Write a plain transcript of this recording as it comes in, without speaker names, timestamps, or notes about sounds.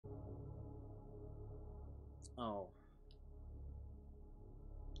Oh.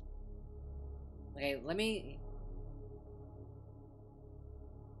 Okay, let me...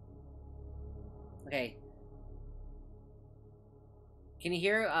 Okay. Can you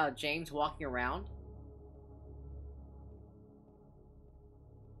hear, James walking around?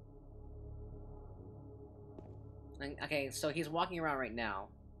 Okay, so he's walking around right now.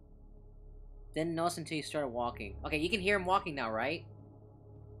 Didn't notice until he started walking. Okay, you can hear him walking now, right?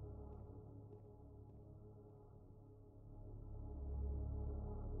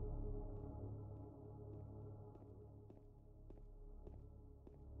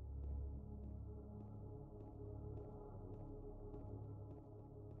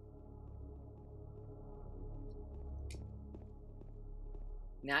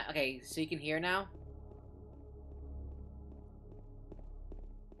 Now, okay, so you can hear now?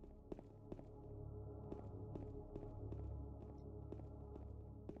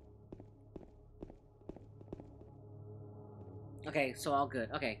 Okay, so all good.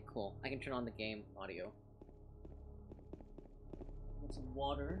 Okay, cool. I can turn on the game audio. Get some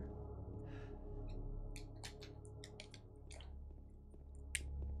water.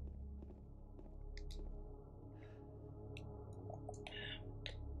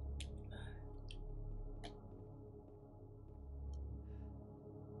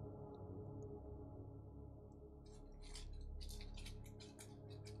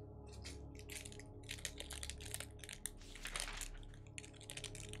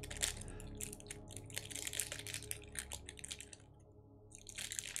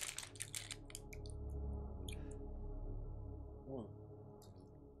 Oh.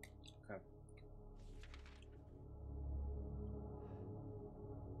 Okay.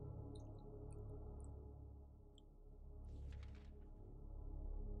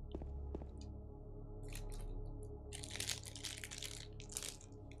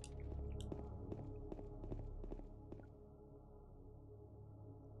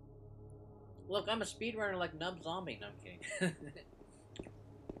 Look, I'm a speedrunner like Nub Zombie. No, I'm kidding.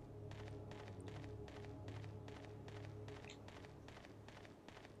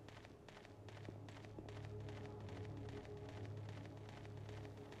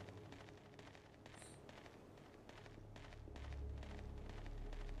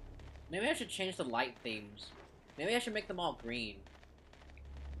 Maybe I should change the light themes. Maybe I should make them all green.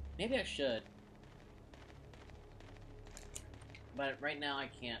 Maybe I should. But right now I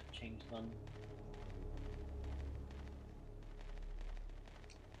can't change them.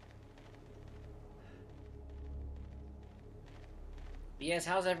 But yes,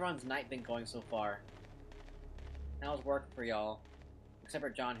 how's everyone's night been going so far? How's work for y'all? Except for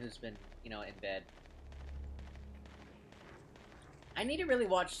John, who's been, you know, in bed. I need to really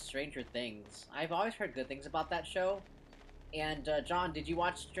watch Stranger Things. I've always heard good things about that show. And, John, did you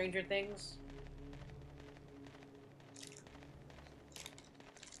watch Stranger Things?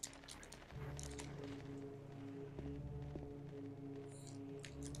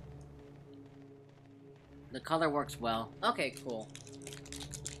 The color works well. Okay, cool.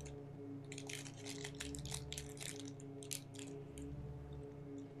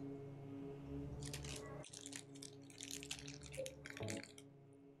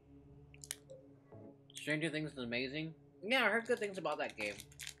 Stranger Things is amazing. Yeah, I heard good things about that game.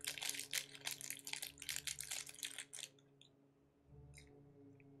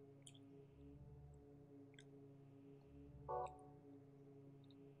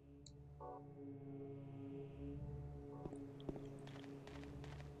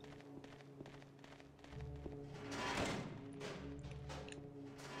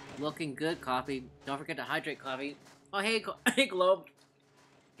 Looking good, coffee. Don't forget to hydrate, coffee. Oh, hey, hey, Globe.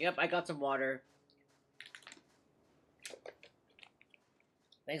 Yep, I got some water.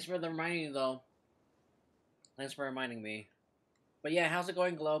 Thanks for the reminding, though. Thanks for reminding me. But yeah, how's it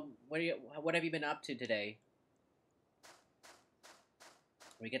going, Globe? What have you been up to today?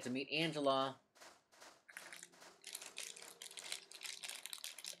 We get to meet Angela.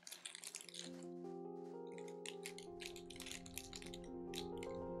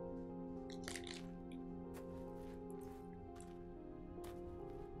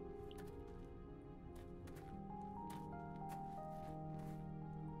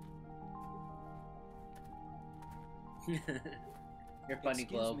 You're funny,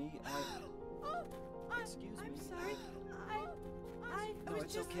 Globe. Excuse me, Excuse me. I'm sorry. I No, was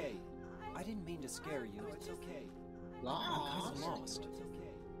it's just... okay. I didn't mean to scare you. It's okay. I'm Lost. kind of lost.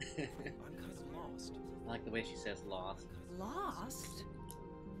 I'm kind of lost. I like the way she says lost. Lost?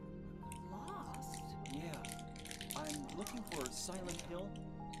 Lost? Yeah. I'm looking for Silent Hill.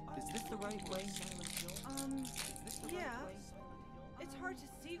 Is this the right way? Silent Hill? Yeah. It's hard to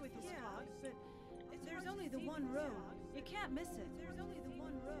see with this fog, but There's only the one road. You can't miss it. There's only the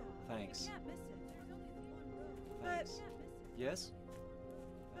one road. Thanks. You can't miss it. There's only the one road. Thanks. Yes?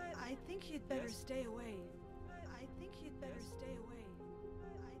 But I think you'd better stay away. I think you'd better stay away.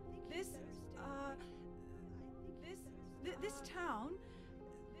 This town,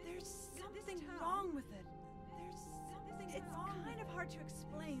 there's something wrong with it. There's something It's kind of hard to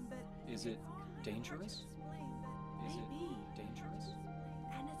explain, but Is it dangerous? Is it maybe. dangerous?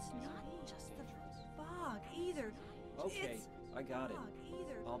 And it's not just the fog either. Okay, It's I got it. fog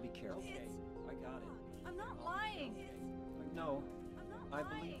either. I'll be careful. It's- I got it. I'm not lying. No, I'm not I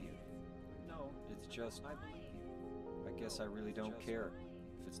lying. believe you. No, it's just I believe you. I guess I really don't care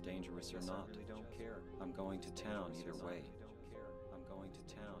if it's dangerous or not. I really don't care. I'm going to town either way. I'm going to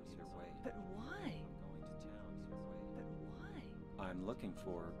town either way. But why? I'm going to town either way. But why? I'm looking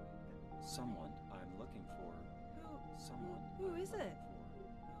for someone. I'm looking for someone. Who is it?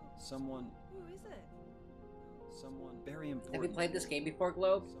 Someone. Who is it? Someone very important. Have you played this game before,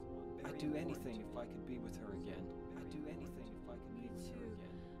 Globe? I'd do anything if I could be with her again. I'd do anything if I could be with her too.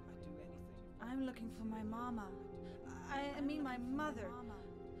 again. I'd do anything. I'm looking for my mama. I mean my mother.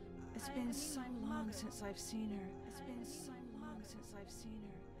 It's been so long since I've seen her. It's been so long since I've seen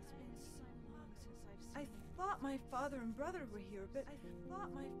her. It's been so long since I've seen her. I thought my father and brother were here, but I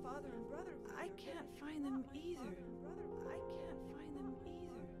can't find them either. I can't find them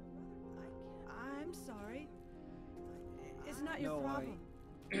either. I'm sorry. It's not your No, problem.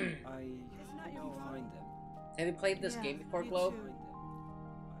 I not your will problem. find them. Have you played this Yeah, game before, you Globe? too. Find them.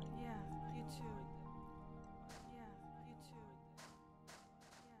 Yeah, you too. Yeah, you too.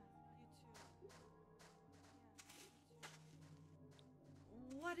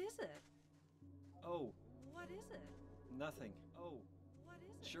 What is it? Oh, What is it? nothing. Oh, What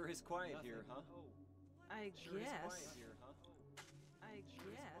is it? sure is quiet here, huh? I Sure is quiet guess. here, huh? I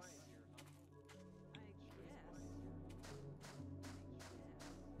Sure is guess. quiet here, huh? I guess.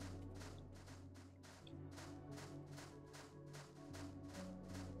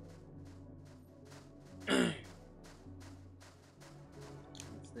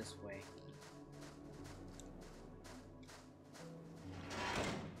 It's this way.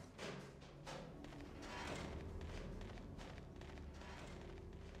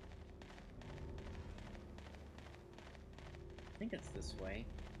 I think it's this way.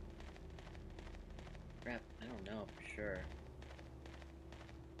 Crap, I don't know for sure.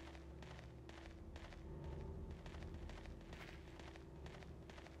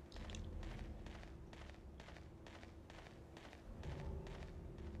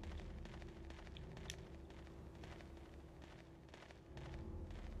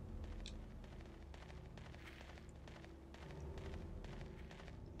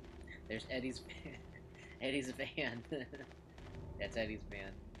 There's Eddie's van. Eddie's van. That's Eddie's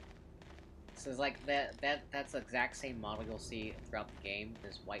van. So it's like that's the exact same model you'll see throughout the game,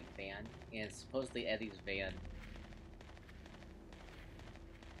 this white van, and it's supposedly Eddie's van.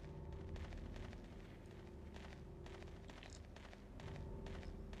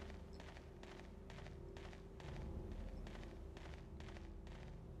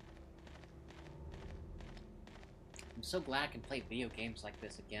 I'm so glad I can play video games like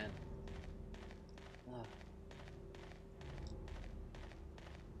this again. Ugh.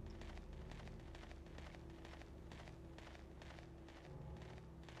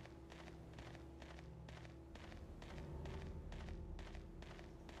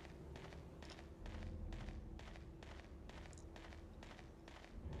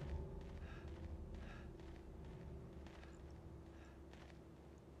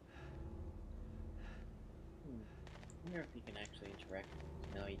 I wonder if you can actually interact.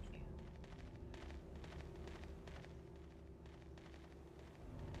 No, you can't.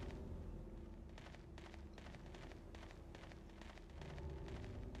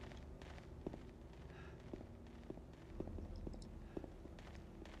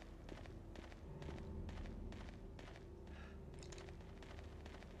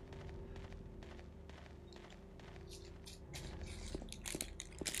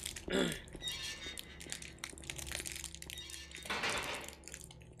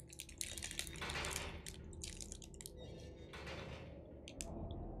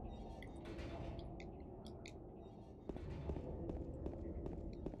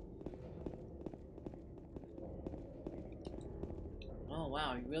 Oh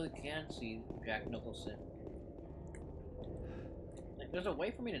wow, you really can see Jack Nicholson. Like, there's a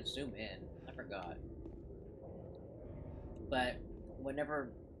way for me to zoom in. I forgot. But whenever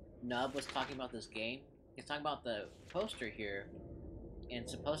Nub was talking about this game, he's talking about the poster here, and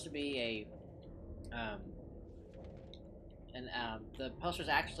it's supposed to be And the poster's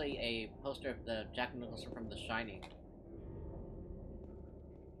actually a poster of the Jack Nicholson from The Shining.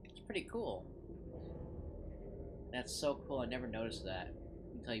 It's pretty cool. That's so cool. I never noticed that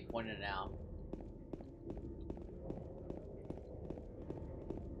until you pointed it out.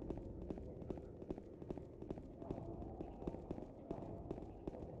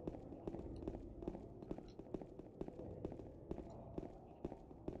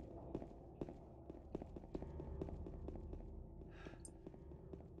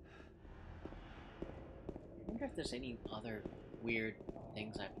 I wonder if there's any other weird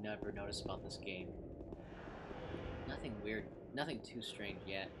things I've never noticed about this game. Nothing weird, nothing too strange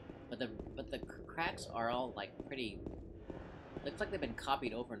yet. But the cracks are all like pretty. Looks like they've been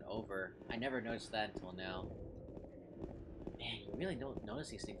copied over and over. I never noticed that until now. Man, you really don't notice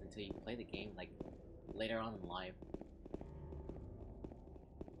these things until you play the game like later on in life.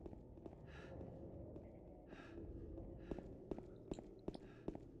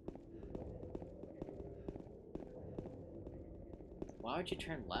 Why would you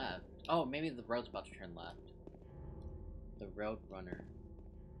turn left? Oh, maybe the road's about to turn left. The road runner.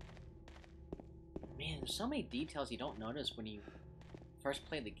 Man, there's so many details you don't notice when you first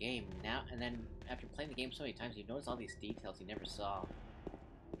play the game. Now and then after playing the game so many times, you notice all these details you never saw.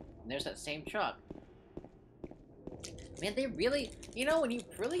 And there's that same truck. Man, they really, you know, when you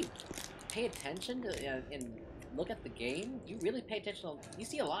really pay attention to and look at the game, you really pay attention to, you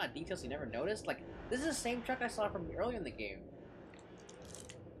see a lot of details you never noticed. Like, this is the same truck I saw from earlier in the game.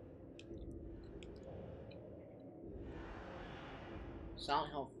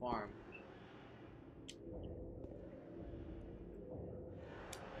 Silent Hill Farm.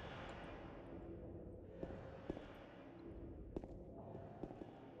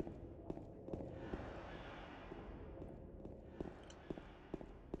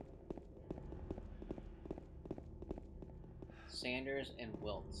 Sanders and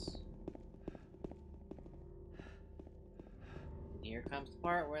Wiltz. And here comes the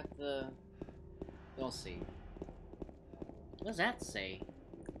part with the... We'll see. What does that say?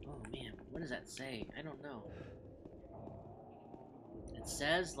 Oh man, what does that say? I don't know. It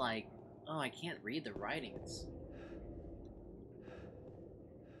says like... Oh, I can't read the writing. It's...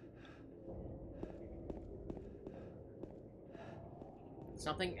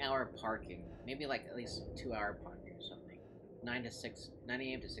 Something hour parking. Maybe like at least 2 hour parking or something. 9 a.m.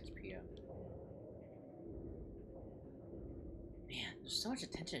 to 6 p.m. Man, there's so much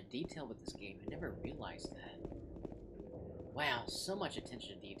attention to detail with this game. I never realized that. Wow, so much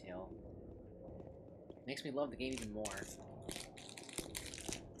attention to detail. Makes me love the game even more.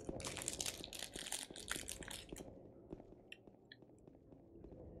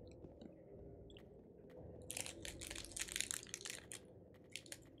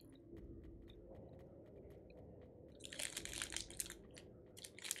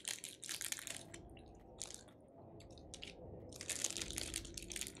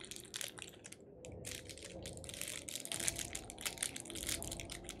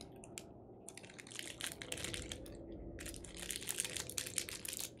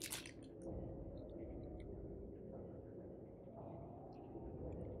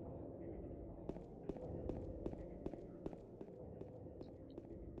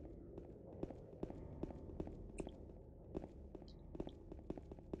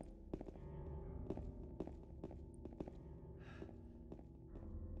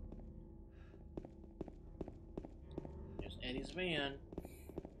 There's Eddie's van.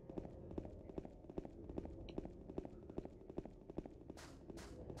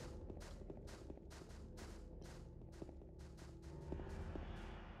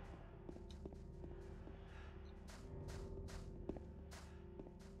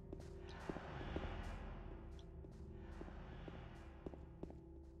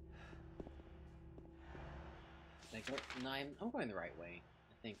 Did I go? No, I'm going the right way.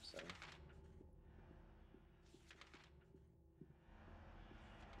 I think so.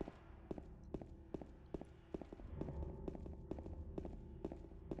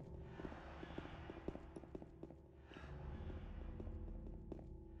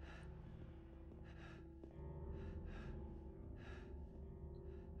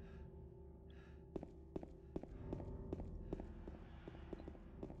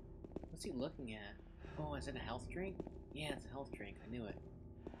 What's he looking at? Oh, is it a health drink? Yeah, it's a health drink. I knew it.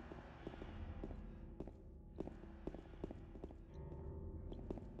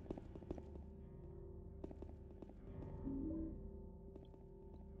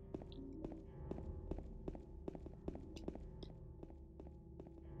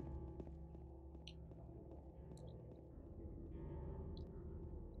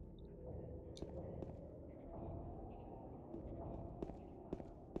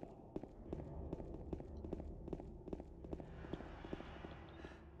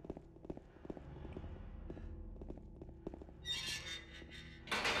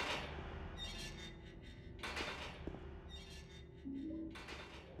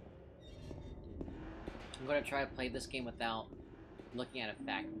 gonna try to play this game without looking at a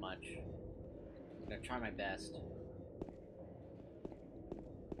fact much. I'm gonna try my best.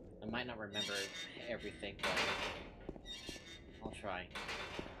 I might not remember everything, but I'll try.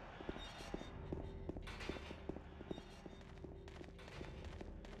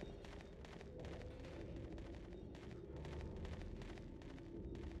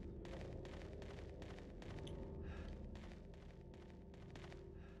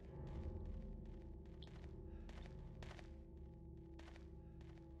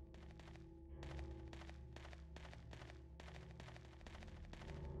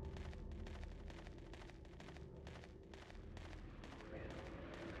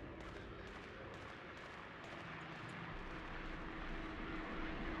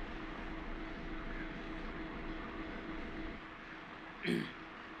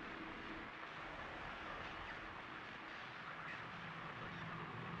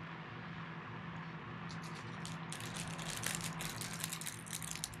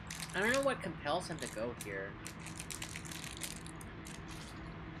 I don't know what compels him to go here.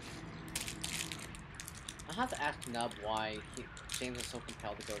 I'll have to ask Nub why James is so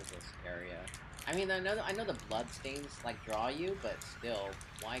compelled to go to this area. I mean, I know the blood stains like draw you, but still,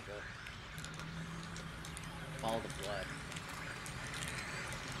 why go follow the blood?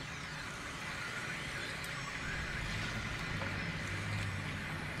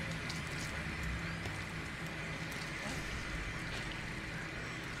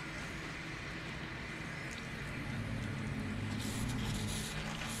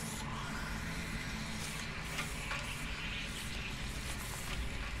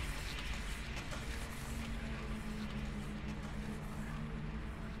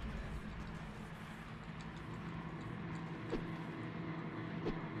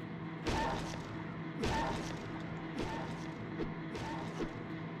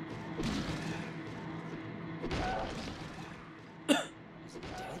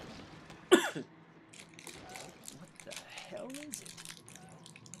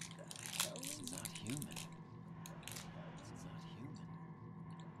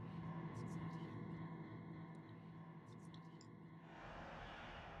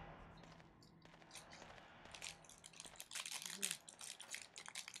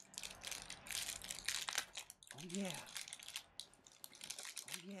 Yeah.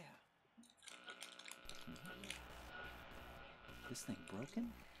 Oh, yeah. This thing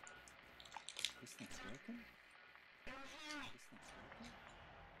broken? This thing's broken? This thing's broken?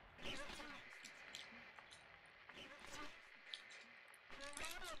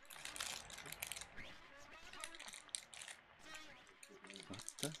 What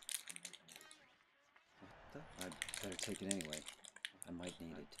the? I'd better take it anyway. I might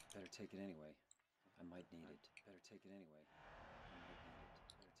need it. Better take it anyway. I might need it. Better take it anyway. I might need it. Better take it anyway. I might need it.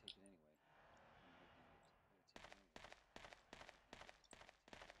 Better take it anyway.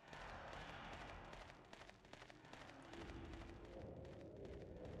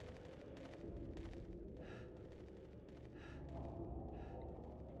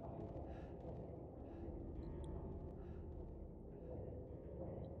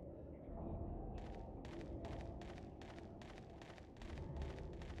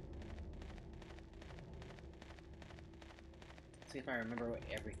 See if I remember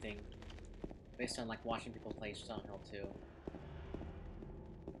everything based on like watching people play Silent Hill 2.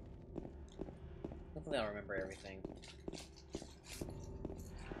 Hopefully I'll remember everything.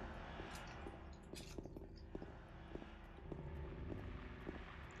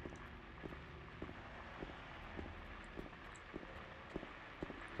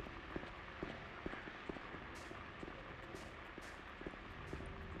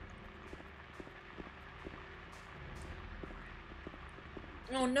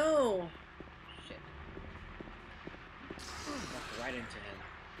 Oh no! Shit. Walked right into him.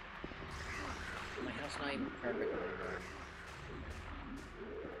 My house not even perfect anymore.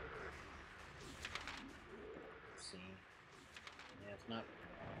 Let's see. Yeah, it's not.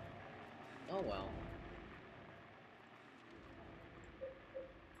 Oh well.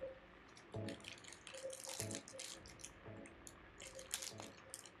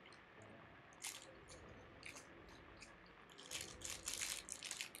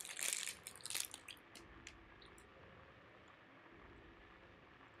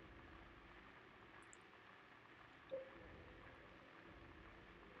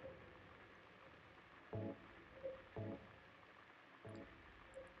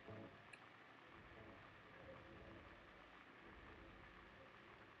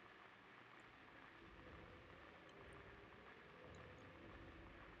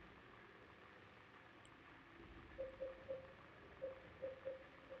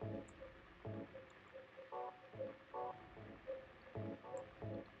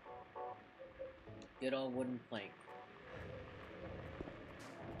 Good old wooden plank.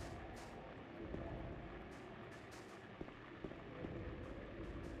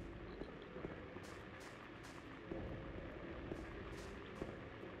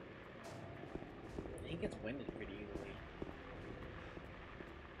 He gets winded pretty easily.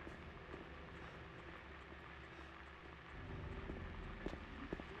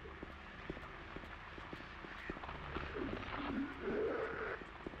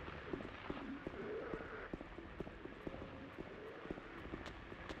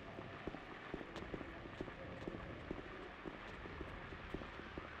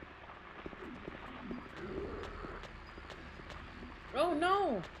 Oh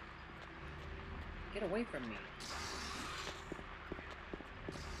no! Get away from me.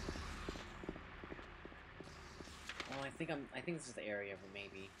 Oh, I think this is the area, but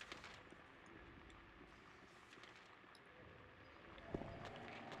maybe.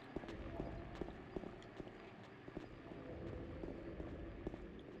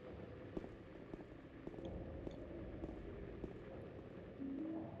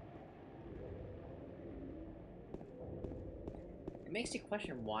 It makes you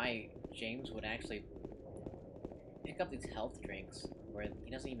question why James would actually pick up these health drinks where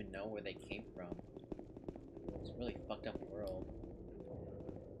he doesn't even know where they came from. It's a really fucked up world.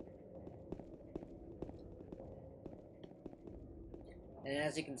 And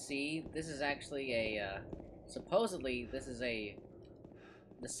as you can see, this is actually a, supposedly this is the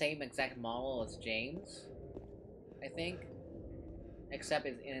same exact model as James, I think. Except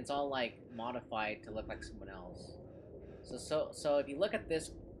it's all like modified to look like someone else. So if you look at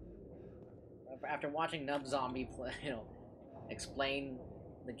this, after watching Nub Zombie play, explain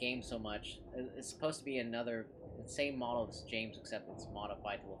the game so much, it's supposed to be the same model as James, except it's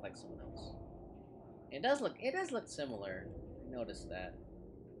modified to look like someone else. It does look similar. I noticed that.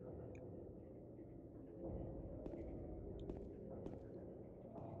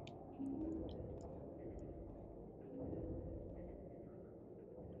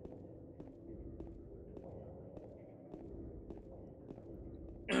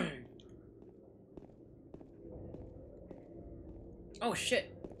 Oh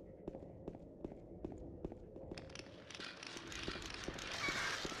shit!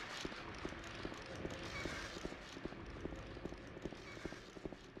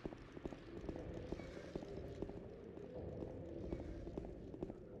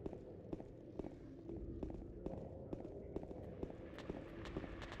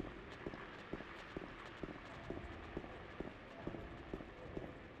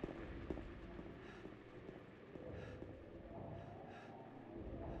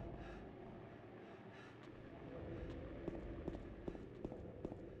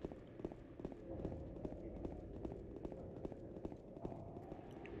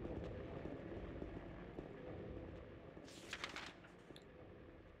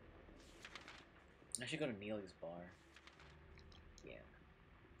 I should go to Neely's bar. Yeah,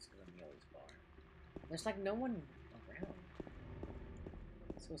 let's go to Neely's bar. There's like no one around.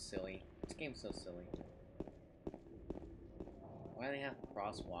 So silly. This game's so silly. Why do they have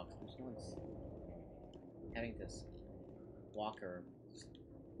crosswalks? There's no one's having this walker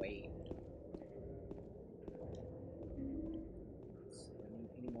wait.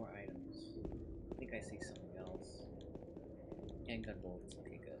 Any more items? I think I see something else. Handgun bullets.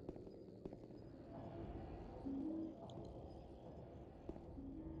 Okay, good.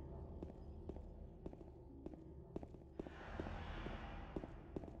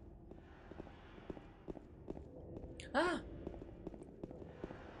 Ah!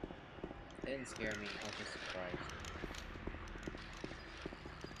 That didn't scare me. I was just surprised.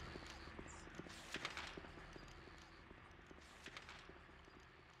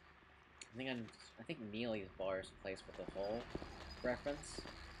 I think Neely's bar is placed with the hole reference.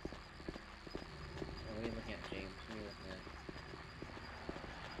 Oh, what are you looking at, James? What are you looking at?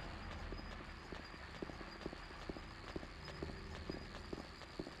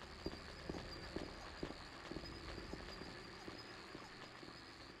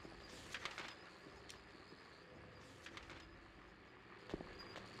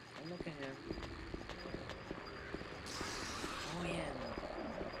 Don't look at him. Oh yeah.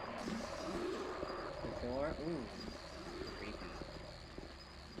 The door. Ooh. Creepy.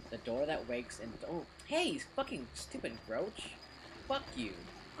 The door that wakes and oh, hey, fucking stupid Roach. Fuck you.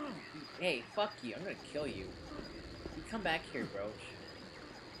 Hey, fuck you. I'm gonna kill you. You come back here,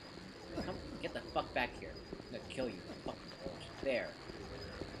 Roach. Come, get the fuck back here. I'm gonna kill you, fucking Roach. There.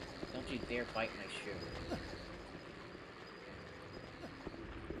 Don't you dare bite my shoe.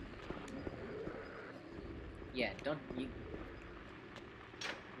 Yeah, don't you...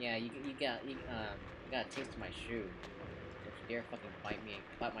 Yeah, you got a taste of my shoe. Don't you dare fucking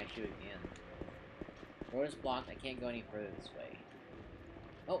bite my shoe again. Road is blocked. I can't go any further this way.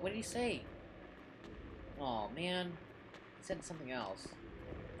 Oh, what did he say? Oh man, he said something else.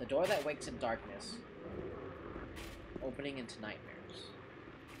 The door that wakes in darkness, opening into nightmares.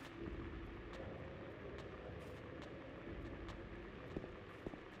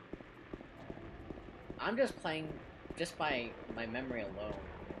 I'm just playing, just by my memory alone,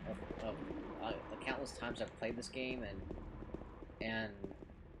 of the countless times I've played this game and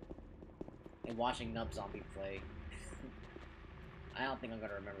watching Nub Zombie play. I don't think I'm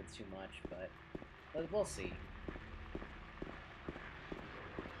gonna remember too much, but we'll see.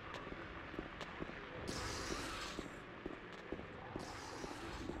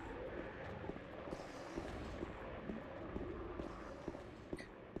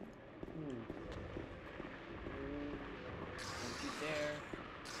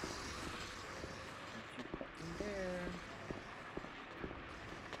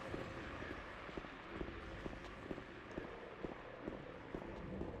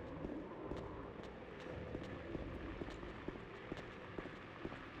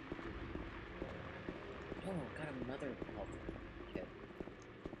 Oh, got another health kit.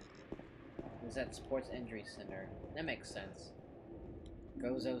 It was at Sports Injury Center. That makes sense.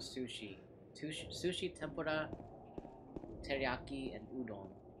 Gozo Sushi. Sushi, tempura, teriyaki, and udon.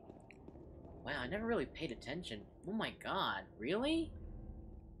 Wow, I never really paid attention. Oh my god, really?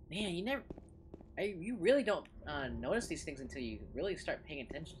 Man, you really don't notice these things until you really start paying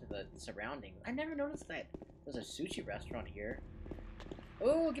attention to the surroundings. I never noticed that there's a sushi restaurant here.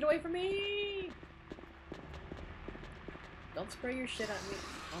 Oh, get away from me! Don't spray your shit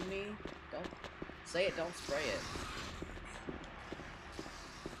on me. Don't say it, don't spray it.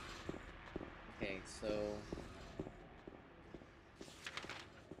 Okay, so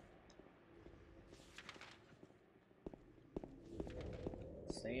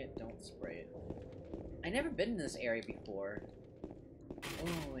say it, don't spray it. I never been in this area before.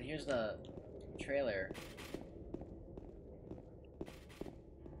 Oh, and here's the trailer.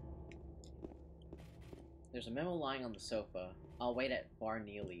 There's a memo lying on the sofa. I'll wait at Bar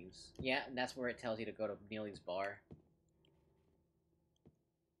Neely's. Yeah, and that's where it tells you to go to Neely's bar.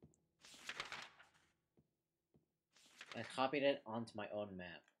 I copied it onto my own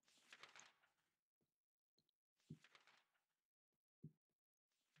map.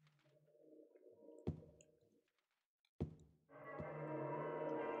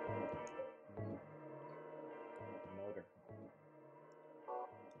 Motor.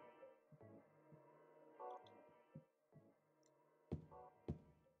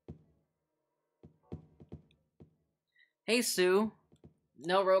 Hey, Sue.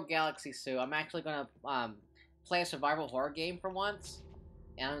 No Rogue Galaxy, Sue. I'm actually gonna play a survival horror game for once,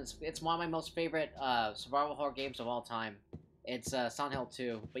 and it's one of my most favorite survival horror games of all time. It's Silent Hill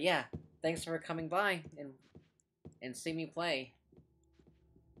 2. But yeah, thanks for coming by and seeing me play.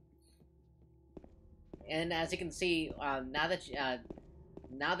 And as you can see, now that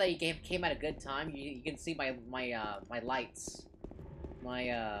you came at a good time, you can see my lights,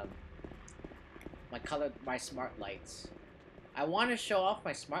 my smart lights. I want to show off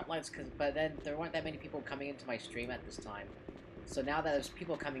my smart lights, but then there weren't that many people coming into my stream at this time. So now that there's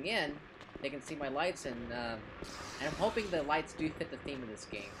people coming in, they can see my lights, and I'm hoping the lights do fit the theme of this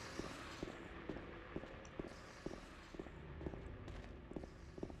game.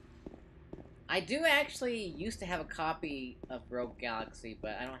 I do actually used to have a copy of Rogue Galaxy,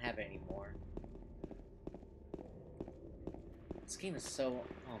 but I don't have it anymore. This game is so...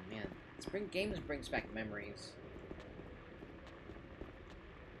 oh man. Games brings back memories.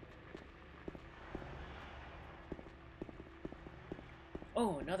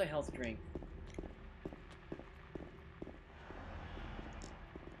 Oh, another health drink.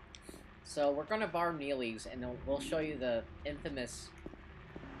 So we're gonna Bar Neely's, and we'll show you the infamous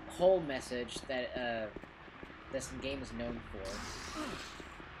whole message that this game is known for.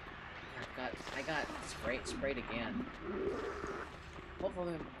 I got sprayed again.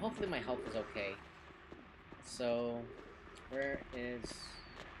 Hopefully my health is okay. So, where is...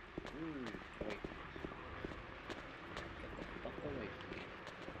 ooh, wait. Get the fuck away from me.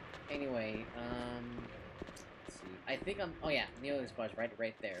 Anyway, let's see. I think I'm... oh yeah, Neely's Bar's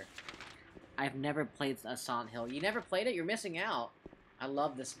right there. I've never played a Silent Hill. You never played it? You're missing out. I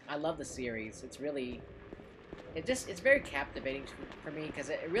love this. I love the series. It's really... it's very captivating for me, because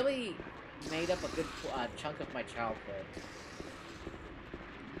it really made up a good chunk of my childhood.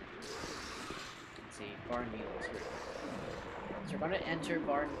 Let's see, Bar Neely's. So we're going to enter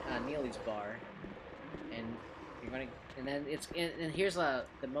Bar Neely's bar, and You're running, and then and here's the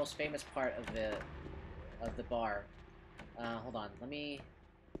most famous part of the bar. Hold on, let me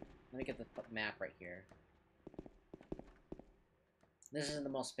get the map right here. This isn't the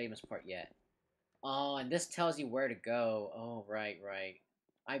most famous part yet. Oh, and this tells you where to go. Oh, right, right.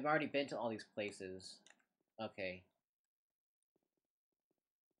 I've already been to all these places. Okay.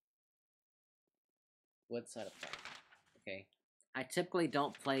 Woodside Apartment. Okay. I typically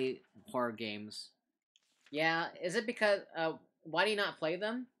don't play horror games. Yeah, is it because why do you not play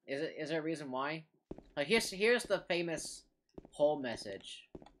them? Is there a reason why? Here's the famous hole message.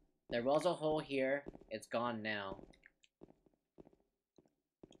 There was a hole here, it's gone now.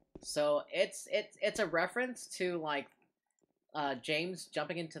 So it's a reference to like James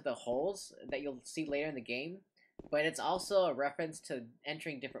jumping into the holes that you'll see later in the game, but it's also a reference to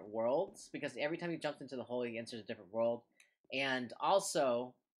entering different worlds because every time he jumps into the hole, he enters a different world, and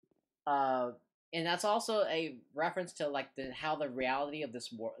also, uh, and that's also a reference to like how the reality of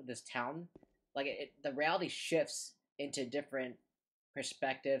this town, like the reality shifts into different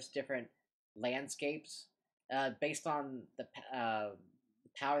perspectives, different landscapes, based on the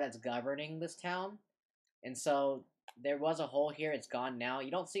power that's governing this town, and so there was a hole here. It's gone now. You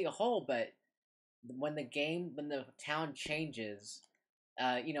don't see a hole, but when the town changes,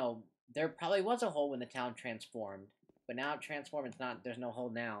 you know, there probably was a hole when the town transformed, but now it transformed. It's not. There's no hole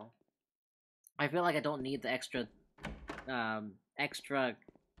now. I feel like I don't need the extra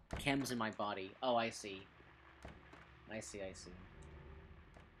chems in my body. Oh, I see. I see. I see.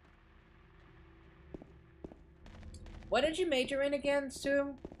 What did you major in again,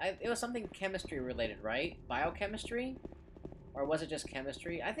 Sue? It was something chemistry related, right? Biochemistry? Or was it just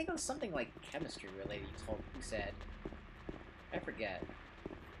chemistry? I think it was something like chemistry related, you said. I forget.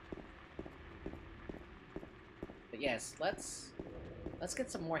 But yes, let's get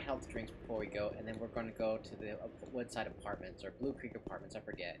some more health drinks before we go, and then we're going to go to the Woodside Apartments, or Blue Creek Apartments, I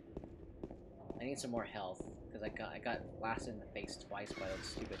forget. I need some more health, because I got blasted in the face twice by those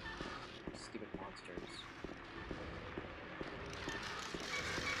stupid monsters.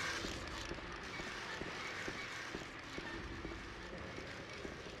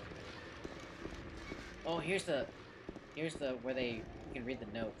 Oh, here's the where you can read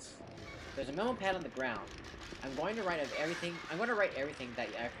the notes. There's a memo pad on the ground. I'm going to write everything that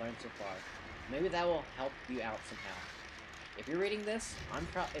I've learned so far. Maybe that will help you out somehow. If you're reading this,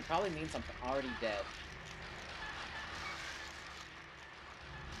 it probably means I'm already dead.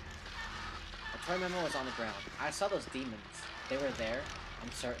 A toy memo was on the ground. I saw those demons. They were there,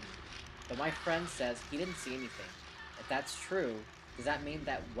 I'm certain. But my friend says he didn't see anything. If that's true, does that mean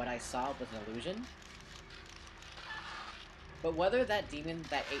that what I saw was an illusion? But whether that demon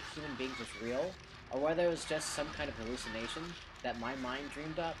that ate human beings was real, or whether it was just some kind of hallucination that my mind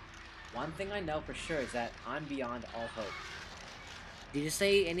dreamed up, one thing I know for sure is that I'm beyond all hope. Did you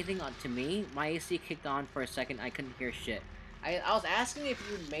say anything to me? My AC kicked on for a second, I couldn't hear shit. I was asking if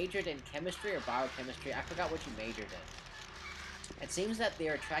you majored in chemistry or biochemistry, I forgot what you majored in. It seems that they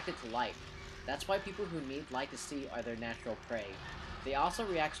are attracted to light. That's why people who need light to see are their natural prey. They also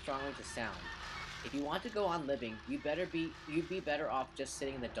react strongly to sound. If you want to go on living, you'd be better off just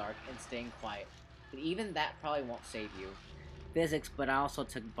sitting in the dark and staying quiet. But even that probably won't save you. Physics, but I also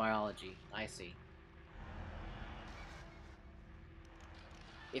took biology. I see.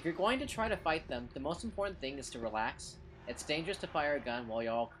 If you're going to try to fight them, the most important thing is to relax. It's dangerous to fire a gun while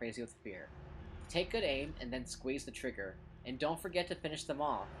you're all crazy with fear. Take good aim and then squeeze the trigger. And don't forget to finish them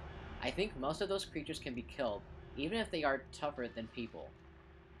off. I think most of those creatures can be killed, even if they are tougher than people.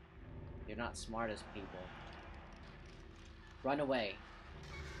 You're not smart as people. Run away.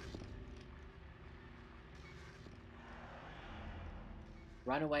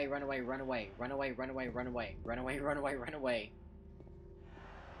 Run away, run away, run away, run away, run away, run away, run away, run away, run away.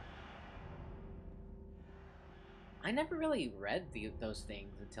 I never really read those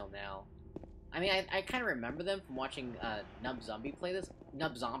things until now. I mean, I kind of remember them from watching Nub Zombie play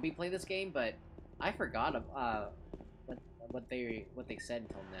this game, but I forgot what they said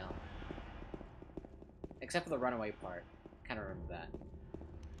until now. Except for the runaway part. Kind of remember that.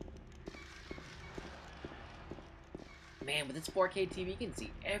 Man, with this 4K TV, you can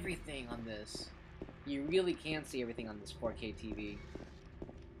see everything on this. You really can see everything on this 4K TV.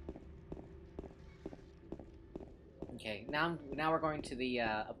 Okay, now we're going to the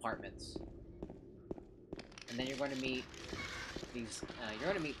apartments, and then you're going to meet these. You're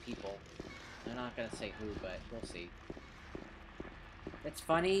going to meet people. I'm not going to say who, but we'll see. It's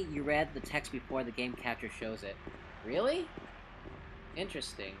funny you read the text before the game capture shows it. Really?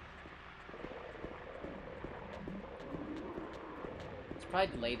 Interesting. It's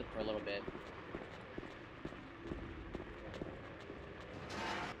probably delayed for a little bit.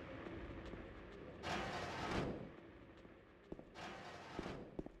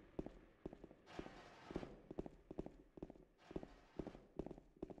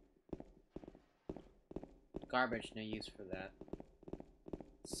 garbage, no use for that.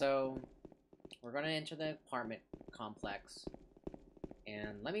 So, we're gonna enter the apartment complex.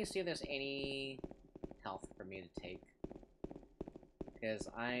 And let me see if there's any health for me to take. Because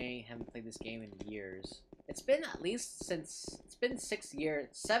I haven't played this game in years. It's been at least since... It's been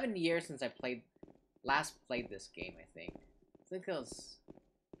 7 years since I last played this game, I think. I think it was...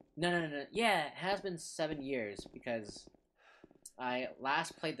 No. Yeah, it has been 7 years, because I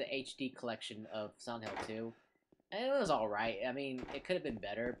last played the HD collection of Silent Hill 2. And it was alright. I mean, it could have been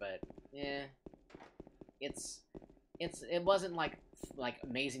better, but... yeah. It wasn't like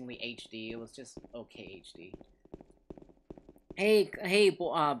amazingly HD. It was just okay HD. Hey,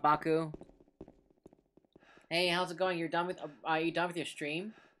 Baku. Hey, how's it going? Are you done with your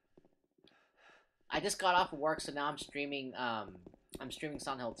stream? I just got off of work, so now I'm streaming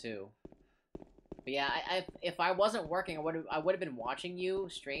Silent Hill 2. But yeah, if I wasn't working, I would have been watching you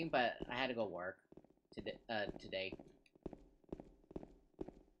stream, but I had to go work today.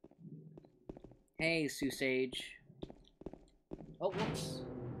 Hey, Susage. Oh, whoops.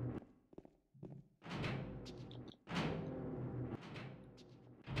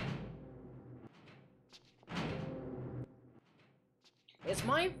 Is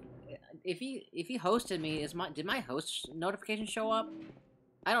my... If he hosted me, did my host notification show up?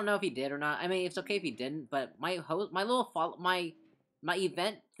 I don't know if he did or not. I mean, it's okay if he didn't, but my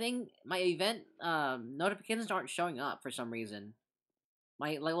event notifications aren't showing up for some reason.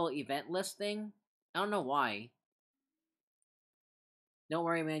 My little event list thing, I don't know why. Don't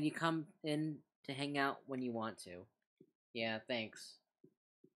worry, man. You come in to hang out when you want to. Yeah, thanks.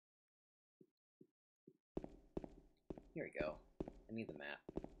 Here we go. I need the map.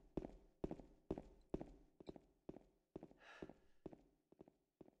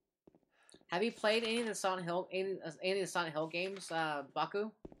 Have you played any of the Silent Hill games,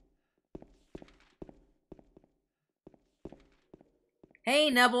 Baku? Hey,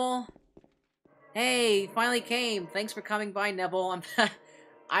 Nebel. Hey, finally came. Thanks for coming by, Nebel.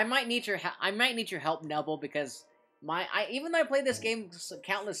 I might need your help, Nebel, because even though I played this game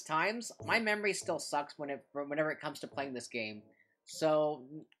countless times, my memory still sucks whenever it comes to playing this game. So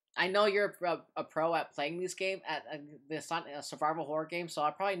I know you're a pro at playing this game at this survival horror game, so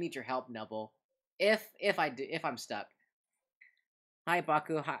I probably need your help, Nebel. If I'm stuck. Hi,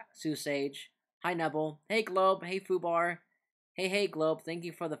 Baku. Hi, Susage. Hi, Nebel. Hey, Globe. Hey, Fubar. Hey, Globe. Thank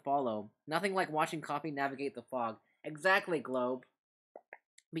you for the follow. Nothing like watching Coffee navigate the fog. Exactly, Globe.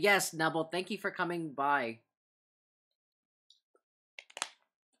 But yes, Nebel, thank you for coming by.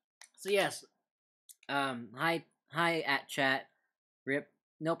 So yes, hi at chat. Rip.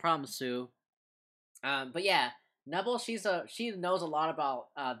 No problem, Sue. But yeah, Nebel, she knows a lot about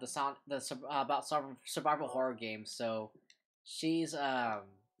about survival horror games. So she's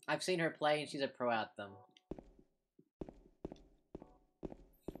I've seen her play and she's a pro at them.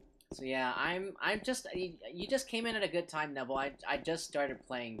 So yeah, I'm just you just came in at a good time, Nebel. I just started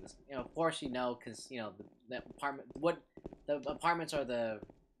playing this. You know, of course you know, because you know the apartments are the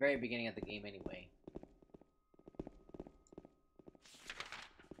very beginning of the game anyway.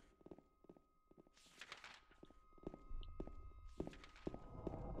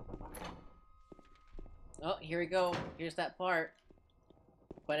 Oh, here we go. Here's that part.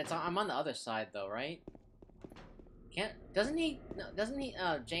 But I'm on the other side though, right? Doesn't he,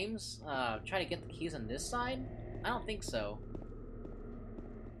 James, try to get the keys on this side? I don't think so.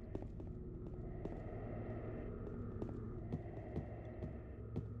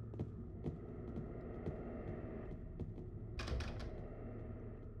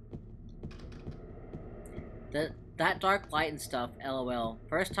 That dark light and stuff, lol.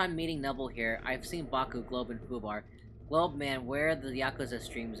 First time meeting Nebel here, I've seen Baku, Globe, and Fubar. Globe, man, where are the Yakuza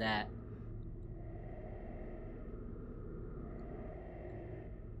streams at?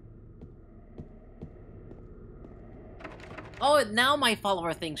 Oh, now my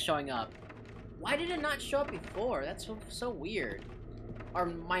follower thing's showing up. Why did it not show up before? That's so weird. Or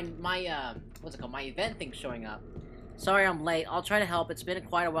my what's it called? My event thing's showing up. Sorry I'm late. I'll try to help. It's been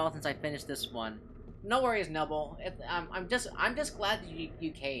quite a while since I finished this one. No worries, Nebel. I'm just glad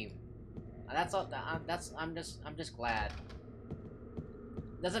you came. That's all. I'm just glad.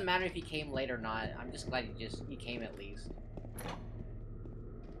 Doesn't matter if you came late or not. I'm just glad you came at least.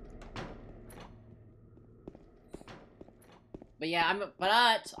 But yeah,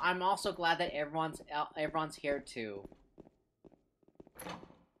 I'm also glad that everyone's here too.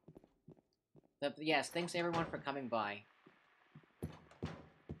 But yes, thanks everyone for coming by.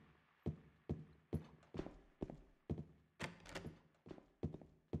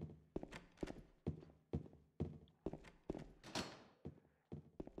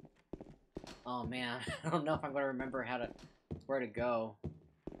 Oh man, I don't know if I'm gonna remember where to go.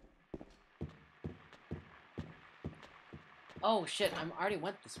 Oh shit, I already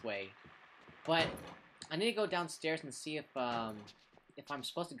went this way. But I need to go downstairs and see if I'm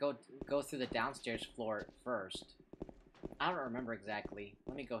supposed to go through the downstairs floor first. I don't remember exactly.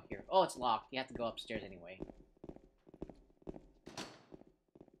 Let me go here. Oh, it's locked. You have to go upstairs anyway.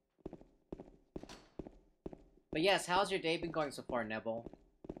 But yes, how's your day been going so far, Nebel?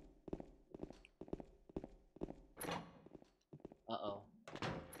 Uh-oh.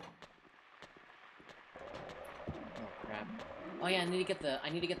 Oh crap. Oh yeah, I need to get the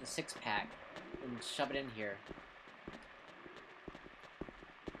 6-pack and shove it in here.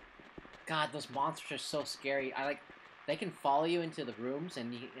 God, those monsters are so scary. They can follow you into the rooms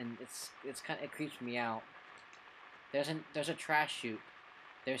and it creeps me out. There's a trash chute.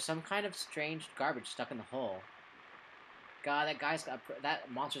 There's some kind of strange garbage stuck in the hole. God, that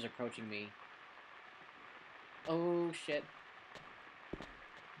monster's approaching me. Oh shit.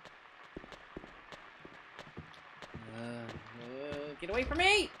 Get away from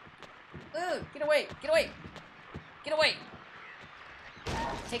me! Get away! Get away! Get away!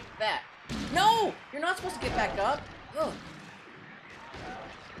 Take that. No! You're not supposed to get back up. Ugh.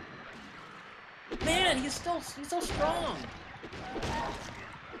 Man, he's so strong.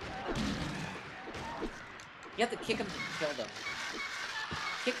 You have to kick him to kill them.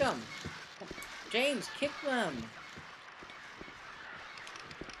 Kick him. James, kick them.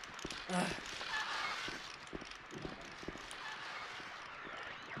 Ugh.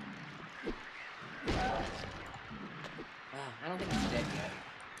 I don't think he's dead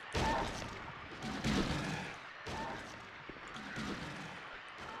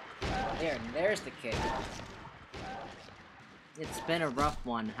yet. There's the kick. It's been a rough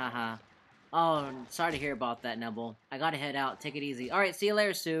one, haha. Oh, sorry to hear about that, Nebel. I gotta head out. Take it easy. Alright, see you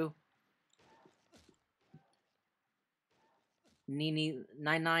later, Sue.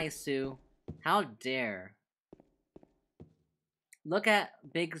 Nine, Sue. How dare. Look at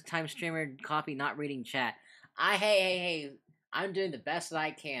big time streamer copy not reading chat. Hey. I'm doing the best that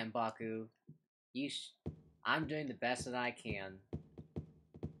I can, Baku. I'm doing the best that I can.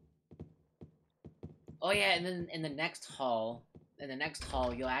 Oh yeah, and then in the next hall,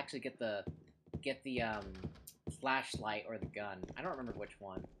 you'll actually get the flashlight or the gun. I don't remember which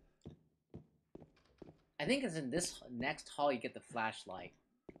one. I think it's in this next hall you get the flashlight.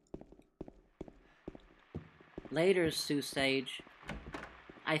 Later, Sue Sage.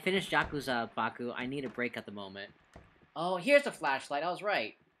 I finished Yakuza, Baku. I need a break at the moment. Oh, here's the flashlight. I was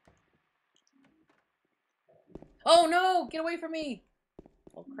right. Oh no! Get away from me!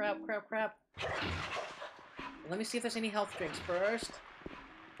 Oh crap. Let me see if there's any health drinks first.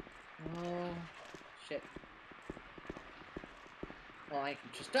 Oh, shit. Well, I can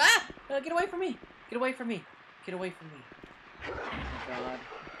just... get away from me! Get away from me! Get away from me! Oh, God.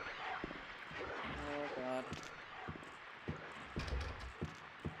 Oh, God.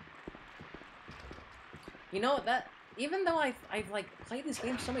 You know, even though I've like, played this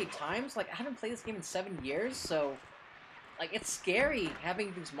game so many times, like, I haven't played this game in 7 years, so... Like, it's scary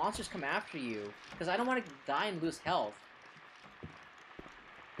having these monsters come after you, because I don't want to die and lose health.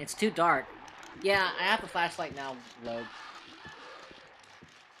 It's too dark. Yeah, I have the flashlight now, Logue.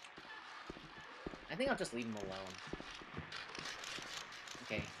 I think I'll just leave him alone.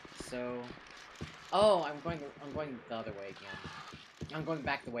 Okay, so... Oh, I'm going the other way again. I'm going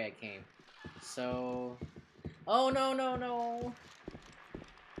back the way I came. So... Oh, no!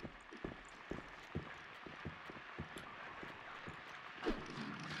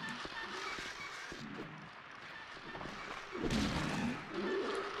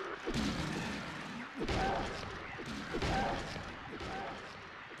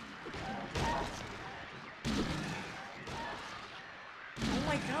 Oh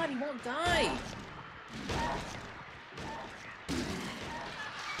my god, he won't die!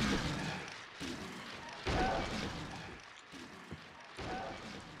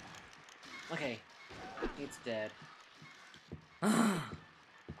 Okay, it's dead.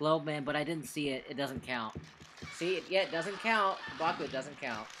 Globe Man, but I didn't see it. It doesn't count. See, yeah, it doesn't count. Baku, it doesn't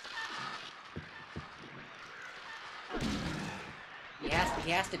count. He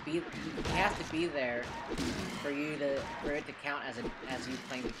has to be there for it to count as you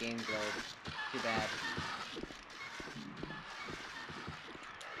playing the game, Globe. Too bad.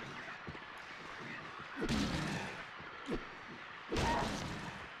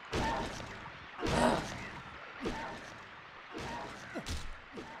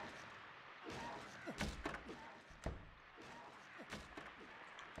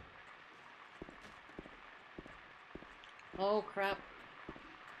 Oh crap.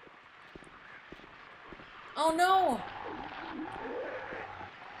 Oh no!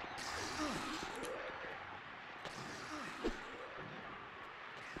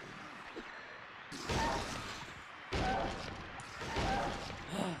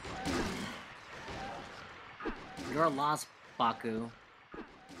 You're lost, Baku.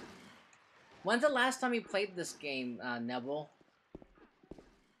 When's the last time you played this game, Nebel?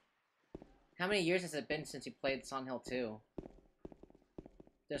 How many years has it been since you played Silent Hill 2?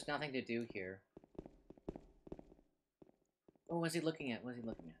 There's nothing to do here. Oh, what's he looking at? What's he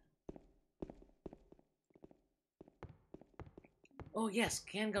looking at? Oh yes,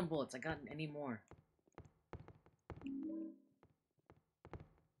 handgun bullets. I got any more.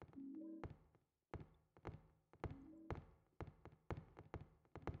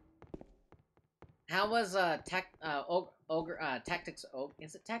 How was Tactics Ogre?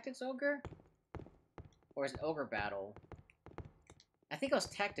 Is it Tactics Ogre? Or is it Ogre Battle? I think it was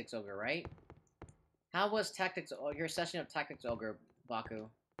Tactics Ogre, right? How was your session of Tactics Ogre, Baku?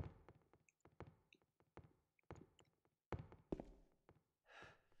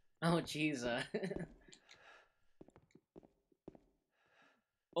 Oh jeez.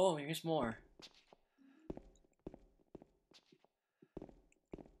 Oh, here's more.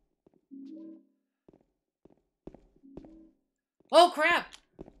 Oh crap!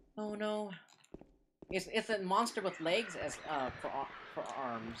 Oh no. It's a monster with legs as for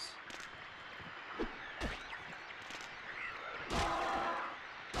arms.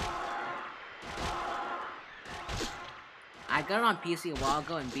 I got it on PC a while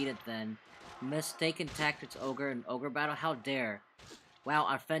ago and beat it then. Mistaken Tactics Ogre and Ogre Battle? How dare. Wow,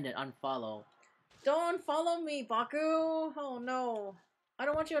 offended. Unfollow. Don't unfollow me, Baku! Oh no. I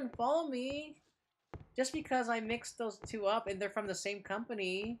don't want you to unfollow me. Just because I mixed those two up and they're from the same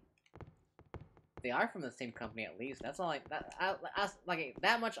company. They are from the same company at least. That's all like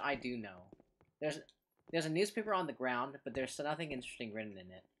that much I do know. There's a newspaper on the ground, but there's nothing interesting written in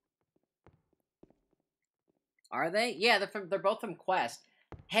it. Are they? Yeah, they're both from Quest.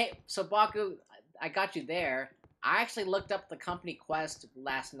 Hey, so Baku, I got you there. I actually looked up the company Quest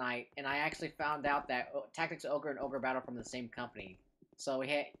last night, and I actually found out that Tactics Ogre and Ogre Battle are from the same company. So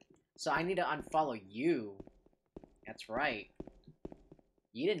so I need to unfollow you. That's right.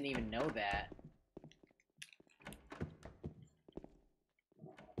 You didn't even know that.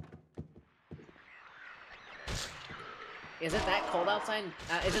 Is it that cold outside?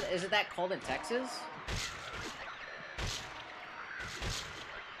 Is it that cold in Texas?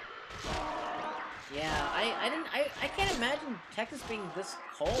 Yeah, I can't imagine Texas being this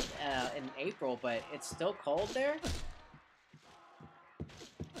cold in April, but it's still cold there.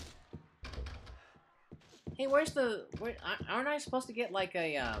 Hey, aren't I supposed to get like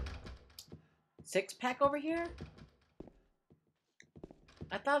a 6-pack over here?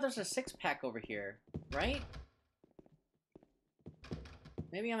 I thought there's a 6-pack over here, right?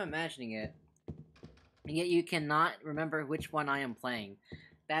 Maybe I'm imagining it. And yet you cannot remember which one I am playing.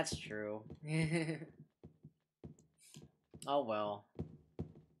 That's true. Oh well.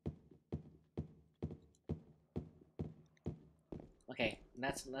 Okay,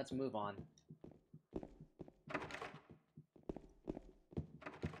 let's move on.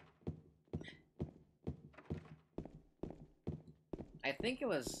 I think it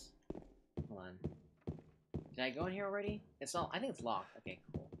was. Hold on. Did I go in here already? I think it's locked. Okay,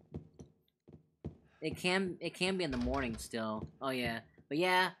 cool. It can be in the morning still. Oh yeah. But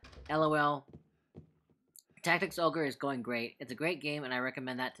yeah, LOL. Tactics Ogre is going great. It's a great game, and I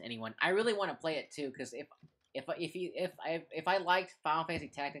recommend that to anyone. I really want to play it too, because if I liked Final Fantasy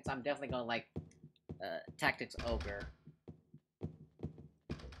Tactics, I'm definitely gonna like Tactics Ogre.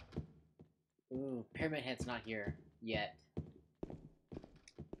 Ooh, Pyramid Head's not here yet.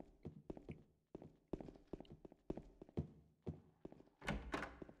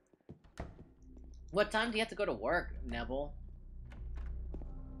 What time do you have to go to work, Nebel?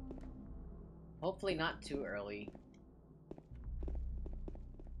 Hopefully not too early.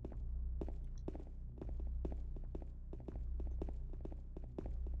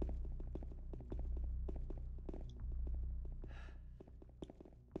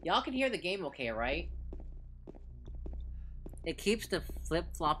 Y'all can hear the game okay, right? It keeps the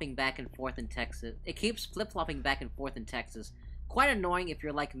flip-flopping back and forth in Texas. It keeps flip-flopping back and forth in Texas. Quite annoying if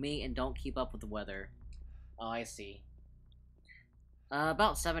you're like me and don't keep up with the weather. Oh, I see.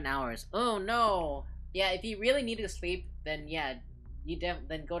 About 7 hours. Oh no! Yeah, if you really need to sleep, then yeah, you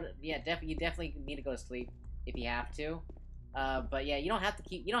definitely need to go to sleep if you have to. But yeah, you don't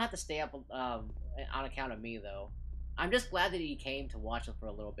have to stay up on account of me though. I'm just glad that you came to watch it for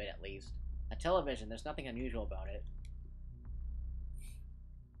a little bit at least. A television, there's nothing unusual about it.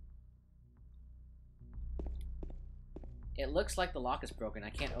 It looks like the lock is broken. I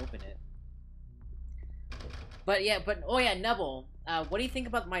can't open it. But yeah, oh yeah, Nebel. What do you think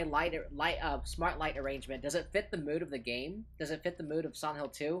about my smart light arrangement? Does it fit the mood of the game? Does it fit the mood of Silent Hill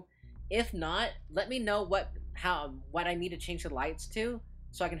 2? If not, let me know what I need to change the lights to,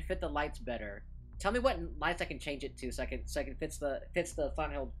 so I can fit the lights better. Tell me what lights I can change it to, so I can fits the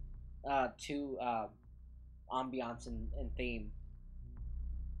Silent Hill 2 ambiance and theme.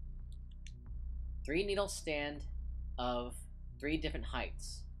 3 needle stand of 3 different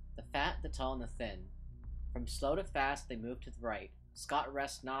heights: the fat, the tall, and the thin. From slow to fast, they move to the right. Scott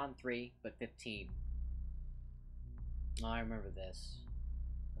rests not on 3, but 15. Oh, I remember this.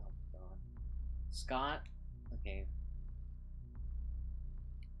 Oh, God. Scott. Okay.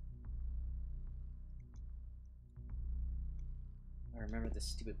 I remember this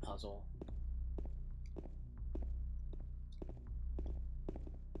stupid puzzle.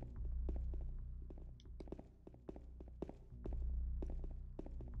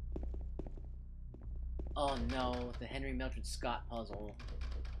 Oh no, the Henry Mildred Scott puzzle.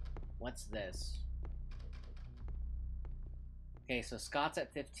 What's this? Okay, so Scott's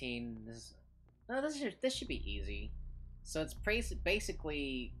at 15. This should be easy. So it's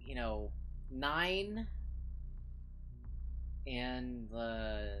basically, you know, 9 and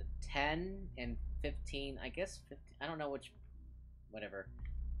 10 and 15. I guess 15. I don't know which. Whatever.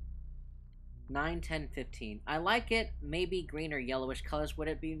 9, 10, 15. I like it. Maybe green or yellowish colors. Would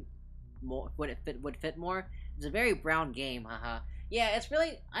it be more? Would fit more? It's a very brown game. Haha. Yeah, it's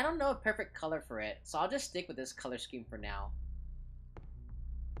really. I don't know a perfect color for it, so I'll just stick with this color scheme for now.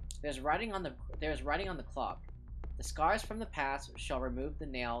 There's writing on the clock. The scars from the past shall remove the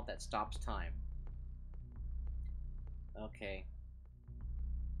nail that stops time. Okay.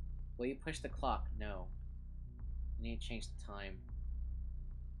 Will you push the clock? No. I need to change the time.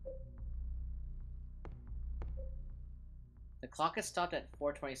 The clock is stopped at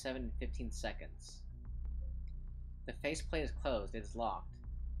 4:27 and 15 seconds. The faceplate is closed. It is locked.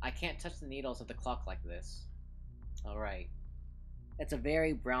 I can't touch the needles of the clock like this. Alright. It's a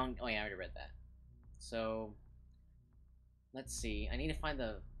very brown... Oh yeah, I already read that. So... Let's see. I need to find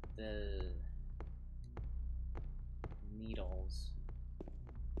the needles.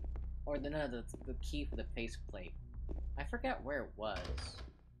 Or the key for the faceplate. I forgot where it was.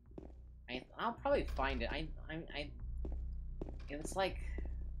 I'll probably find it. It's like...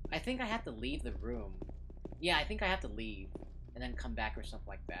 I think I have to leave the room. Yeah, I think I have to leave. And then come back or something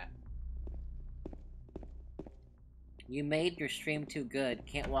like that. You made your stream too good.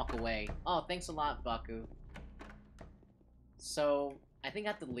 Can't walk away. Oh, thanks a lot, Baku. So, I think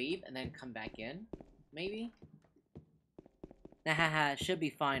I have to leave and then come back in? Maybe? Haha, should be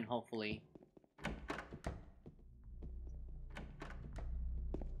fine, hopefully.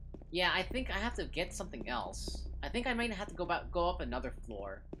 Yeah, I think I have to get something else. I think I might have to go up another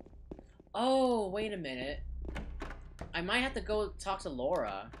floor. Oh, wait a minute. I might have to go talk to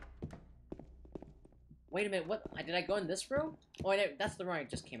Laura. Wait a minute, what? Did I go in this room? Oh, that's the room I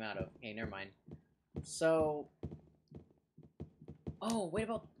just came out of. Okay, never mind. So... Oh,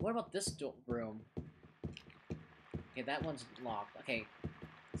 what about this room? Okay, that one's locked. Okay,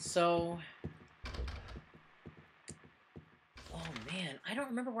 so... Oh, man, I don't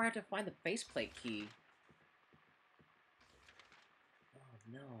remember where I have to find the faceplate key. Oh,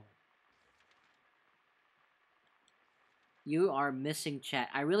 no. You are missing chat.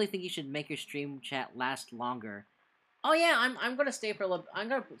 I really think you should make your stream chat last longer. Oh yeah, I'm gonna stay for a little. I'm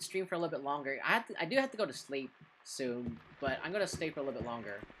gonna stream for a little bit longer. I do have to go to sleep soon, but I'm gonna stay for a little bit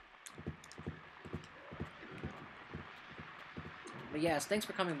longer. But yes, thanks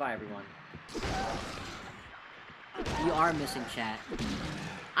for coming by, everyone. You are missing chat.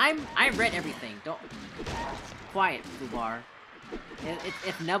 I read everything. Don't quiet, Fubar.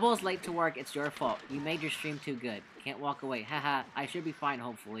 If Nebel's late to work, it's your fault. You made your stream too good. Can't walk away. Haha, I should be fine,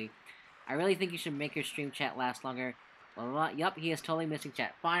 hopefully. I really think you should make your stream chat last longer. Blah, blah, blah. Yup, he is totally missing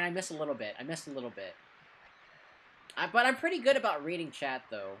chat. Fine, I missed a little bit. But I'm pretty good about reading chat,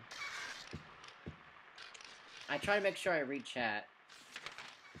 though. I try to make sure I read chat.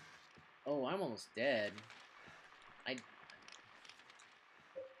 Oh, I'm almost dead.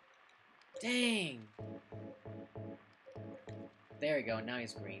 Dang! There we go, now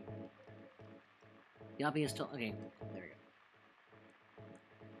he's green. Yup, he is still... Okay, there we go.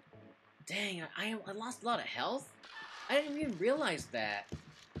 Dang, I lost a lot of health? I didn't even realize that.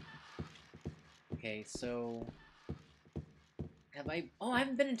 Okay, so... Have I... Oh, I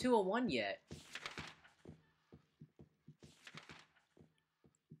haven't been in 201 yet.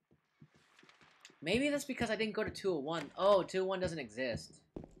 Maybe that's because I didn't go to 201. Oh, 201 doesn't exist.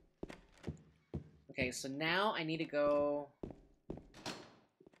 Okay, so now I need to go...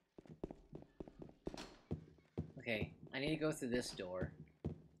 Okay, I need to go through this door.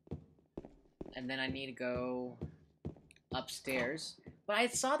 And then I need to go upstairs. But I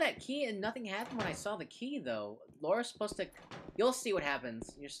saw that key and nothing happened when I saw the key, though. Laura's supposed to... You'll see what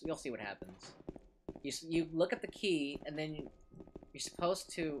happens. You'll see what happens. You look at the key, and then you're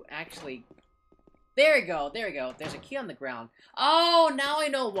supposed to actually... There we go, there we go. There's a key on the ground. Oh, now I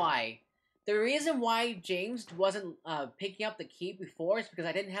know why. The reason why James wasn't picking up the key before is because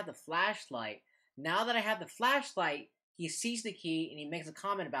I didn't have the flashlight. Now that I have the flashlight, he sees the key and he makes a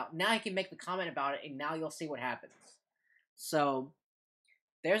comment about... Now he can make the comment about it, and now you'll see what happens. So,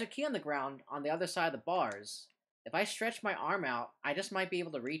 there's a key on the ground on the other side of the bars. If I stretch my arm out, I just might be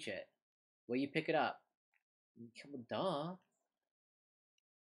able to reach it. Will you pick it up? Duh.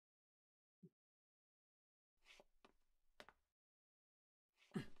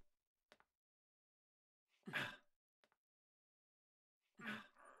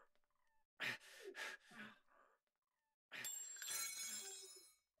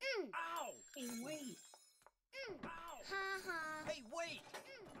 Ow! Hey, wait. Ow! Hey, wait!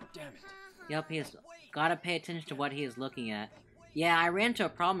 Damn it. Yep, he's gotta pay attention to what he is looking at. Yeah, I ran into a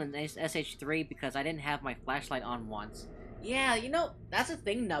problem in SH3 because I didn't have my flashlight on once. Yeah, you know, that's the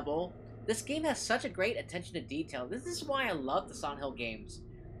thing, Nubble. This game has such a great attention to detail. This is why I love the Silent Hill games.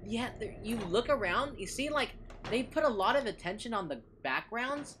 Yeah, you look around, you see, like, they put a lot of attention on the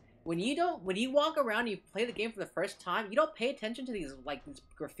backgrounds. When you walk around and you play the game for the first time, you don't pay attention to these, like, this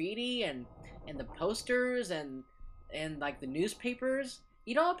graffiti and the posters and like, the newspapers.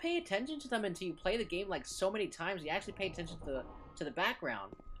 You don't pay attention to them until you play the game, like, so many times. You actually pay attention to the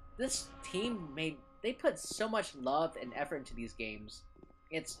background. This team they put so much love and effort into these games.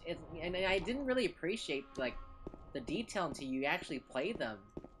 And I didn't really appreciate, like, the detail until you actually play them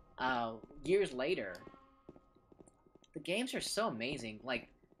years later. The games are so amazing. Like,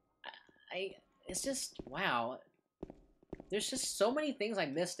 it's just, wow. There's just so many things I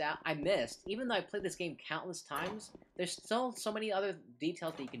missed. Even though I played this game countless times, there's still so many other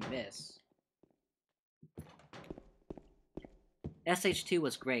details that you can miss. SH2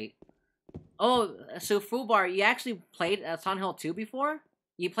 was great. Oh, so Fubar, you actually played Silent Hill 2 before?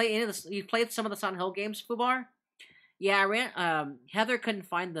 You played some of the Silent Hill games, Fubar? Yeah, Heather couldn't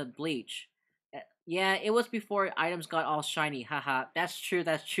find the bleach. Yeah, it was before items got all shiny, haha. That's true,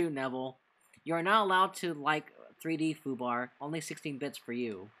 Neville. You're not allowed to like 3D, Fubar. Only 16 bits for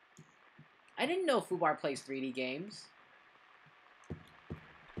you. I didn't know Fubar plays 3D games.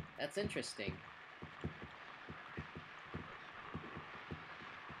 That's interesting.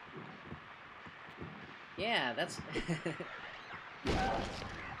 Yeah, that's...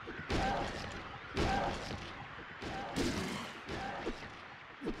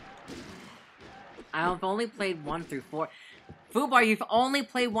 I've only played 1 through 4. Fubar, you've only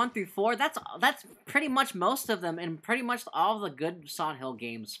played 1 through 4? That's pretty much most of them, and pretty much all the good Silent Hill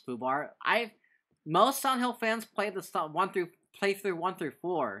games, Fubar. Most Silent Hill fans play through 1 through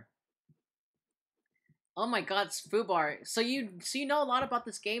 4. Oh my god, Fubar. So you know a lot about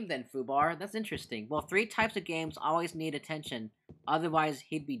this game then, Fubar. That's interesting. Well, 3 types of games always need attention. Otherwise,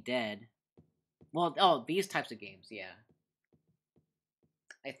 he'd be dead. Well, oh, these types of games, yeah.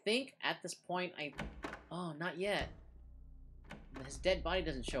 I think at this point Oh, not yet. His dead body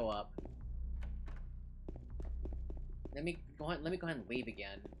doesn't show up. Let me go ahead and leave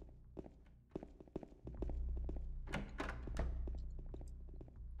again.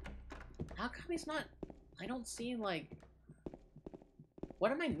 How come he's not... I don't see, like...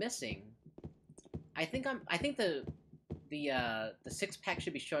 What am I missing? I think the 6-pack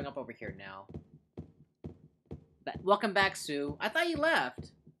should be showing up over here now. Welcome back, Sue. I thought you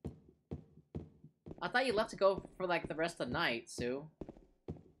left. I thought you left to go for, like, the rest of the night, Sue.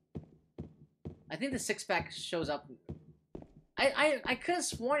 I think the 6-pack shows up... I could have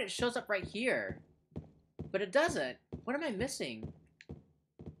sworn it shows up right here. But it doesn't. What am I missing?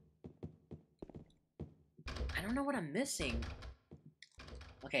 I don't know what I'm missing.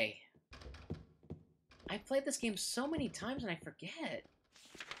 Okay. I played this game so many times and I forget.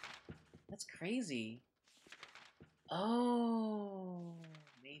 That's crazy. Oh,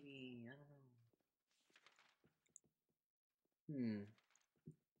 maybe, I don't know.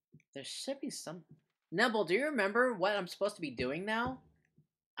 There should be some... Nebble, do you remember what I'm supposed to be doing now?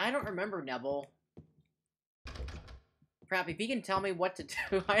 I don't remember, Nebble. Crap, if you can tell me what to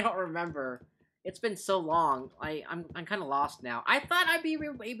do, I don't remember. It's been so long. I'm kind of lost now. I thought I'd be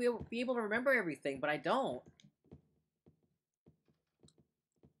able to remember everything, but I don't.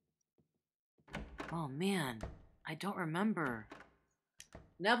 Oh man, I don't remember.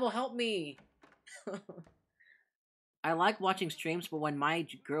 Neville, help me. I like watching streams, but when my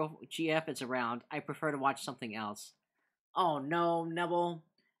girl GF is around, I prefer to watch something else. Oh no, Nebble.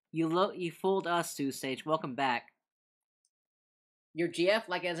 You fooled us, Sue Sage. Welcome back. Your GF,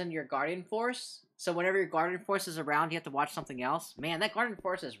 like as in your Guardian Force? So whenever your Guardian Force is around, you have to watch something else? Man, that Guardian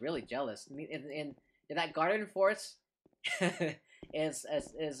Force is really jealous. And that Guardian Force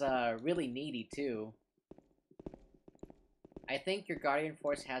is really needy, too. I think your Guardian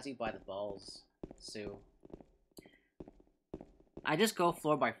Force has you by the balls, Sue. I just go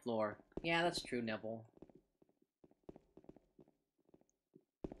floor by floor. Yeah, that's true, Nebble.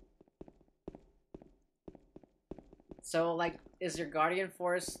 So, like, is your Guardian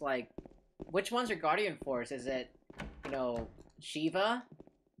Force, like... Which one's your Guardian Force? Is it, you know, Shiva?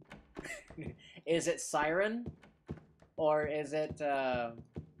 Is it Siren? Or is it,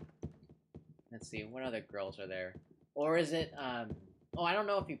 Let's see, what other girls are there? Or is it, Oh, I don't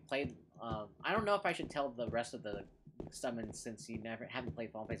know if you played, I don't know if I should tell the rest of the summons since you haven't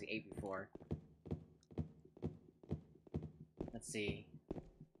played Final Fantasy VIII before. Let's see.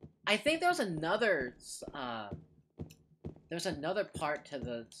 I think there was another, there's another part to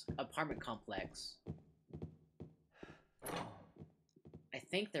the apartment complex. I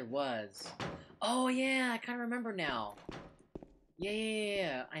think there was. Oh yeah, I kind of remember now.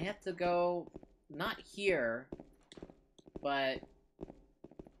 Yeah. I have to go, not here, but...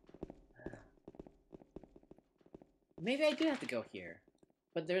 Maybe I do have to go here.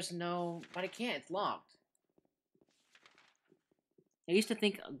 But there's no... But I can't, it's locked. I used to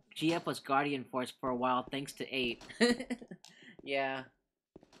think GF was Guardian Force for a while, thanks to 8. Yeah.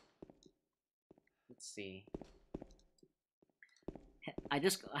 Let's see.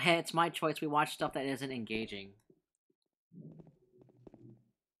 Hey, it's my choice. We watch stuff that isn't engaging.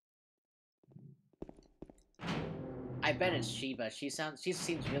 I bet it's Shiva. She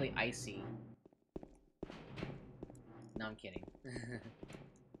seems really icy. No, I'm kidding.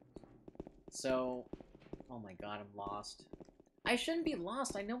 So, oh my god, I'm lost. I shouldn't be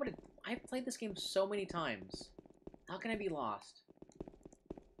lost. I know what I've played this game so many times. How can I be lost?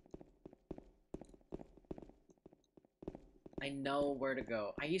 I know where to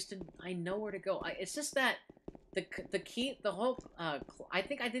go. I know where to go. It's just that the key, the whole, I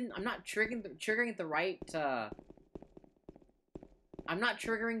think I'm not triggering the right, I'm not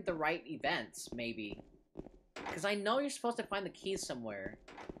triggering the right events, maybe. Because I know you're supposed to find the keys somewhere.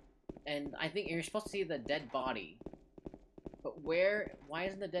 And I think you're supposed to see the dead body. But why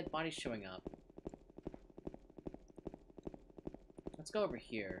isn't the dead body showing up? Let's go over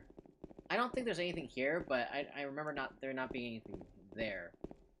here. I don't think there's anything here, but I remember there not being anything there.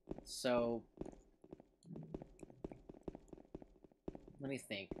 So... Let me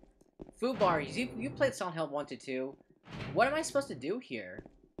think. Fubar, you played Silent Hill 1 to 2. What am I supposed to do here?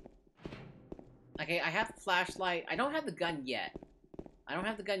 Okay, I have the flashlight. I don't have the gun yet.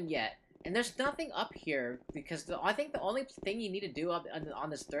 And there's nothing up here, because I think the only thing you need to do up on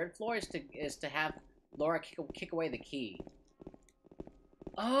this third floor is to have Laura kick away the key.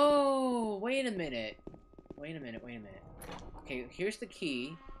 Oh, wait a minute. Okay, here's the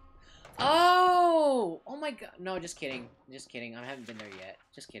key. Oh! Oh my god. No, just kidding. I haven't been there yet.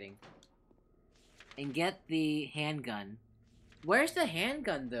 Just kidding. And get the handgun. Where's the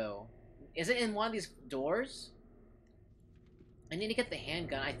handgun, though? Is it in one of these doors? I need to get the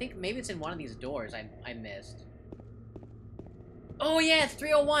handgun. I think maybe it's in one of these doors I missed. Oh yeah, it's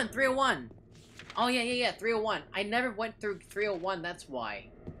 301! 301! Oh yeah, 301. I never went through 301, that's why.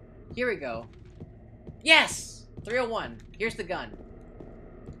 Here we go. Yes! 301. Here's the gun.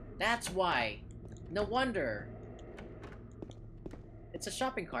 That's why. No wonder. It's a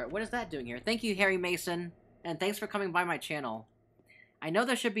shopping cart. What is that doing here? Thank you, Harry Mason. And thanks for coming by my channel. I know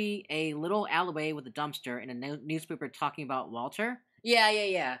there should be a little alleyway with a dumpster and a newspaper talking about Walter.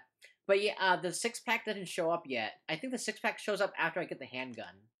 Yeah. But yeah, the six-pack doesn't show up yet. I think the six-pack shows up after I get the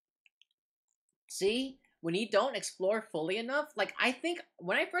handgun. See? When you don't explore fully enough, like, I think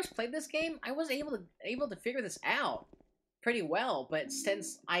when I first played this game, I was able to figure this out pretty well, but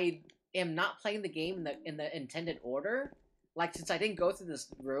since I am not playing the game in the intended order, like, since I didn't go through this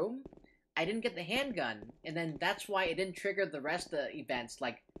room, I didn't get the handgun, and then that's why it didn't trigger the rest of the events,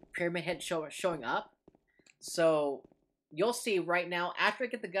 like Pyramid Head showing up. So, you'll see right now, after I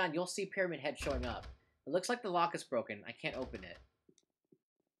get the gun, you'll see Pyramid Head showing up. It looks like the lock is broken. I can't open it.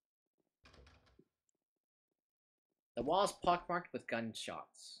 The wall is pockmarked with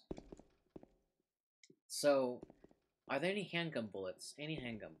gunshots. So, are there any handgun bullets?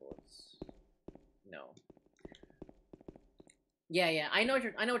 No. Yeah, I know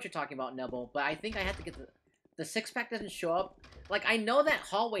what you're talking about, Nebble, but I think I have to get The six-pack doesn't show up. Like, I know that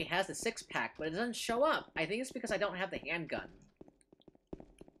hallway has the six-pack, but it doesn't show up. I think it's because I don't have the handgun.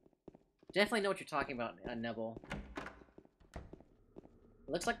 Definitely know what you're talking about, Neville.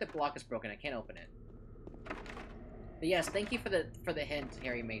 It looks like the block is broken. I can't open it. But yes, thank you for the hint,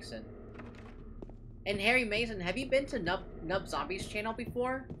 Harry Mason. And Harry Mason, have you been to Nub Zombies channel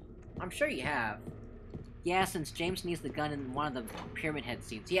before? I'm sure you have. Yeah, since James needs the gun in one of the Pyramid Head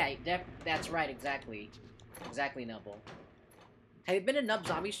scenes. Yeah, that's right, exactly. Exactly, Nubble. Have you been to Nub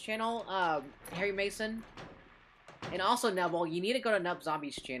Zombies channel, Harry Mason? And also, Neville, you need to go to Nub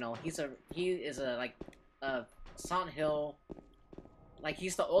Zombies channel. He is a Silent Hill, like,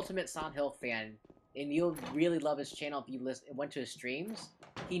 he's the ultimate Silent Hill fan. And you'll really love his channel if you went to his streams.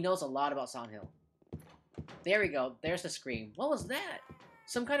 He knows a lot about Silent Hill. There we go. There's the scream. What was that?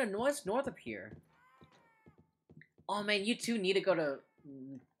 Some kind of noise north of here. Oh man, you two need to go to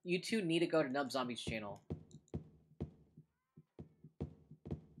Nub Zombies channel.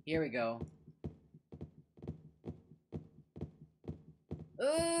 Here we go.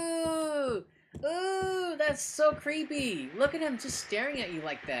 Ooh! Ooh! That's so creepy! Look at him just staring at you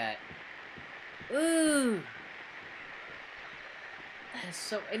like that. Ooh! That is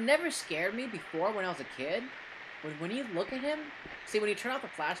so... It never scared me before when I was a kid. When you look at him... See, when you turn off the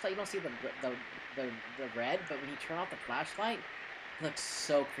flashlight, you don't see the red, but when you turn off the flashlight, it looks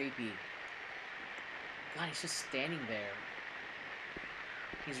so creepy. God, he's just standing there.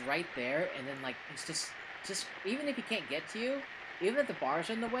 He's right there, and then, like, he's just... Even if he can't get to you, even if the bars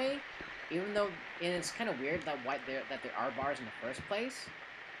are in the way, even though... And it's kind of weird that there are bars in the first place,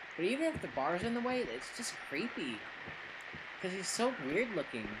 but even if the bar's in the way, it's just creepy. Because he's so weird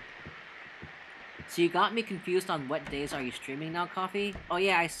looking. So you got me confused on what days are you streaming now, Coffee? Oh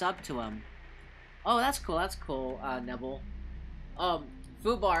yeah, I subbed to him. Oh, that's cool, Neville.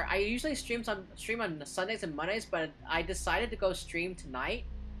 Fubar, I usually stream on Sundays and Mondays, but I decided to go stream tonight,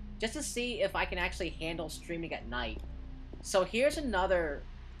 just to see if I can actually handle streaming at night. So here's another...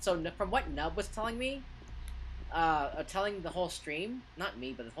 So from what Nub was telling me, telling the whole stream, not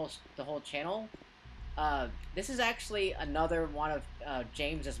me, but the whole channel, this is actually another one of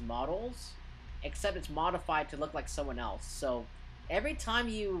James's models, except it's modified to look like someone else. So every time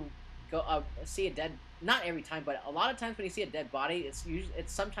you go see a dead, not every time, but a lot of times when you see a dead body, it's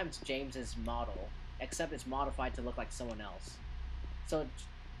sometimes James's model, except it's modified to look like someone else. So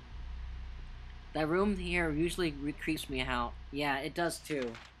that room here usually creeps me out. Yeah, it does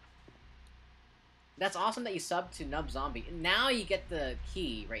too. That's awesome that you subbed to Nub Zombie. Now you get the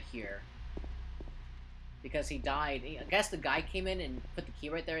key right here. Because he died. I guess the guy came in and put the key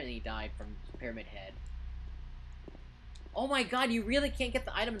right there and he died from Pyramid Head. Oh my god, you really can't get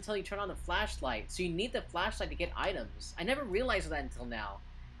the item until you turn on the flashlight. So you need the flashlight to get items. I never realized that until now.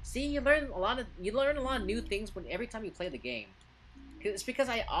 See, you learn a lot of new things every time you play the game. It's because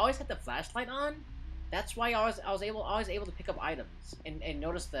I always had the flashlight on. That's why I was always able to pick up items and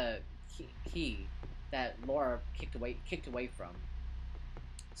notice the key that Laura kicked away from.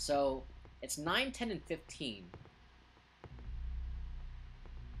 So it's 9, 10, and 15.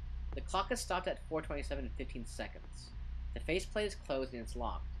 The clock has stopped at 4:27 and 15 seconds. The faceplate is closed and it's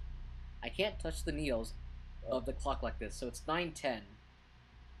locked. I can't touch the needles of the clock like this, so it's 9:10.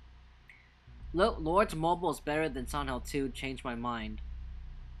 Lord's Mobile is better than Silent Hill 2. Changed my mind.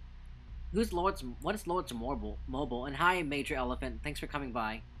 What is Lord's Mobile? And hi, Major Elephant. Thanks for coming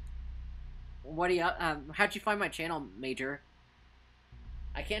by. What do you? How'd you find my channel, Major?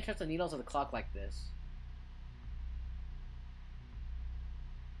 I can't touch the needles of the clock like this.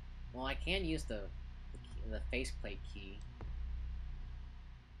 Well, I can use the faceplate key.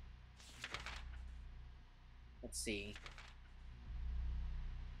 Let's see.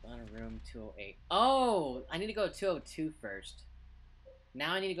 Honor room 208. Oh! I need to go to 202 first.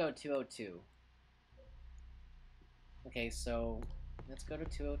 Now I need to go to 202. Okay, so let's go to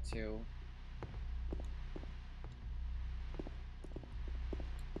 202.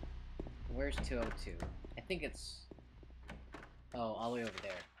 Where's 202? I think it's... Oh, all the way over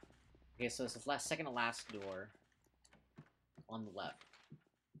there. Okay, so it's the second to last door on the left.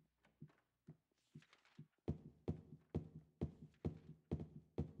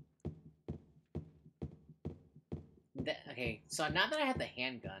 Okay, so now that I have the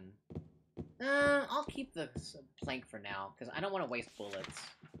handgun, I'll keep the plank for now, because I don't want to waste bullets.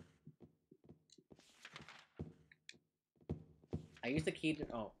 I used the key to...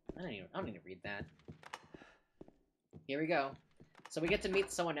 Oh, I don't need to read that. Here we go. So we get to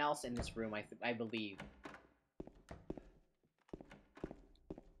meet someone else in this room, I believe.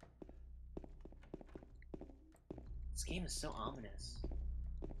 This game is so ominous.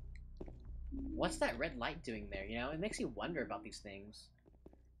 What's that red light doing there? You know, it makes you wonder about these things.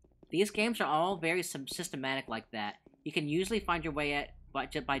 These games are all very systematic like that. You can usually find your way at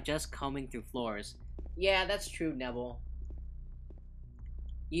by just combing through floors. Yeah, that's true, Neville.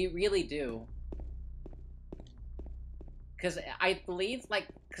 You really do. Because I believe, like,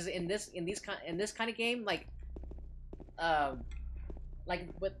 because in this kind of game, um,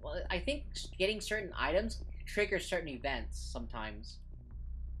 with I think getting certain items triggers certain events sometimes.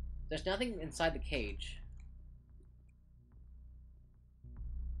 There's nothing inside the cage.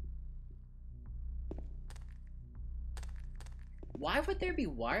 Why would there be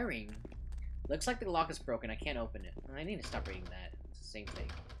wiring? Looks like the lock is broken. I can't open it. I need to stop reading that. It's the same thing.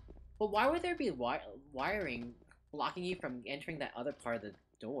 But why would there be wiring blocking you from entering that other part of the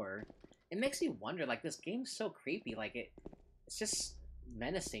door? It makes me wonder. Like, this game's so creepy. Like, it's just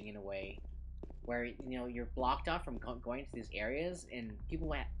menacing in a way, where you're blocked off from going to these areas, and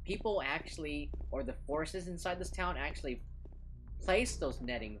people actually, or the forces inside this town actually place those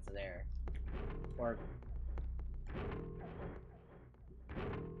nettings there, or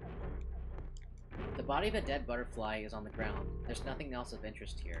the body of a dead butterfly is on the ground. There's nothing else of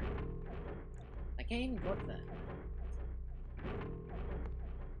interest here. I can't even go to that.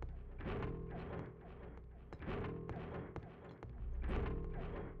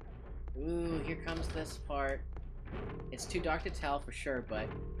 Ooh, here comes this part. It's too dark to tell for sure, but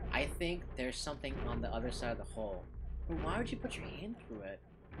I think there's something on the other side of the hole. But why would you put your hand through it?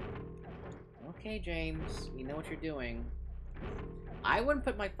 Okay, James, you know what you're doing. I wouldn't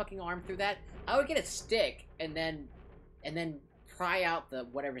put my fucking arm through that. I would get a stick and then pry out the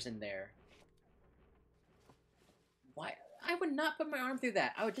whatever's in there. Why? I would not put my arm through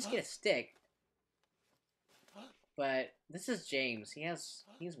that. I would just get a stick. But this is James.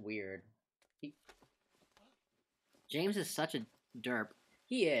 He's weird. James is such a derp.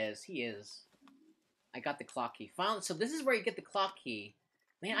 He is. I got the clock key. Finally, so this is where you get the clock key.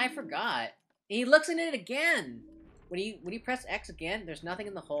 Man, I forgot. And he looks in it again. When you press X again, there's nothing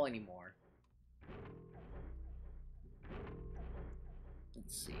in the hole anymore.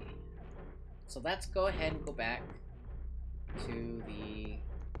 Let's see. So let's go ahead and go back to the...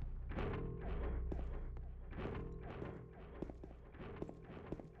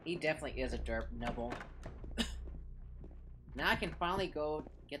 He definitely is a derp, Neville. Now I can finally go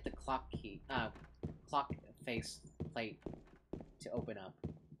get the clock key, clock face plate to open up.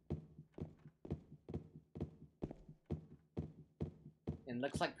 And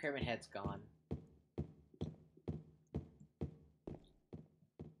looks like Pyramid Head's gone.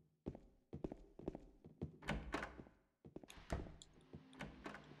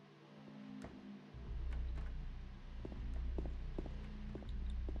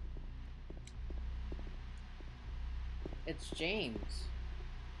 It's James.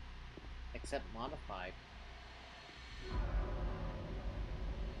 Except modified.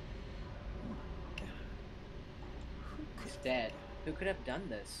 He's dead. Who could have done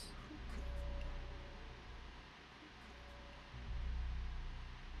this?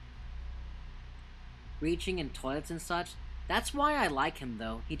 Reaching in toilets and such? That's why I like him,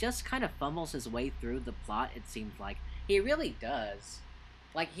 though. He just kind of fumbles his way through the plot, it seems like. He really does.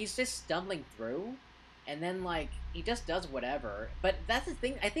 Like, he's just stumbling through, and then, like, he just does whatever. But that's the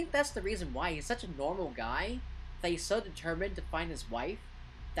thing. I think that's the reason why he's such a normal guy, that he's so determined to find his wife,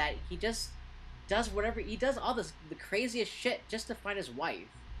 that he just does whatever. He does all the craziest shit just to find his wife.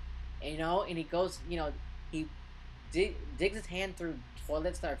 And, and he goes, he digs his hand through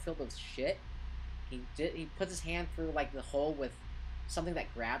toilets that are filled with shit. He puts his hand through, like, the hole with something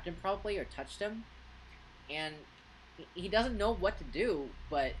that grabbed him, probably, or touched him. And he doesn't know what to do,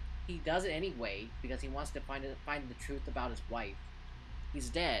 but he does it anyway, because he wants to find the truth about his wife. He's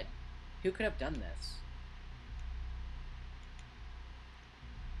dead. Who could have done this?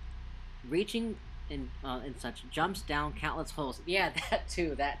 Reaching in such, jumps down countless holes. Yeah, that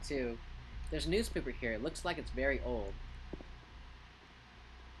too. There's a newspaper here. It looks like it's very old.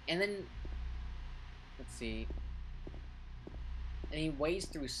 And then... let's see. And he wades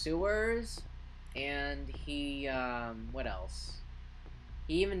through sewers, and he, what else?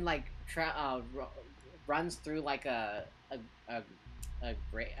 He even, like, runs through, like, what's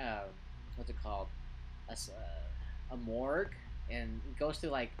it called? A morgue, and goes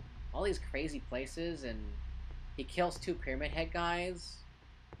through, like, all these crazy places, and he kills 2 Pyramid Head guys.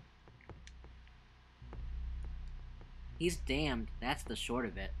 He's damned, that's the short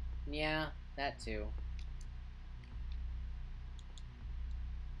of it. Yeah, that too.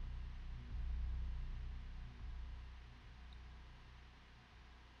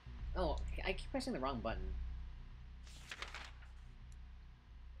 Oh, I keep pressing the wrong button.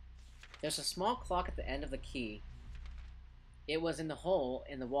 There's a small clock at the end of the key. It was in the hole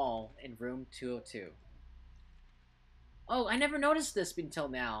in the wall in room 202. Oh, I never noticed this until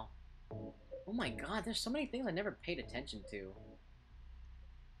now. Oh my god, there's so many things I never paid attention to.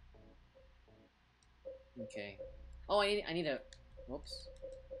 Okay. Oh, I need a... Whoops.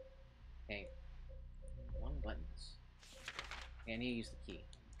 Okay. One buttons. Okay, I need to use the key.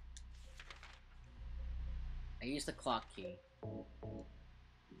 I used the clock key.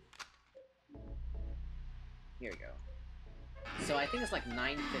 Here we go. So I think it's like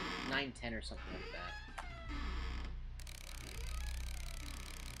 9:10 or something like that.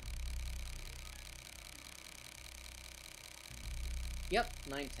 Yep,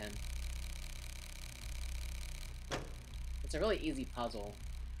 9:10. It's a really easy puzzle.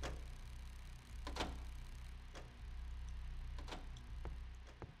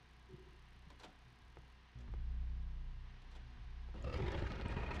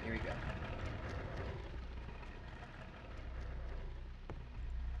 Here we go.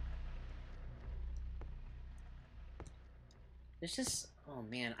 There's just... Oh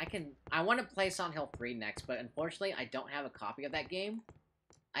man, I want to play Silent Hill 3 next, but unfortunately I don't have a copy of that game.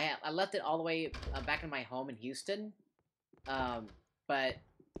 I left it all the way back in my home in Houston. But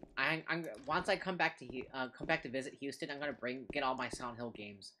I'm once I come back to visit Houston, I'm gonna get all my Silent Hill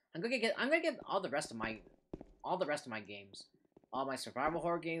games. I'm gonna get all the rest of my games, all my survival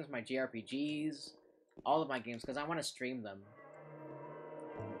horror games, my JRPGs, all of my games, because I want to stream them.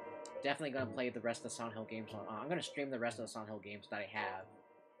 Definitely gonna play the rest of the Silent Hill games. I'm gonna stream the rest of the Silent Hill games that I have.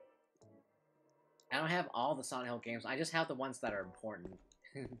 I don't have all the Silent Hill games. I just have the ones that are important.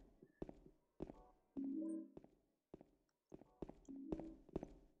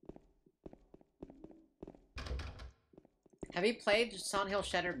 Have you played Silent Hill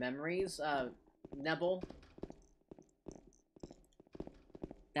Shattered Memories, Nebel?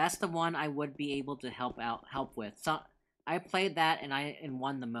 That's the one I would be able to help with. So I played that and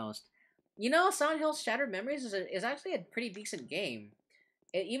won the most. You know, Silent Hill Shattered Memories is actually a pretty decent game.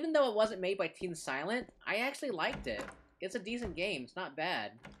 Even though it wasn't made by Team Silent, I actually liked it. It's a decent game. It's not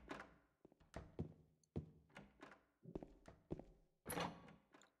bad.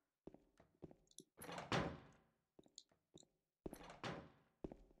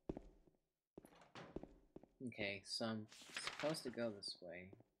 Okay, so I'm supposed to go this way.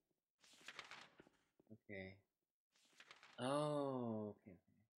 Okay. Oh, okay.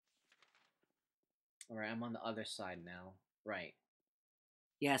 Alright, I'm on the other side now. Right.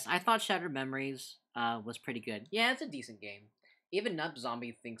 Yes, I thought Shattered Memories was pretty good. Yeah, it's a decent game. Even Nub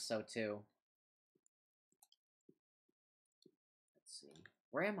Zombie thinks so too. Let's see.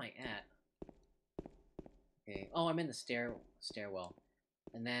 Where am I at? Okay. Oh, I'm in the stairwell.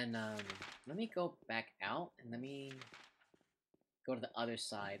 And then let me go back out and let me go to the other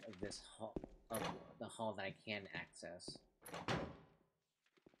side of this hall, of the hall that I can access.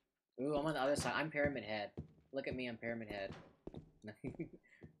 Ooh, I'm on the other side. I'm Pyramid Head. Look at me, I'm Pyramid Head.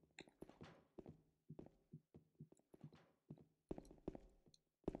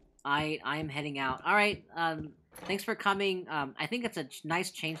 I'm heading out. Alright, thanks for coming. I think it's a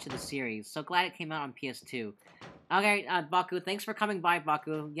nice change to the series. So glad it came out on PS2. Okay, Baku, thanks for coming by,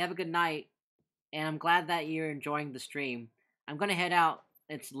 Baku. You have a good night. And I'm glad that you're enjoying the stream. I'm gonna head out.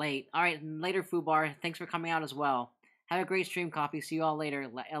 It's late. Alright, later, Fubar. Thanks for coming out as well. Have a great stream, Coffee. See you all later.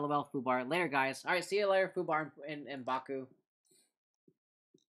 LOL, Fubar. Later, guys. Alright, see you later, Fubar and Baku.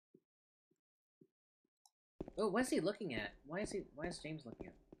 Oh, what's he looking at? Why is James looking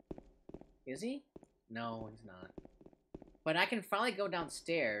at? Is he? No, he's not. But I can finally go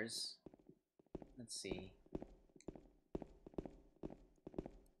downstairs. Let's see.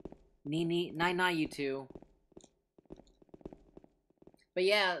 Night, you two. But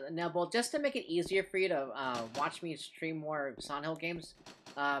yeah, Nebel, just to make it easier for you to watch me stream more Silent Hill games,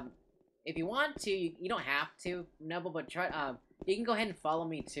 if you want to, you don't have to, Nebel, but try. You can go ahead and follow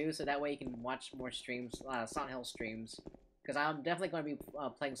me too, so that way you can watch more streams, Silent Hill streams, because I'm definitely going to be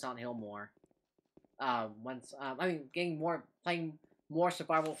playing Silent Hill more. Once playing more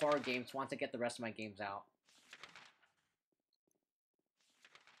survival horror games once I get the rest of my games out.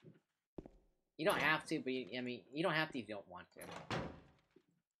 You don't have to, but you don't have to if you don't want to.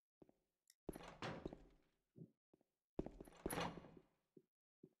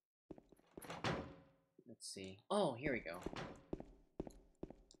 Let's see. Oh, here we go.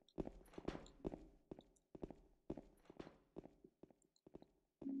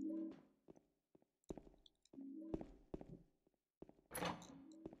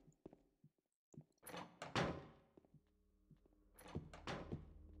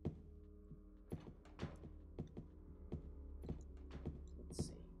 Let's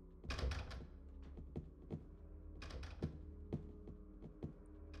see.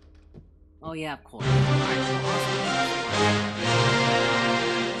 Oh yeah, of course. Alright, so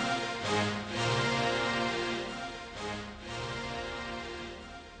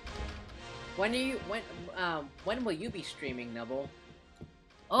when will you be streaming, Nubble?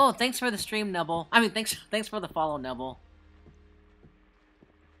 Oh, thanks for the stream, Nubble. I mean, thanks for the follow, Nubble.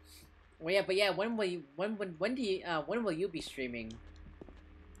 Well, yeah, but yeah, when will you be streaming?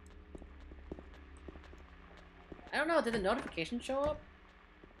 I don't know. Did the notification show up?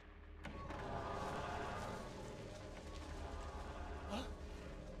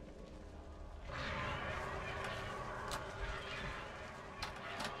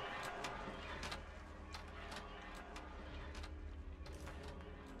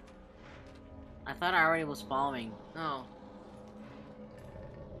 I thought I already was following. Oh.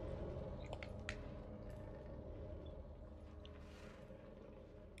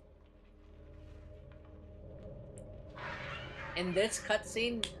 In this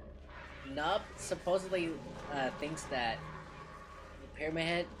cutscene, Nub supposedly thinks that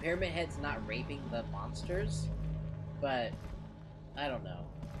Pyramid Head's not raping the monsters, but I don't know.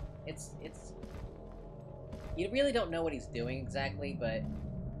 It's you really don't know what he's doing exactly, but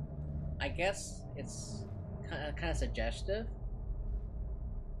I guess it's kind of suggestive.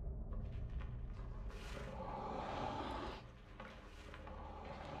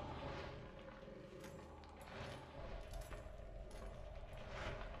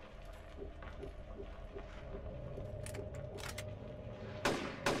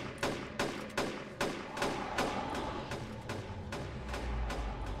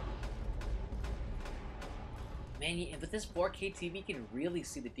 Man, with this 4K TV, you can really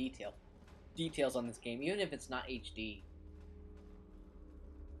see the details on this game, even if it's not HD.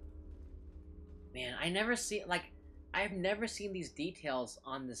 Man, I've never seen these details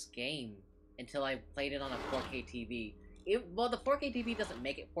on this game until I played it on a 4K TV. Well, the 4K TV doesn't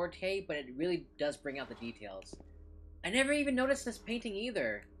make it 4K, but it really does bring out the details. I never even noticed this painting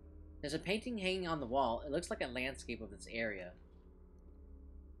either. There's a painting hanging on the wall. It looks like a landscape of this area.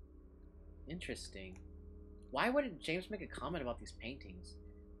 Interesting. Why would James make a comment about these paintings?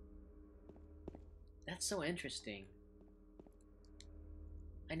 That's so interesting.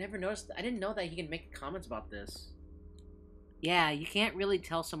 I never noticed. I didn't know that he can make comments about this. Yeah, you can't really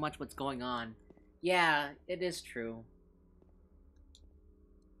tell so much what's going on. Yeah, it is true.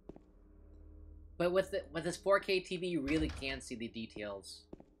 But with this 4K TV, you really can see the details.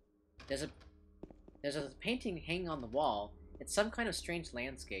 There's a painting hanging on the wall. It's some kind of strange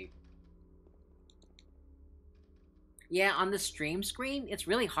landscape. Yeah, on the stream screen, it's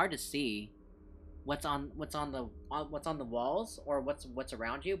really hard to see what's on the walls or what's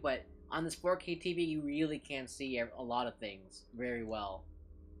around you, but on this 4K TV, you really can see a lot of things very well.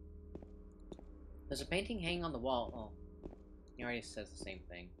 There's a painting hanging on the wall. Oh, he already says the same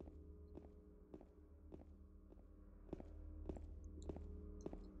thing.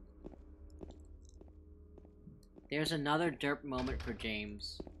 There's another derp moment for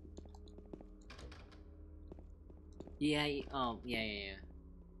James. Yeah, oh, yeah.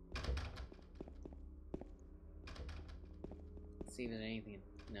 Let's see if there's anything.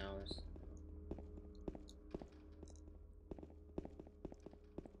 No, there's...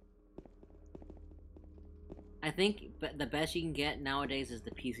 I think the best you can get nowadays is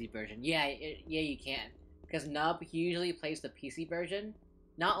the PC version. Yeah, yeah, you can. Because Nub, he usually plays the PC version.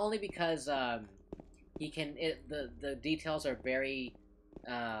 Not only because, the details are very,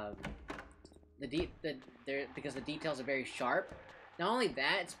 because the details are very sharp. Not only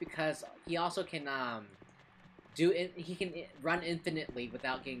that, it's because he also can he can run infinitely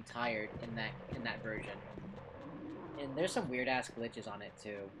without getting tired in that version. And there's some weird ass glitches on it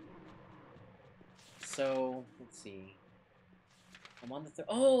too. So let's see. I'm on the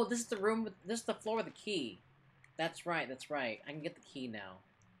oh, this is the room. This is the floor with the key. That's right. That's right. I can get the key now.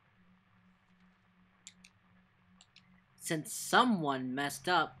 Since someone messed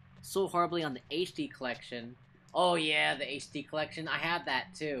up so horribly on the HD collection. Oh yeah, the HD collection. I had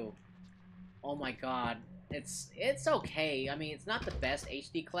that too. Oh my god. It's okay. I mean, it's not the best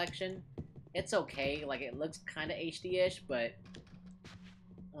HD collection. It's okay. Like, it looks kind of HD-ish, but...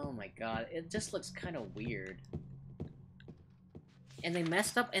 Oh my god. It just looks kind of weird. And they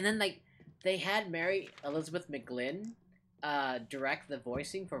messed up, and then, like, they had Mary Elizabeth McGlynn direct the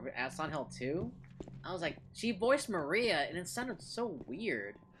voicing for Silent Hill 2. I was like, she voiced Maria, and it sounded so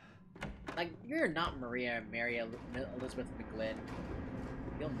weird. Like, you're not Mary Elizabeth McGlynn.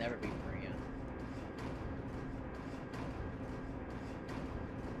 You'll never be Maria.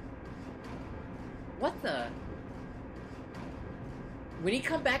 What the? When you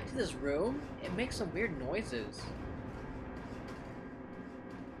come back to this room, it makes some weird noises.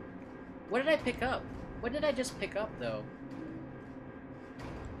 What did I pick up? What did I just pick up, though?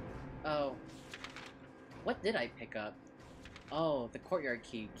 Oh. What did I pick up? Oh, the courtyard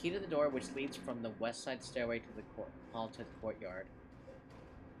key. Key to the door which leads from the west side stairway to the hall to the courtyard.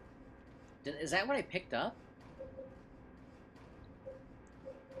 Is that what I picked up?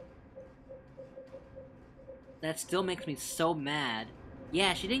 That still makes me so mad.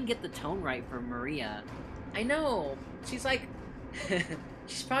 Yeah, she didn't get the tone right for Maria. I know! She's like...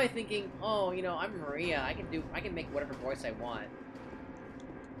 she's probably thinking, oh, you know, I'm Maria, I can make whatever voice I want.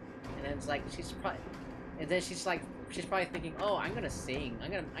 And then it's like, she's probably... And then she's probably thinking, oh, I'm gonna sing.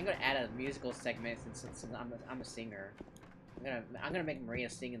 I'm gonna add a musical segment since I'm a singer. I'm gonna make Maria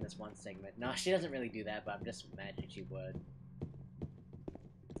sing in this one segment. No, she doesn't really do that, but I'm just imagining she would.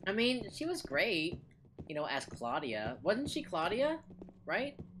 I mean, she was great, you know, as Claudia. Wasn't she Claudia?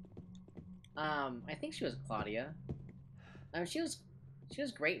 Right? I think she was Claudia. I mean, she was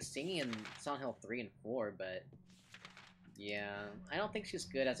great singing in Silent Hill 3 and 4, but yeah, I don't think she's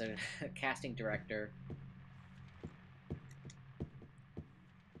good as a casting director.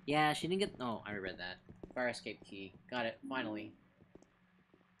 Yeah, she didn't get... Oh, I read that. Fire escape key. Got it, finally.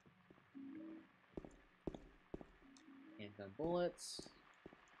 Handgun bullets.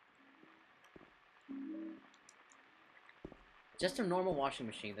 Just a normal washing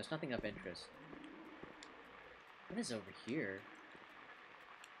machine. There's nothing of interest. What is over here?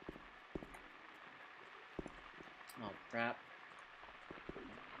 Oh, crap.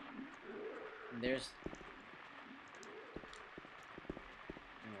 And there's...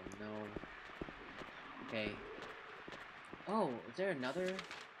 Oh, no. Okay. Oh, is there another?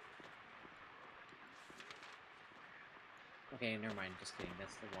 Okay, never mind. Just kidding.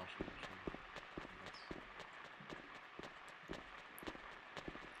 That's the washing machine.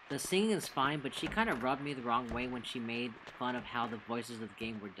 The singing is fine, but she kind of rubbed me the wrong way when she made fun of how the voices of the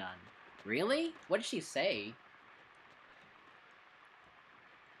game were done. Really? What did she say?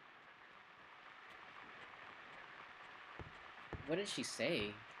 What did she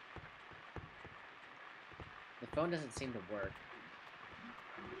say? The phone doesn't seem to work.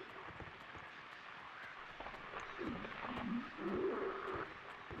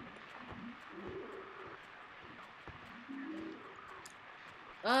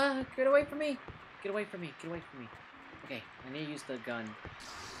 Get away from me! Get away from me! Get away from me! Okay, I need to use the gun.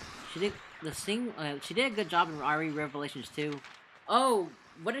 She did she did a good job in RE Revelations 2. Oh,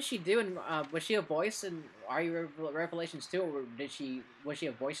 what did she do? In, was she a voice in RE Revelations 2, or was she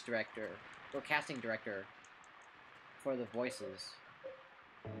a voice director or casting director for the voices?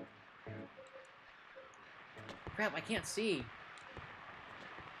 Crap! I can't see.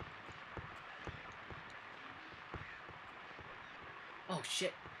 Oh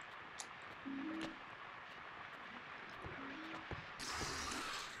shit!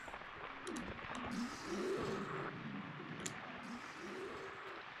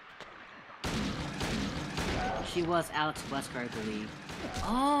 She was Alex Wesker, I believe.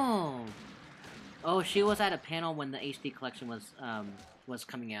 Oh! Oh, she was at a panel when the HD collection was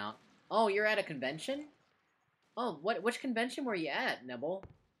coming out. Oh, you're at a convention? Oh, which convention were you at, Nibble?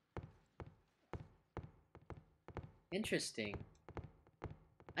 Interesting.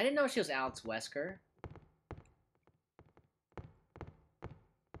 I didn't know she was Alex Wesker.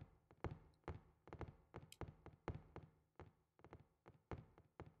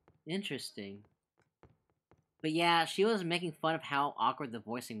 Interesting. But yeah, she was making fun of how awkward the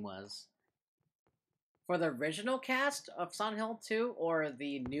voicing was. For the original cast of Silent Hill 2, or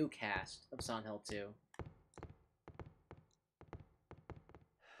the new cast of Silent Hill 2?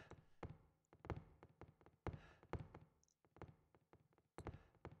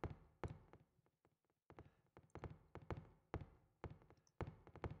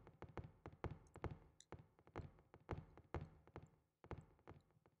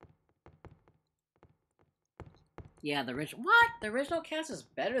 Yeah, the original. What? The original cast is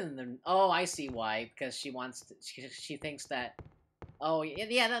better than the. Oh, I see why. Because she wants. She thinks that. Oh,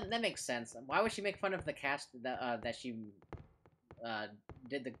 yeah, that makes sense. Why would she make fun of the cast that she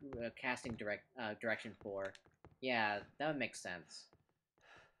did the casting direction for? Yeah, that would make sense.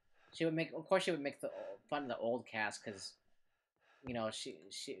 She would make. Of course, she would make fun of the old cast because, you know, she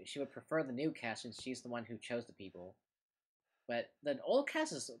would prefer the new cast since she's the one who chose the people. But the old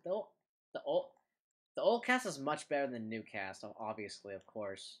cast is the old cast is much better than the new cast, obviously, of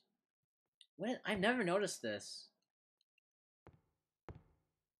course. What? I've never noticed this.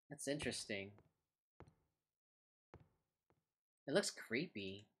 That's interesting. It looks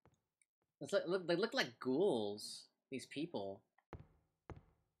creepy. They look like ghouls. These people.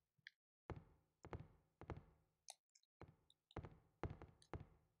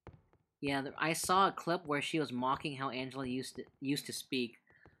 Yeah, I saw a clip where she was mocking how Angela used to speak.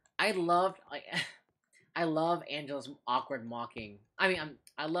 I loved I love Angela's awkward mocking. I mean,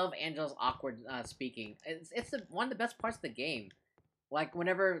 I love Angela's awkward speaking. It's one of the best parts of the game. Like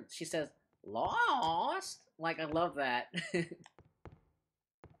whenever she says "lost," like I love that.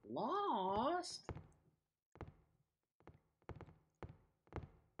 Lost.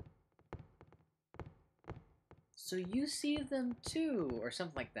 So you see them too, or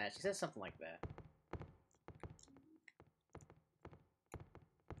something like that. She says something like that.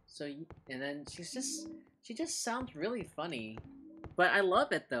 And then she just sounds really funny, but I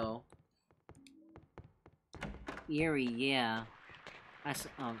love it though. Eerie, yeah.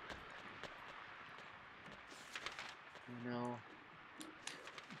 No.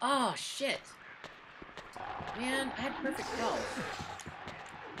 Oh shit! Man, I had perfect health.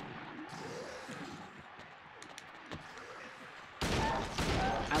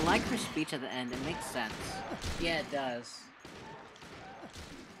 I like her speech at the end. It makes sense. Yeah, it does.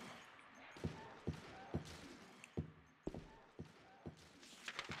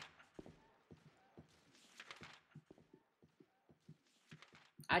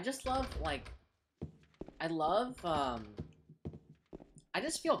 I just love, like, I love, I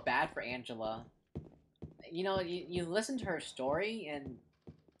just feel bad for Angela. You know, you listen to her story,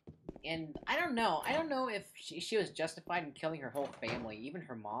 and I don't know. I don't know if she was justified in killing her whole family, even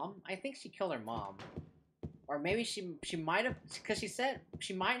her mom. I think she killed her mom. Or maybe she might have, because she said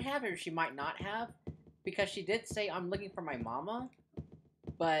she might have or she might not have, because she did say, I'm looking for my mama,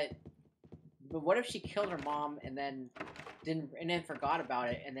 but what if she killed her mom and then forgot about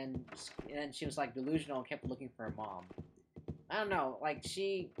it, and then she was like delusional and kept looking for her mom. I don't know, like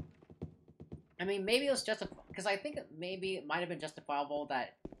I mean, maybe it was just because I think maybe it might have been justifiable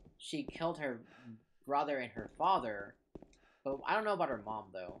that she killed her brother and her father, but I don't know about her mom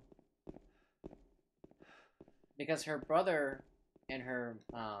though, because her brother and her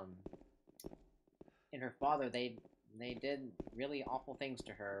father, they did really awful things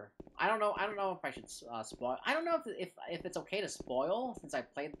to her. I don't know. I don't know if I should spoil. I don't know if it's okay to spoil since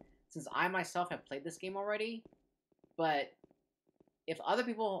I myself have played this game already. But if other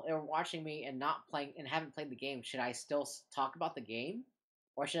people are watching me and not playing and haven't played the game, should I still talk about the game,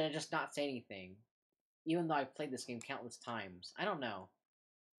 or should I just not say anything, even though I've played this game countless times? I don't know.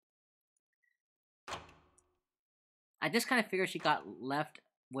 I just kind of figured she got left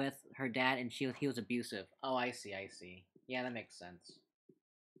with her dad and he was abusive. Oh, I see. I see. Yeah, that makes sense.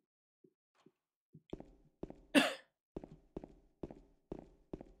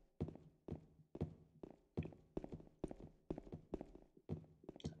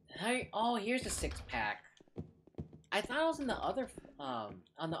 Hey, oh, here's the 6-pack. I thought it was in the other, on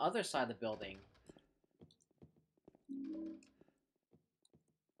the other side of the building.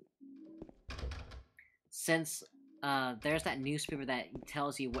 Since, there's that newspaper that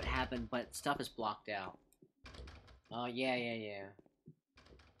tells you what happened, but stuff is blocked out. Oh, yeah, yeah, yeah.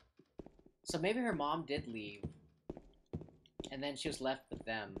 So maybe her mom did leave, and then she was left with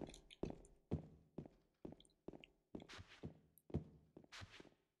them.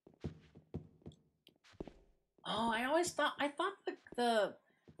 Oh, I thought the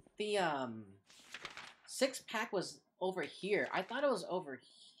 6-pack was over here. I thought it was over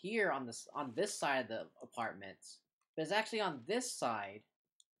here on this side of the apartment. But it's actually on this side.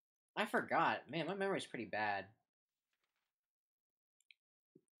 I forgot. Man, my memory's pretty bad.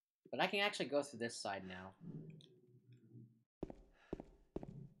 But I can actually go through this side now.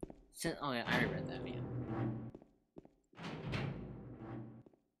 Oh yeah, I already read that, yeah.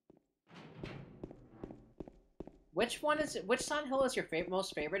 Which Silent Hill is your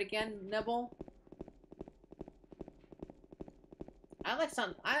most favorite again, Nibble?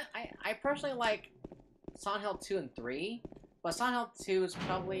 I personally like Silent Hill 2 and 3, but Silent Hill 2 is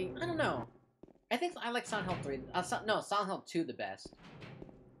probably, I don't know. I think I like Silent Hill 3, no, Silent Hill 2 the best.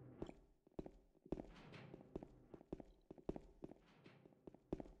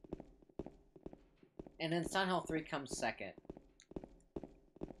 And then Silent Hill 3 comes second.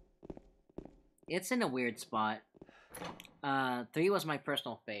 It's in a weird spot. 3 was my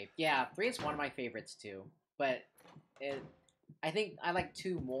personal fave. Yeah, 3 is one of my favorites too. But I think I like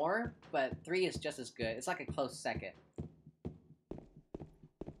 2 more, but 3 is just as good. It's like a close second.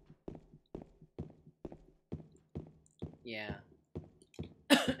 Yeah.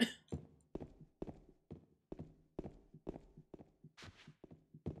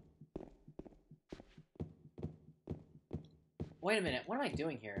 Wait a minute, what am I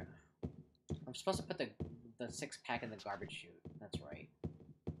doing here? I'm supposed to put the 6-pack in the garbage chute. That's right.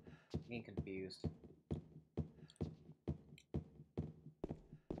 I'm getting confused.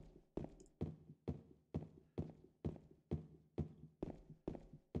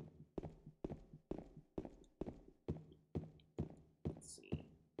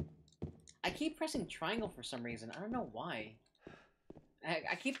 keep pressing triangle for some reason. I don't know why.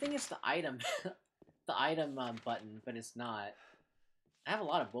 I keep thinking it's the item, the item button, but it's not. I have a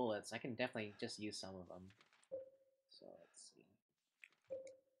lot of bullets. I can definitely just use some of them. So let's see.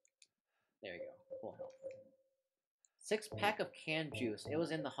 There we go. Full health. 6-pack of canned juice. It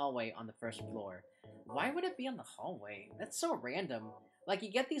was in the hallway on the first floor. Why would it be on the hallway? That's so random. Like,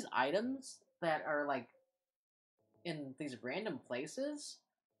 you get these items that are, like, in these random places,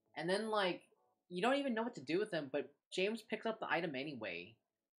 and then, like, you don't even know what to do with them, but James picks up the item anyway.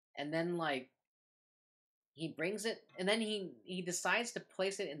 And then, like, he brings it, and then he decides to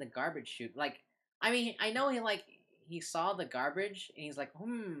place it in the garbage chute. Like, I mean, I know he saw the garbage, and he's like,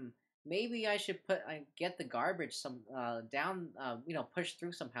 maybe I should get the garbage down, push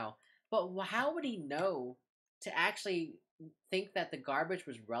through somehow. But how would he know to actually think that the garbage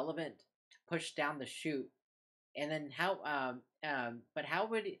was relevant to push down the chute? And then but how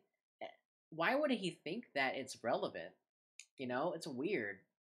would, why would he think that it's relevant? You know, it's weird.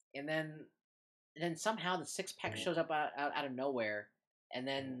 And then somehow the 6-pack shows up out of nowhere, and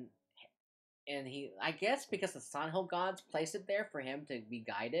he, I guess because the Sanho gods placed it there for him to be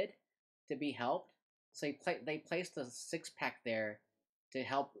guided, to be helped. So they placed the 6-pack there to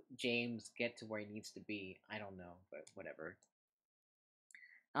help James get to where he needs to be. I don't know, but whatever.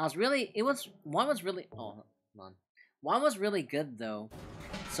 One was really good though.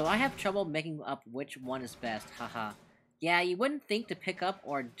 So I have trouble making up which one is best. Haha. Yeah, you wouldn't think to pick up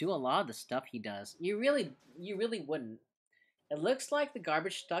or do a lot of the stuff he does. You really wouldn't. It looks like the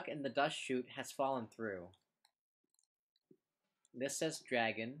garbage stuck in the dust chute has fallen through. This says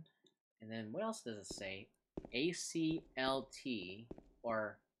dragon. And then what else does it say? ACLT.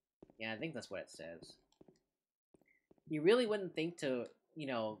 Or, yeah, I think that's what it says. You really wouldn't think to,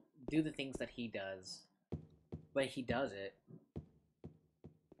 do the things that he does. But he does it.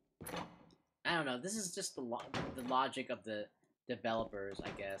 I don't know. This is just the logic of the developers, I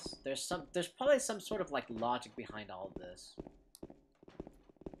guess. There's probably some sort of like logic behind all of this.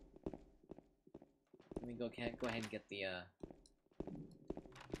 Let me go ahead and get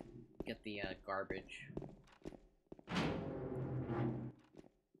the garbage.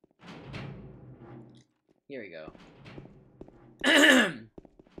 Here we go.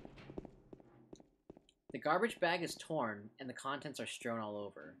 The garbage bag is torn and the contents are strewn all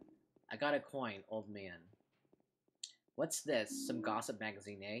over. I got a coin, old man. What's this? Some gossip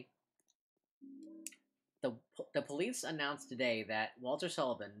magazine, eh? The police announced today that Walter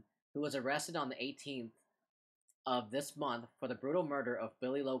Sullivan, who was arrested on the 18th of this month for the brutal murder of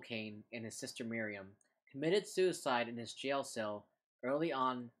Billy Locane and his sister Miriam, committed suicide in his jail cell early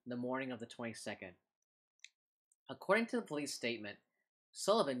on the morning of the 22nd. According to the police statement,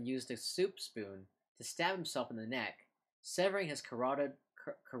 Sullivan used a soup spoon to stab himself in the neck, severing his carotid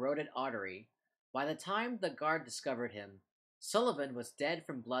artery. By the time the guard discovered him, Sullivan was dead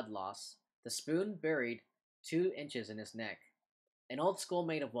from blood loss, the spoon buried 2 inches in his neck. An old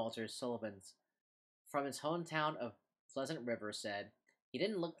schoolmate of Walter Sullivan's from his hometown of Pleasant River said he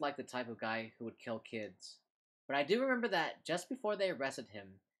didn't look like the type of guy who would kill kids. But I do remember that just before they arrested him,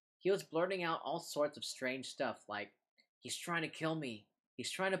 he was blurting out all sorts of strange stuff like, "He's trying to kill me. He's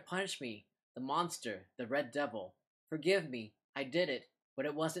trying to punish me. The monster, the Red Devil. Forgive me. I did it, but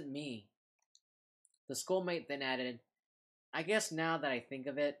it wasn't me." The schoolmate then added, "I guess now that I think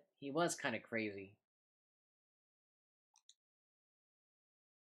of it, he was kind of crazy."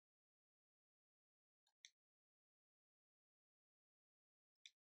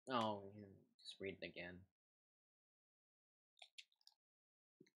 Oh, just read it again.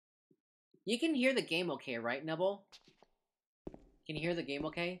 You can hear the game okay, right, Nibble? Can you hear the game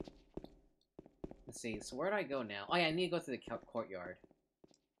okay? Let's see, so where do I go now? Oh yeah, I need to go through the courtyard.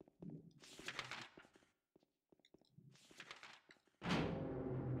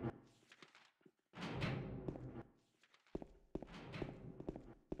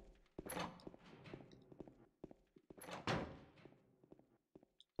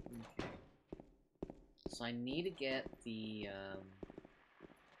 Okay. So I need to get the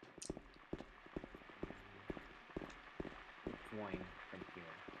coin from here.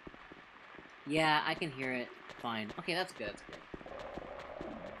 Yeah, I can hear it. Fine. Okay, that's good, that's good.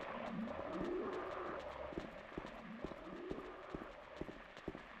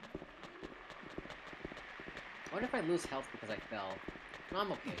 What if I lose health because I fell? No,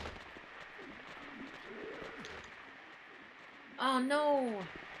 I'm okay. Oh no!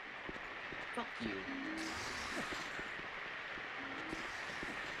 Fuck you.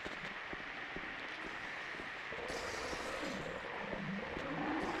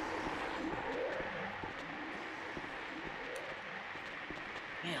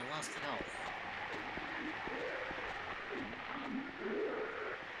 Man, I lost health.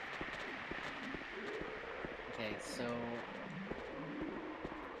 Okay, so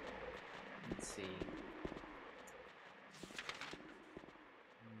let's see.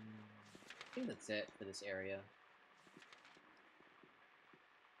 I think that's it for this area.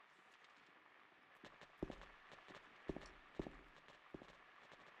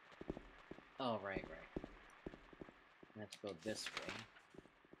 Oh, right. Let's go this way.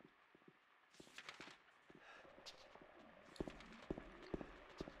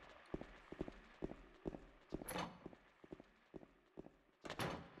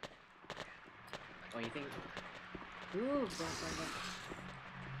 Oh, you think? Ooh, don't.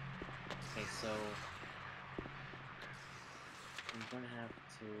 Okay, so I'm gonna have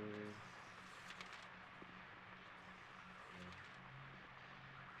to.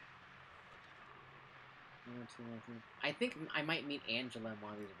 One, two. I think I might meet Angela in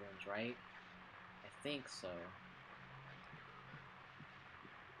one of these rooms, right? I think so.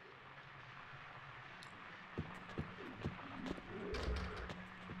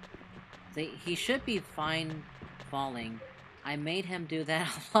 He should be fine falling. I made him do that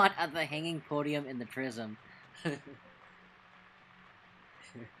a lot at the hanging podium in the Trism.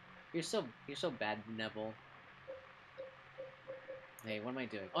 You're so bad, Neville. Hey, what am I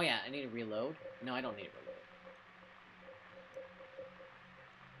doing? Oh yeah, I need to reload? No, I don't need to reload.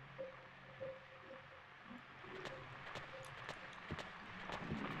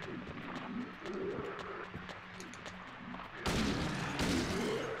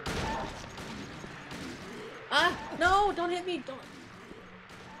 Ah! No! Don't hit me! Don't...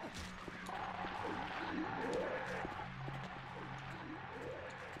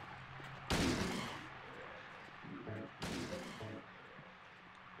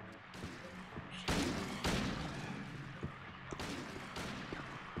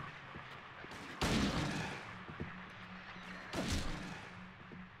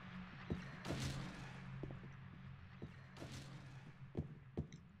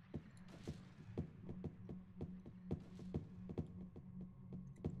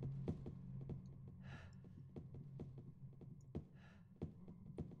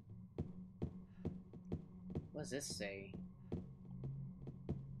 What does this say?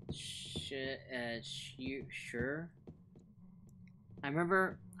 Sure? I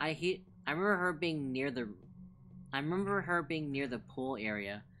remember her being near the... I remember her being near the pool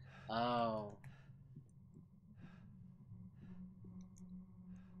area. Oh.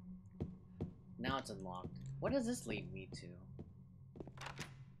 Now it's unlocked. What does this lead me to?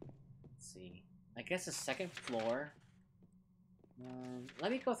 Let's see. I guess the second floor.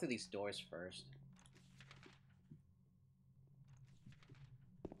 Let me go through these doors first.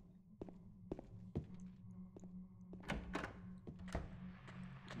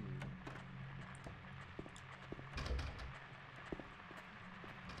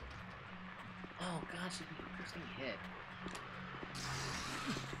 Oh gosh, he keeps getting hit.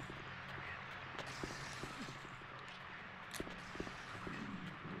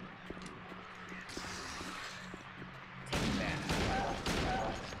 Take that.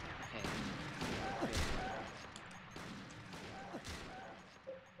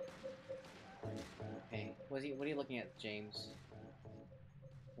 Okay. What are you looking at, James?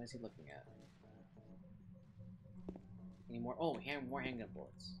 What is he looking at? Any more? Oh, more handgun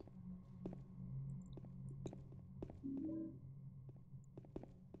bullets.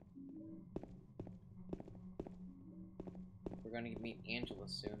 We're gonna meet Angela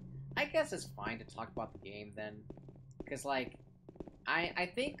soon. I guess it's fine to talk about the game then, because like,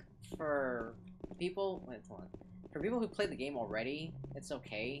 I think for people, wait, hold on. For people who played the game already, it's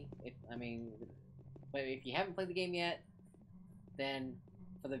okay. But if you haven't played the game yet, then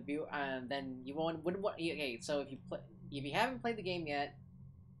for the view, then you wouldn't want. Okay, so if you haven't played the game yet,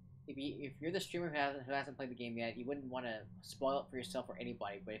 if you're the streamer who hasn't played the game yet, you wouldn't want to spoil it for yourself or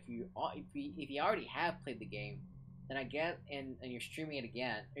anybody. But if you already have played the game, then I guess and you're streaming it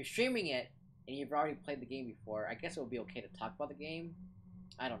again, you're streaming it and you've already played the game before, I guess it would be okay to talk about the game.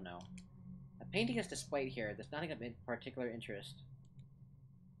 I don't know. A painting is displayed here. There's nothing of particular interest.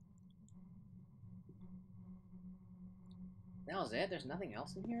 That was it? There's nothing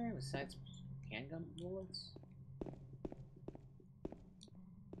else in here besides handgun bullets?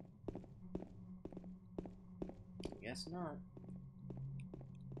 Guess not.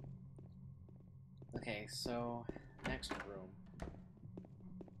 Okay, so next room.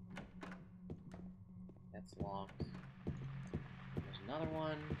 That's locked. There's another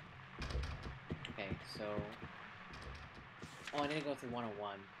one. Okay, so... Oh, I need to go through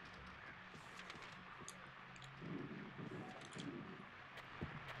 101.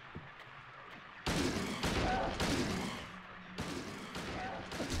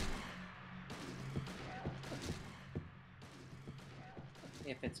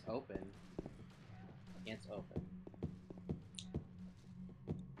 it's open. Yeah, it's open.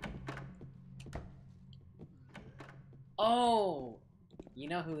 Oh! You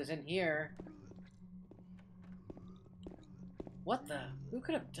know who is in here? What the? Who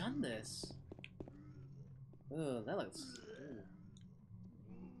could have done this? Ooh, that looks... Ooh.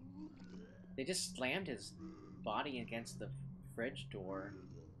 They just slammed his body against the fridge door.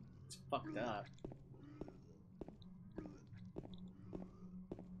 It's fucked up.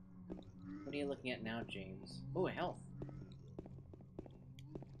 What are you looking at now, James? Ooh, health.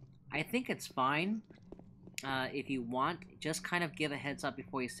 I think it's fine. If you want, just kind of give a heads up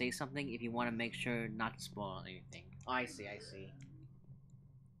before you say something if you want to make sure not to spoil anything. Oh, I see, I see.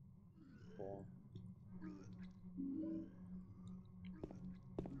 Cool.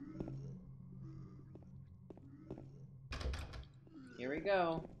 Here we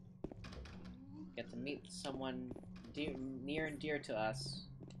go. Get to meet someone near and dear to us.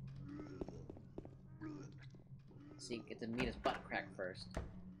 So you get to meet his butt crack first.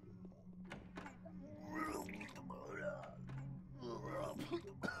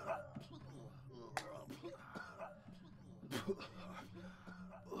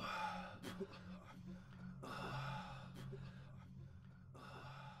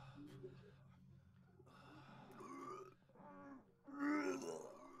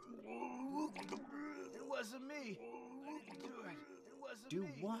 It wasn't me. I didn't do it. It wasn't Do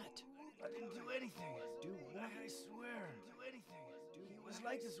me. what? I didn't do anything. Do what? I swear. Do anything. He was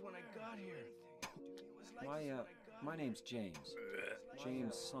like this when I got here. He was like this when I got My name's James.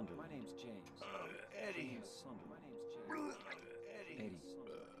 James Sunder. My name's James. Eddie. James Sunder. My name's James. Eddie. Eddie.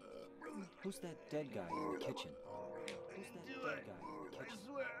 Who's that dead guy in the kitchen? Who's that Do dead it. guy in the I kitchen?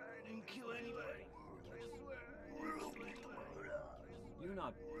 swear I didn't kill anybody. I swear I didn't kill anybody. You're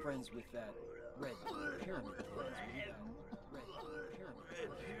not friends with that red pyramid thing, are you? Red pyramid.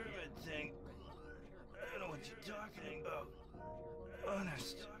 Red pyramid thing. I don't know what you're talking about.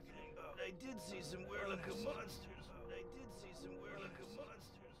 Honest. I did see some weird-looking monsters. I did see some weird-looking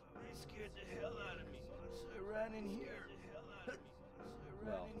monsters. They scared the hell out of me. So I ran in here.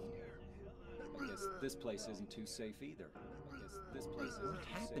 Well, I guess this place isn't too safe either. I guess this place isn't What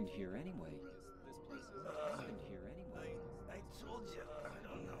happened here anyway? This place isn't happened here anyway. I told you, I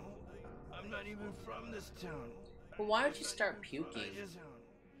don't know. I'm not even from this town. Well, why would you start I puking? just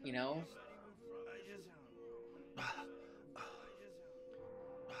You know?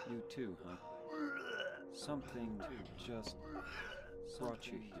 You too, huh? Something just brought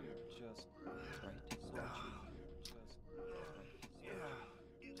you here. Just right. Brought you here. Just Yeah,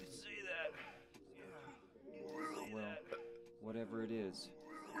 you could say that. Yeah. well, whatever it is,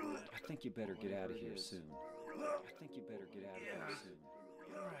 I think you better get out of here soon. I think you better get out of here soon.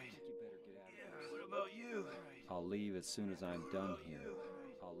 You're I right. think you better get out of here Yeah. soon. What about you? I'll leave as soon as I'm done here.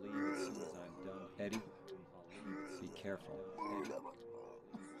 I'll leave as soon as I'm done. Eddie, I'll leave. Be careful. Eddie,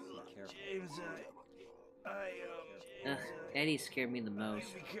 be careful. James, Ugh, Eddie scared me the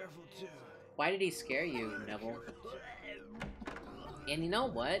most. be careful too. Why did he scare you, Neville? And you know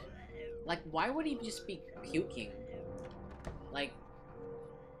what? Like, why would he just be puking? Like,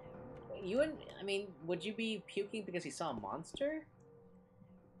 you wouldn't... I mean, would you be puking because he saw a monster?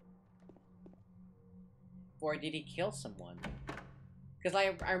 Or did he kill someone? Because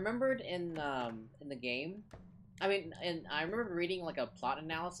I remembered in the game... I mean, and I remember reading, like, a plot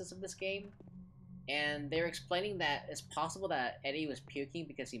analysis of this game, and they were explaining that it's possible that Eddie was puking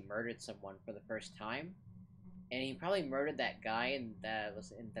because he murdered someone for the first time, and he probably murdered that guy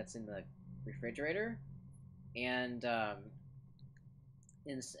that's in the refrigerator, and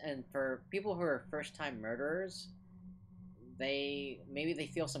for people who are first-time murderers, maybe they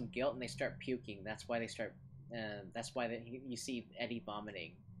feel some guilt and they start puking. That's why they start. That's why you see Eddie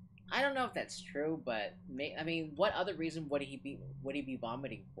vomiting. I don't know if that's true, but I mean, what other reason would he be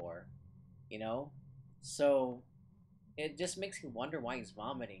vomiting for? You know, so it just makes you wonder why he's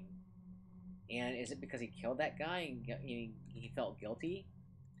vomiting. And is it because he killed that guy and he felt guilty?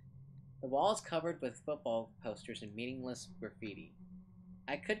 The wall is covered with football posters and meaningless graffiti.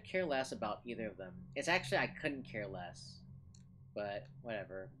 I could care less about either of them. It's actually I couldn't care less. But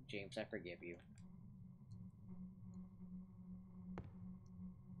whatever, James, I forgive you.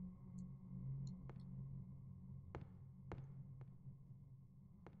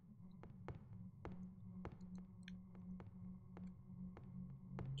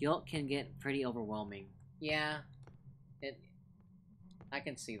 Guilt can get pretty overwhelming. Yeah, I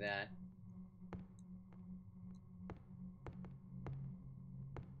can see that.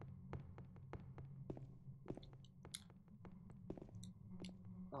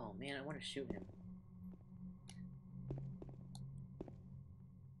 Oh man, I want to shoot him.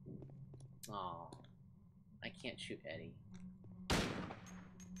 Aw. I can't shoot Eddie.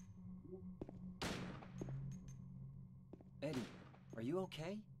 Eddie, are you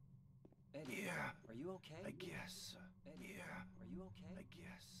okay? Eddie, Yeah, are you okay? I guess. Eddie, Yeah, are you okay? I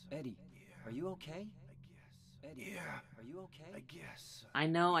guess. Eddie, Yeah, are you okay? I guess. Eddie, Yeah, are you okay? I guess. I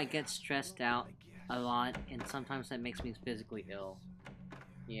know I Yeah, get stressed out I guess. a lot, and sometimes that makes me physically ill.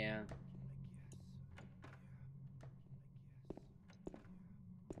 Yeah.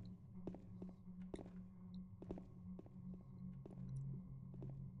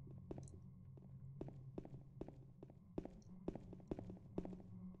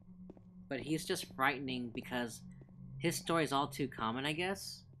 But he's just frightening because his story's all too common, I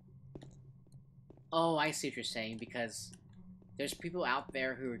guess. Oh, I see what you're saying, because there's people out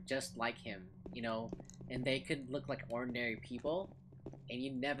there who are just like him, you know, and they could look like ordinary people, and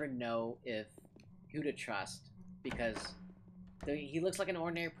you never know if who to trust, because he looks like an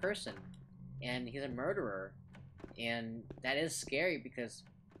ordinary person, and he's a murderer, and that is scary because,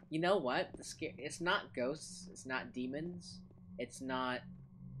 you know what? It's not ghosts, it's not demons, it's not,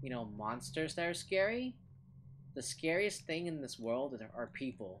 you know, monsters that are scary. The scariest thing in this world are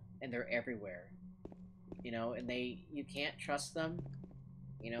people, and they're everywhere. You know, and you can't trust them.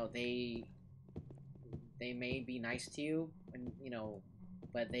 You know, they may be nice to you, and you know,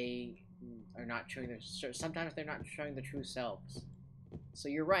 but they are not showing their. Sometimes they're not showing the true selves. So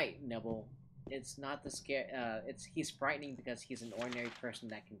you're right, Nibble. It's not the scare. He's frightening because he's an ordinary person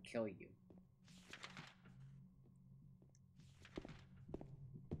that can kill you.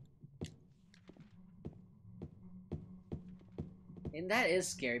 And that is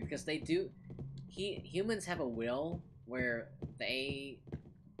scary because they do. Humans have a will where they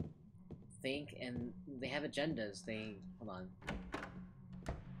think and they have agendas. They hold on.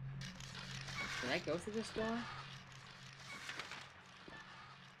 Did I go through this door?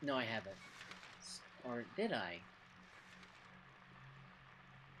 No, I haven't. Or did I?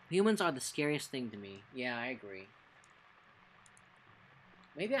 Humans are the scariest thing to me. Yeah, I agree.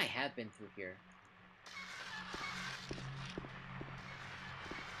 Maybe I have been through here.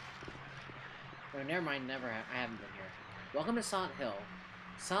 Oh, never mind, I haven't been here. Welcome to Silent Hill.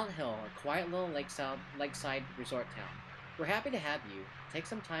 Silent Hill, a quiet little lakeside resort town. We're happy to have you. Take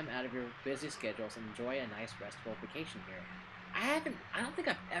some time out of your busy schedules and enjoy a nice restful vacation here. I don't think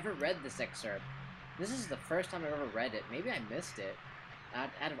I've ever read this excerpt. This is the first time I've ever read it. Maybe I missed it. Out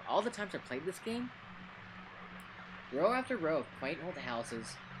of all the times I've played this game, row after row of quaint old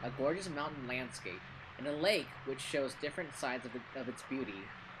houses, a gorgeous mountain landscape, and a lake which shows different sides of its beauty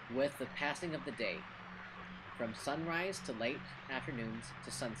with the passing of the day, from sunrise to late afternoons to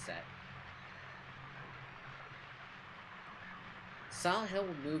sunset. Silent Hill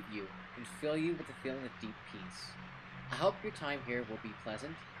will move you and fill you with a feeling of deep peace. I hope your time here will be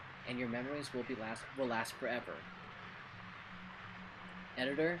pleasant, and your memories will last forever.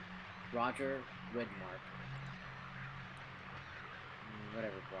 Editor, Roger Widmark.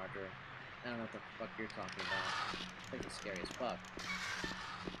 Whatever, Roger. I don't know what the fuck you're talking about. I think it's scary as fuck.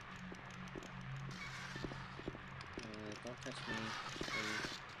 Don't touch me, please.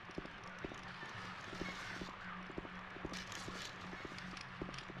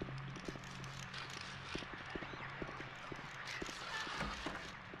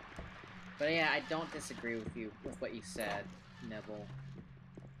 But yeah, I don't disagree with you with what you said, Neville.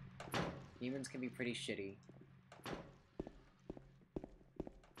 Humans can be pretty shitty.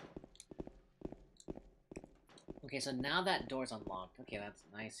 Okay, so now that door's unlocked. Okay, that's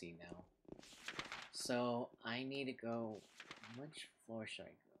I see now. So I need to go. Which floor should I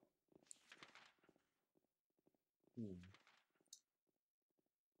go?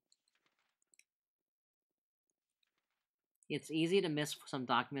 It's easy to miss some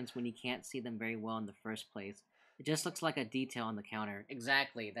documents when you can't see them very well in the first place. It just looks like a detail on the counter.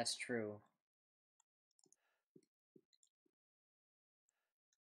 Exactly, that's true.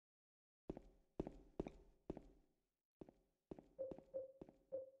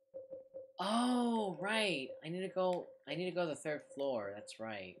 Oh, right. I need to go to the third floor. That's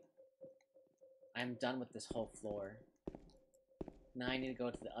right. I'm done with this whole floor. Now I need to go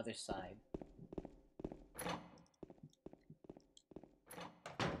to the other side.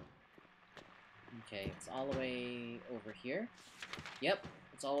 Okay, it's all the way over here. Yep,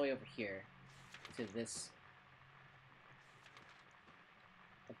 it's all the way over here to this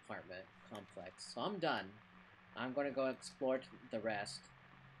apartment complex. So I'm done. I'm going to go explore the rest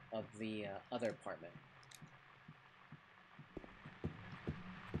of the other apartment.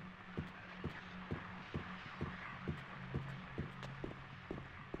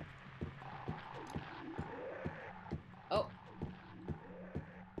 Oh!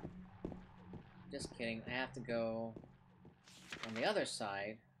 just kidding. I have to go on the other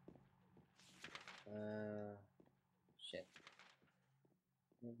side. Shit.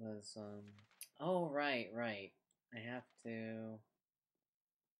 It was, oh, right. I have to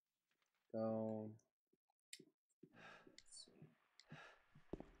go... Let's see.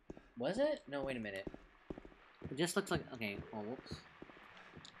 Was it? No, wait a minute. It just looks like... Okay, oh, whoops.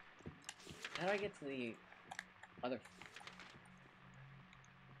 How do I get to the other...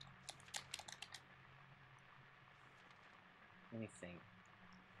 Let me think.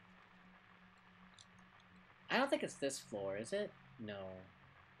 I don't think it's this floor, is it? No.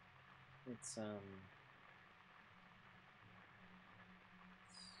 It's,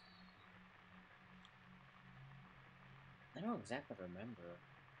 I don't exactly remember.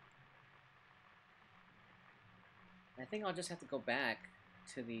 I think I'll just have to go back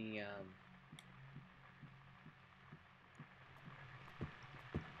to the,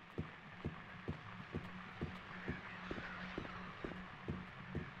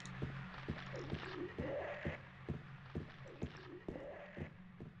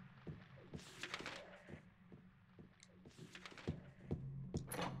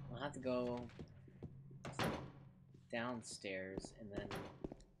 I'll have to go downstairs and then...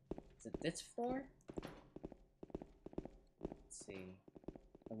 Is it this floor? Let's see.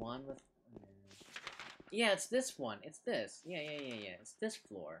 The one with... Yeah, it's this one. It's this. Yeah. It's this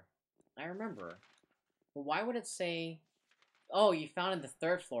floor. I remember. But why would it say... Oh, you found it in the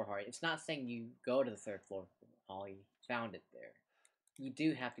third floor, Holly. It's not saying you go to the third floor, Holly. You found it there. You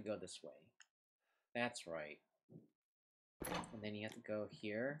do have to go this way. That's right. And then you have to go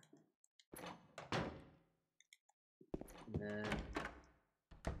here. And then...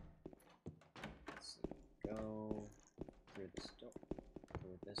 Let's see. Go through this door.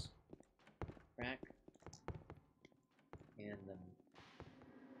 Through this crack. And then...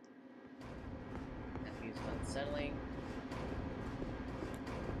 That is unsettling.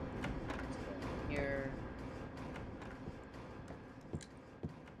 Let's go here.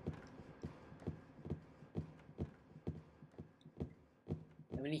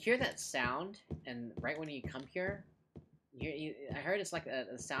 And when you hear that sound, and right when you come here, I heard it's like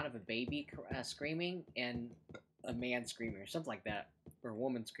the sound of a baby screaming and a man screaming, or something like that, or a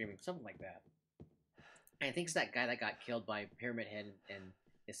woman screaming, something like that. And I think it's that guy that got killed by Pyramid Head and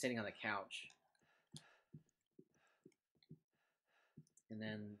is sitting on the couch. And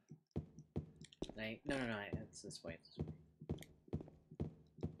then, no, it's this way. It's this way.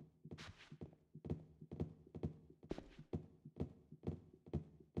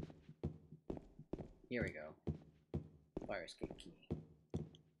 Here we go. Fire escape key.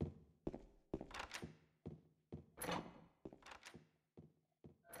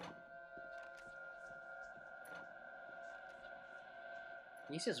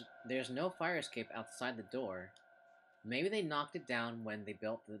 He says there's no fire escape outside the door. Maybe they knocked it down when they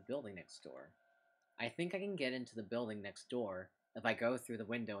built the building next door. I think I can get into the building next door if I go through the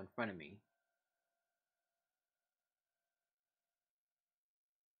window in front of me.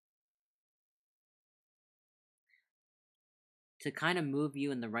 To kind of move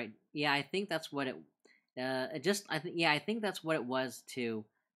you in the right... Yeah, I think that's what it... I think that's what it was to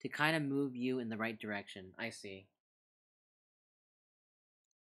kind of move you in the right direction. I see.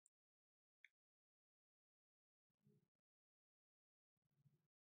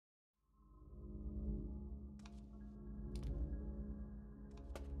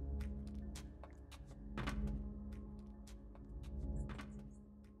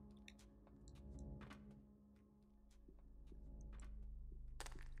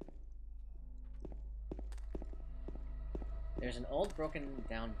 There's an old broken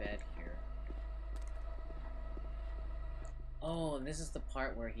down bed here. Oh, and this is the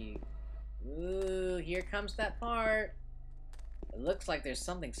part where he... Ooh, here comes that part! It looks like there's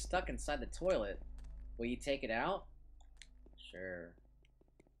something stuck inside the toilet. Will you take it out? Sure.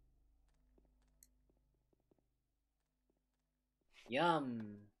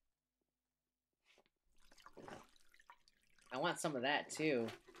 Yum! I want some of that, too.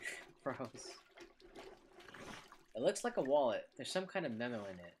 Gross. It looks like a wallet. There's some kind of memo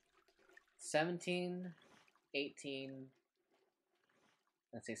in it. 17, 18...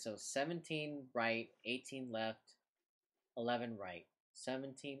 Let's see, so 17 right, 18 left, 11 right,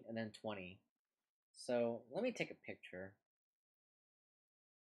 17, and then 20. So, let me take a picture.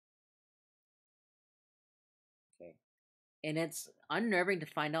 Okay. And it's unnerving to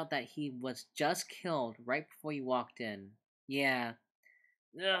find out that he was just killed right before you walked in. Yeah.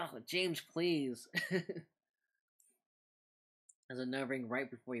 Ugh, James, please. It was unnerving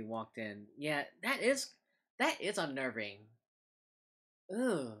right before you walked in. Yeah, that is unnerving.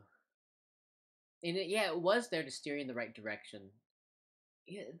 Ugh. And yeah, it was there to steer you in the right direction.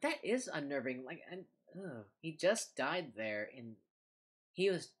 Yeah, that is unnerving. Like, and he just died there, and he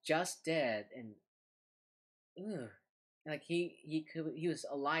was just dead, and ugh, like he was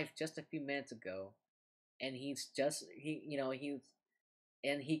alive just a few minutes ago, and he was,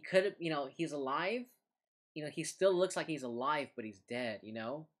 and he could have, he's alive. He still looks like he's alive, but he's dead.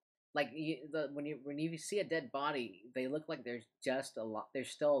 Like when you see a dead body, they look like they're just they're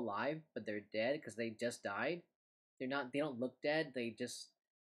still alive, but they're dead because they just died. They're not. They don't look dead. They just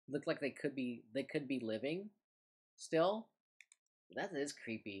look like they could be living still. That is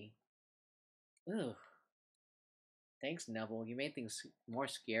creepy. Ugh. Thanks, Neville. You made things more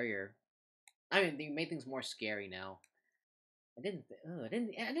scarier. I mean, you made things more scary now. I didn't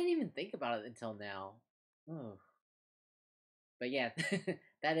even think about it until now. Oh. But yeah,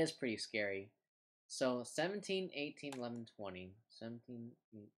 that is pretty scary. So 17, 18, 11, 20.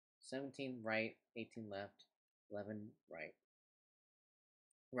 17 right, 18 left, 11 right.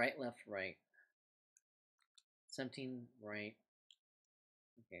 Right, left, right. 17 right.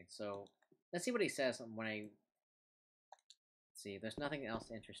 Okay, so let's see what he says when I see. There's nothing else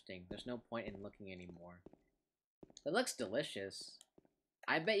interesting. There's no point in looking anymore. It looks delicious.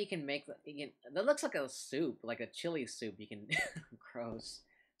 I bet you can make that looks like a soup, like a chili soup. You can gross.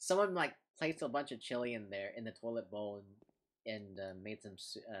 Someone like placed a bunch of chili in there in the toilet bowl and made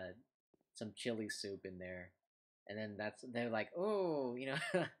some chili soup in there, and then they're like, oh,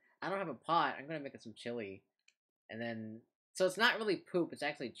 I don't have a pot. I'm gonna make some chili, and then so it's not really poop. It's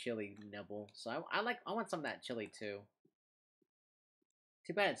actually chili nibble. So I want some of that chili too.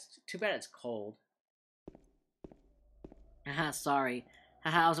 Too bad it's cold. Haha, sorry.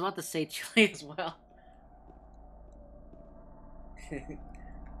 Haha, I was about to say chili as well.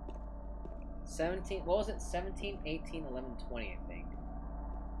 17, what was it? 17, 18, 11, 20, I think.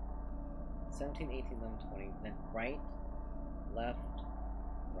 17, 18, 11, 20. Then right, left,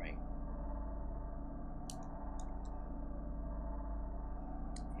 right.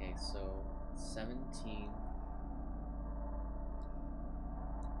 Okay, so 17.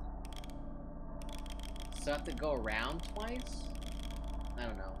 So I have to go around twice? I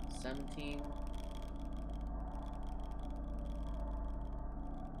don't know. 17.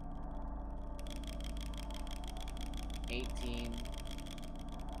 18.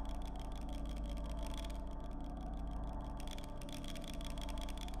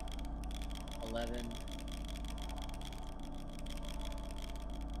 11. 20.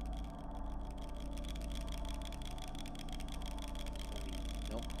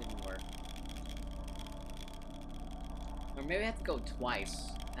 Nope, didn't work. Or maybe I have to go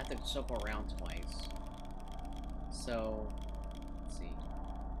twice. I have to circle around twice. So, let's see.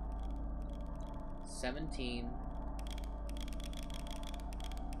 17.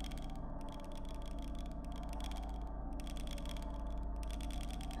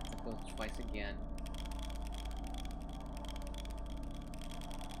 I have to go twice again.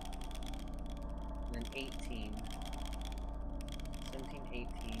 And then 18. 17, 18.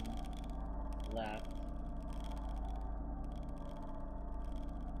 Left.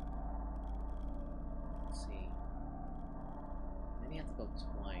 Maybe I have to go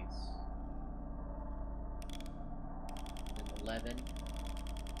twice. And 11.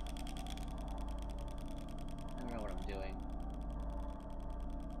 I don't know what I'm doing.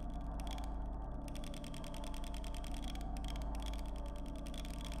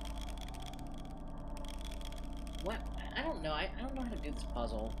 What? I don't know. I don't know how to do this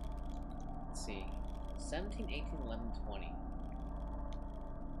puzzle. Let's see. 17, 18, 11, 20.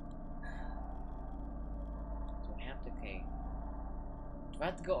 Do I have to... Okay. Do I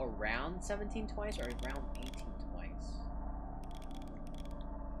have to go around 17 twice or around 18 twice?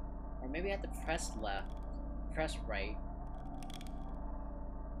 Or maybe I have to press left, press right.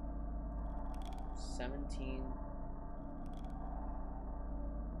 17.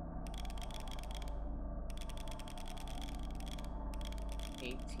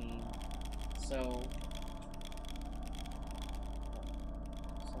 So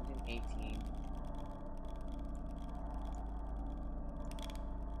 17, 18.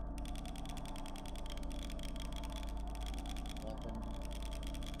 11.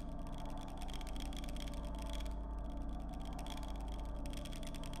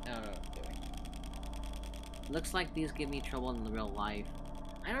 I don't know what I'm doing. Looks like these give me trouble in real life.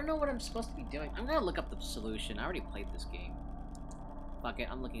 I don't know what I'm supposed to be doing. I'm gonna look up the solution. I already played this game. Fuck it,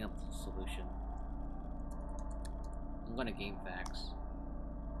 I'm looking up the solution. I'm going to GameFAQs.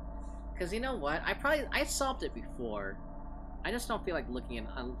 Because you know what? I solved it before. I just don't feel like looking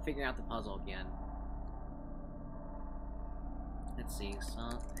and figuring out the puzzle again. Let's see,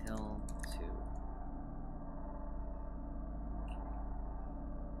 Silent Hill 2.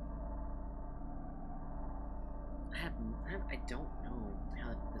 I don't know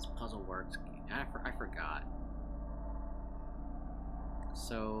how this puzzle works. I forgot.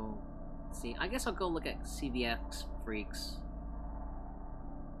 So, let's see. I guess I'll go look at CVX Freaks.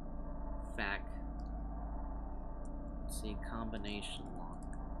 Fact. Let's see, combination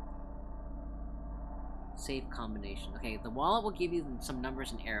lock. Safe combination. Okay, the wallet will give you some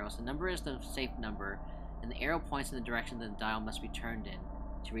numbers and arrows. The number is the safe number, and the arrow points in the direction that the dial must be turned in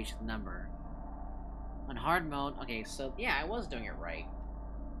to reach the number. On hard mode, okay, so yeah, I was doing it right.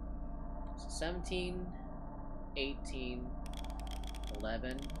 So 17, 18,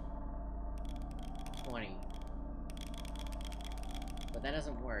 11, 20. But that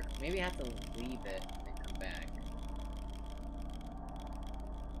doesn't work. Maybe I have to leave it and then come back.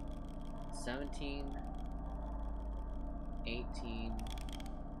 17, 18,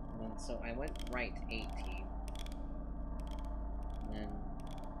 and then so I went right to 18, and then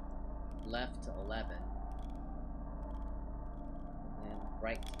left to 11, and then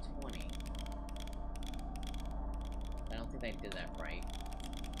right to 20. I don't think I did that right.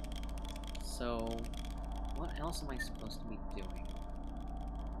 So, what else am I supposed to be doing?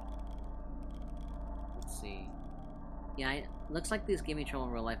 Let's see. Yeah, looks like these give me trouble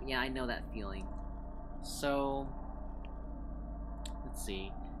in real life. Yeah, I know that feeling. So, let's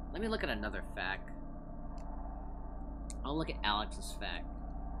see. Let me look at another fact. I'll look at Alex's fact.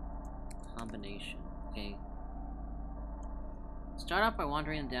 Combination. Okay. Start off by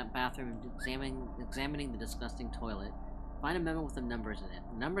wandering in the bathroom and examining the disgusting toilet. Find a memo with the numbers in it.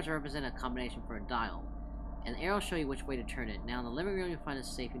 The numbers represent a combination for a dial. And the arrows show you which way to turn it. Now in the living room you'll find a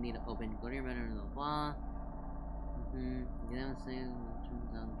safe you need to open. Go to your bedroom and blah.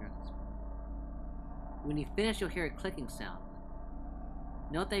 When you finish, you'll hear a clicking sound.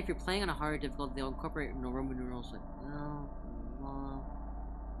 Note that if you're playing on a harder difficulty, they'll incorporate Roman numerals like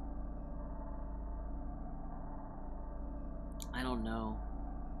I don't know.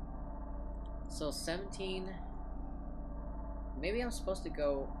 So 17. Maybe I'm supposed to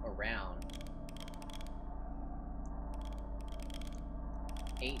go around.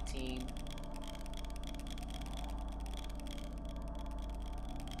 18.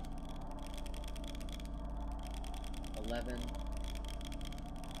 11.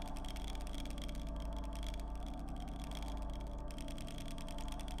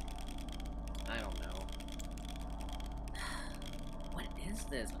 I don't know. What is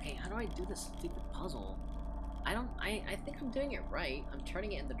this? Okay, how do I do this stupid puzzle? I think I'm doing it right. I'm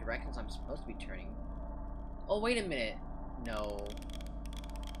turning it in the directions I'm supposed to be turning. Oh, wait a minute. No.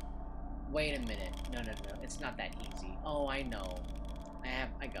 Wait a minute. No. It's not that easy. Oh, I know.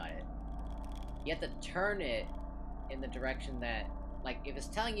 I got it. You have to turn it in the direction that, like, if it's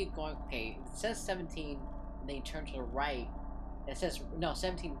telling you going, okay, if it says 17, and then you turn to the right, it says, no,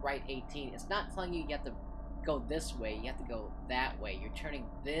 17, right, 18, it's not telling you have to go this way, you have to go that way. You're turning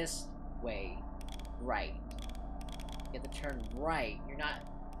this way right. You have to turn right. You're not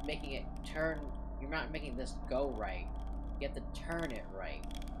making it turn, you're not making this go right. You have to turn it right.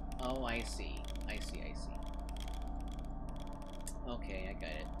 Oh, I see. Okay, I got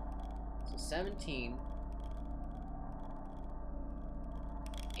it. So 17,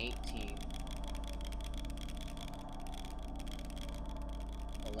 18,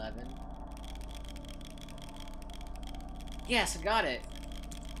 11. Yes, I got it!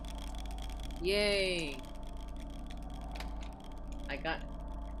 Yay! I got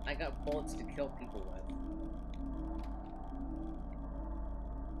bullets to kill people with.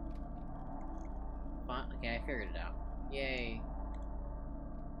 Fine. Okay, I figured it out. Yay.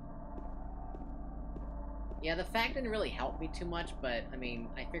 Yeah, the fact didn't really help me too much, but, I mean,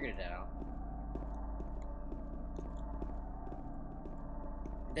 I figured it out.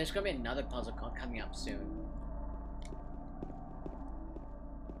 There's gonna be another puzzle coming up soon.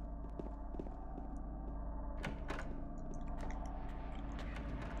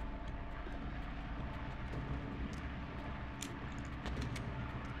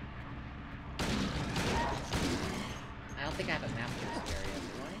 I don't think I have a map for this area,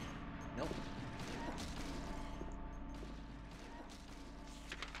 do I? Nope.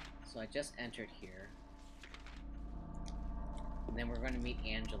 So I just entered here. And then we're going to meet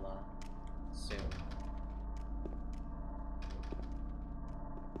Angela soon.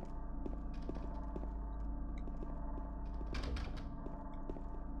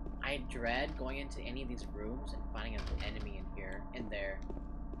 I dread going into any of these rooms and finding an enemy in here, in there.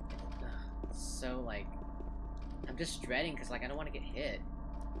 It's so, like, I'm just dreading because, like, I don't want to get hit.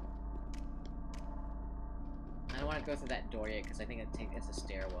 I don't want to go through that door yet because I think it's a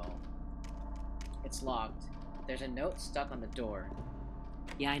stairwell. It's locked. There's a note stuck on the door.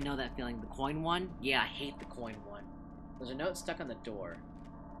 Yeah, I know that feeling. The coin one? Yeah, I hate the coin one. There's a note stuck on the door.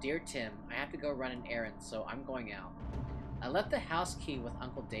 Dear Tim, I have to go run an errand, so I'm going out. I left the house key with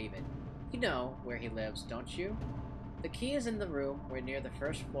Uncle David. You know where he lives, don't you? The key is in the room where near the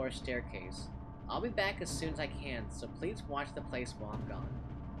first floor staircase. I'll be back as soon as I can, so please watch the place while I'm gone.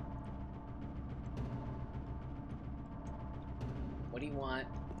 What do you want?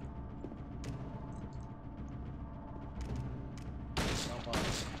 Oh, well.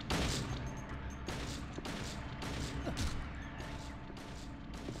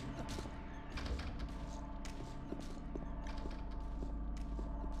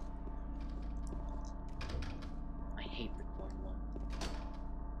 I hate the coin one.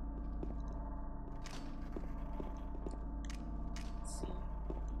 Let's see.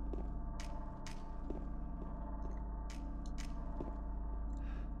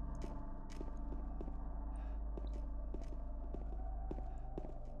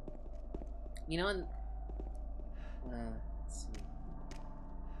 You know, let's see.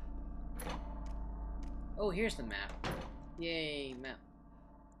 Oh, here's the map. Yay, map.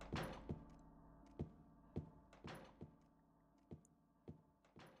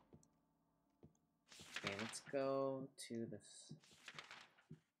 Okay, let's go to the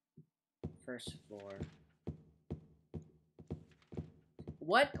first floor.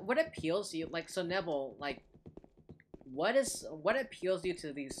 What appeals to you? Like, so Neville, like, what appeals you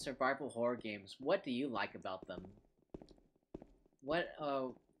to these survival horror games? What do you like about them? What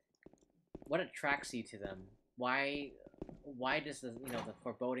attracts you to them? Why does the the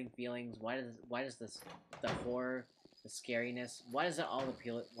foreboding feelings? Why does this the horror, the scariness? Why does it all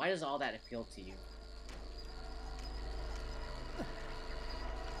appeal? Why does all that appeal to you?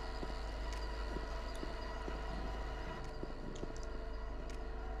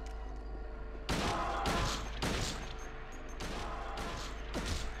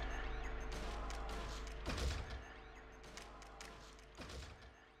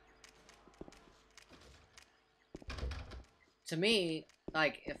 To me,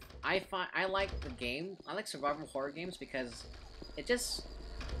 like, if I like the game, I like survival horror games because it just,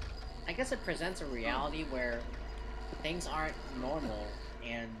 I guess it presents a reality where things aren't normal,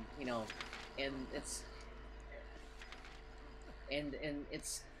 and and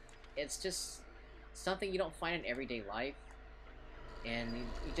it's just something you don't find in everyday life, and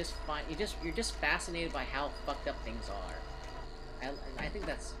you're just fascinated by how fucked up things are. I think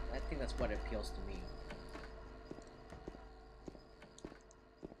that's what appeals to me.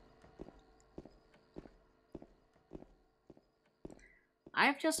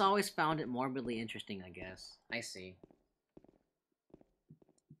 I've just always found it morbidly interesting, I guess. I see.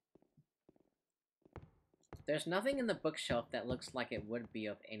 There's nothing in the bookshelf that looks like it would be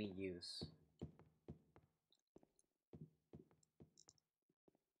of any use.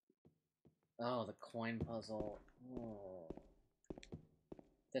 Oh, the coin puzzle. Oh.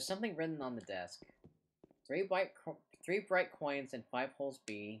 There's something written on the desk. Three bright coins and 5 holes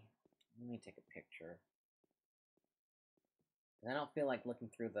B. Let me take a picture. I don't feel like looking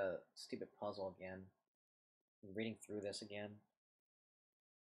through the stupid puzzle again. Reading through this again.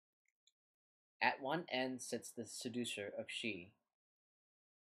 At one end sits the seducer of she.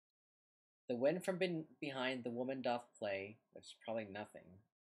 The wind from behind the woman doth play, which is probably nothing.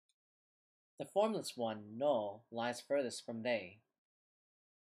 The formless one, null, lies furthest from they.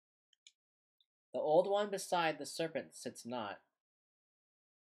 The old one beside the serpent sits not.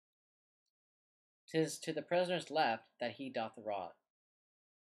 'Tis to the prisoner's left that he doth rot.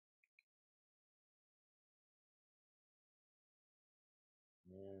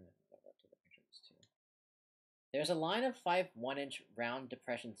 There's a line of 5 1-inch round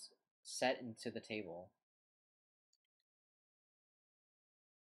depressions set into the table.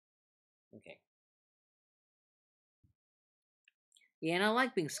 Okay. Yeah, and I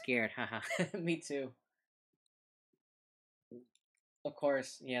like being scared, haha. Me too. Of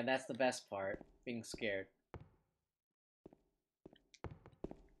course, yeah, that's the best part, being scared.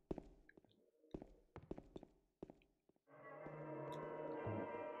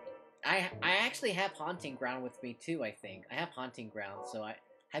 I actually have Haunting Ground with me too, I think. I have Haunting Ground, so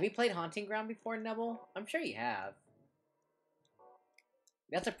have you played Haunting Ground before, Neville? I'm sure you have.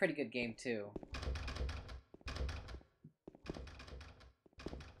 That's a pretty good game too.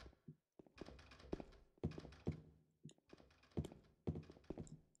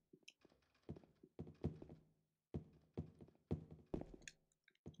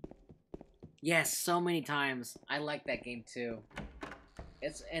 Yes, so many times. I like that game too.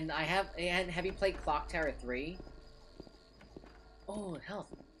 Have you played Clock Tower 3? Oh,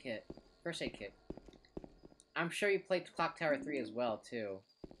 health kit. First aid kit. I'm sure you played Clock Tower 3 as well, too.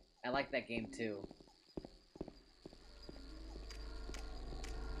 I like that game, too.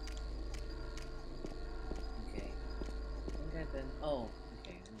 Oh,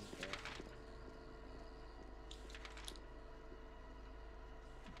 okay. Let me get it.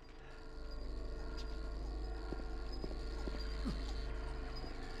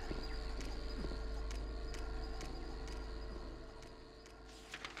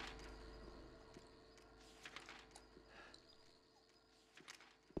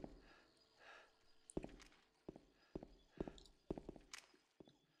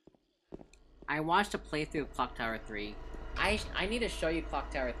 I watched a playthrough of Clock Tower 3. I need to show you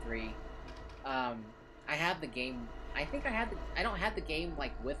Clock Tower 3. I have the game. I think I don't have the game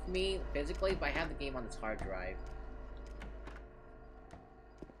like with me physically, but I have the game on this hard drive.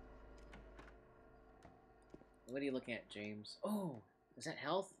 What are you looking at, James? Oh, is that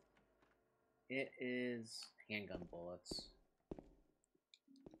health? It is handgun bullets.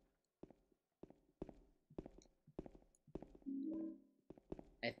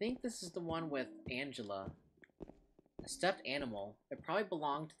 I think this is the one with Angela. A stuffed animal. It probably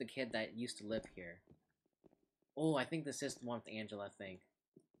belonged to the kid that used to live here. Oh, I think this is the one with Angela, I think.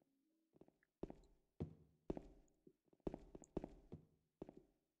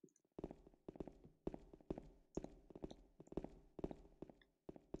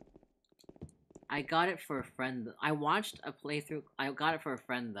 I got it for a friend. I watched a playthrough. I got it for a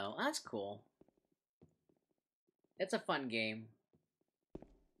friend, though. That's cool. It's a fun game.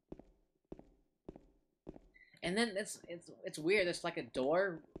 And then it's weird. There's like a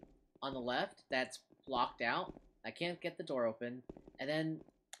door on the left that's blocked out. I can't get the door open. And then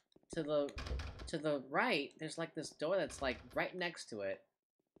to the right, there's like this door that's like right next to it.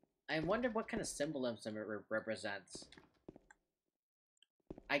 I wonder what kind of symbolism it represents.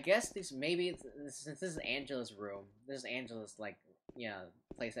 I guess these maybe since this is Angela's room, this is Angela's like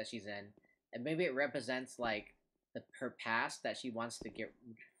place that she's in, and maybe it represents like her past that she wants to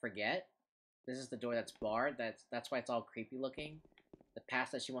forget. This is the door that's barred. That's why it's all creepy looking. The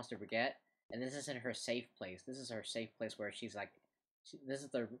past that she wants to forget, and this isn't her safe place. This is her safe place where she's like, this is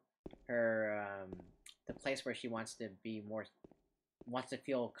the place where she wants to be more, wants to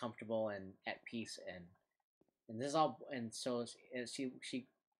feel comfortable and at peace and this is all. And so she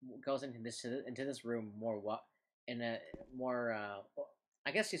goes into this room more in a more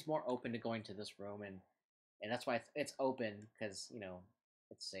I guess she's more open to going to this room and that's why it's open because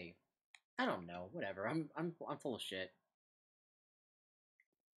it's safe. I don't know. Whatever. I'm full of shit.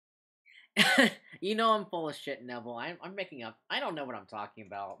 I'm full of shit, Neville. I'm making up. I don't know what I'm talking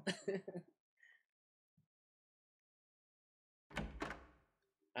about.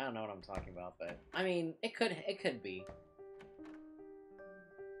 I don't know what I'm talking about, but I mean, it could be.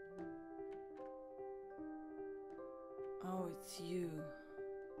 Oh, it's you.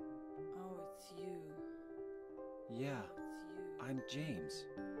 Oh, it's you. Yeah, It's you. I'm James.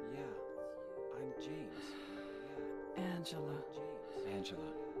 Yeah, I'm James. Yeah, Angela. James.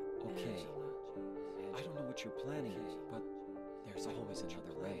 Angela. Okay. Angela. I don't know what you're planning, but there's always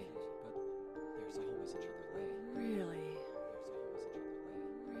another way. But there's always another way. Really? There's always another way.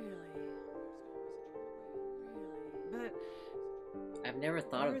 Really? There's always another way. But I've never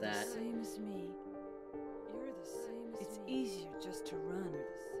thought you're of that. the same as me. You're the same as me. It's easier just to run.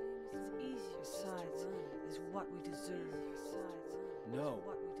 It's easier. Besides, is what we deserve. No,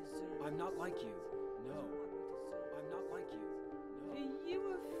 What we deserve. I'm not like you. No, I'm not like you. No. Are you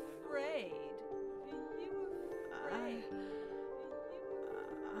afraid? Are you afraid?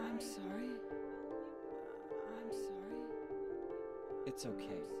 I'm sorry. I'm sorry. It's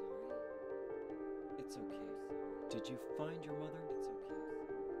okay. It's okay. Did you find your mother? It's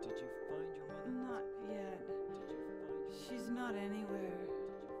okay. Did you find your mother? Not yet. Did you find your She's not anywhere.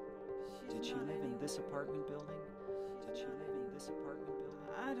 Did she not live in this anywhere. apartment building? Did she live in this apartment building?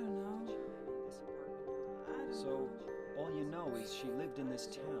 I don't know. Did she live in this apartment building? I don't So, know. all you know is she lived in this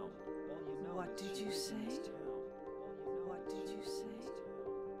town. All you know What is did she you lived in this say? town. All you know What is did she you lived in say? this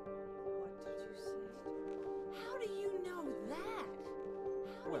town. What did you say? How do you know that?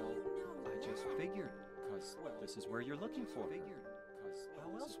 How Well, do you know I just that? figured, cause this is where you're looking for. Figured, cause how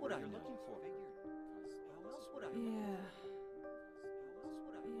else would I know? Looking for? Figured, cause how else would I know? Yeah. How else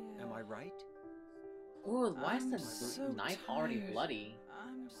would I know? Yeah. Am I right? Ooh, why is I'm the so knife already tired. bloody?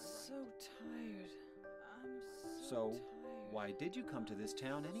 I'm so tired. I'm So, tired. why did you come to this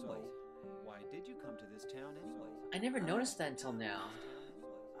town anyway? Why did you come to this town anyway? I never noticed that until now.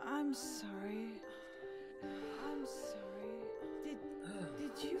 I'm sorry. I'm sorry.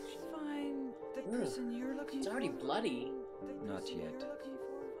 Did you find the person you're looking It's for? already bloody. The Not person yet. you're looking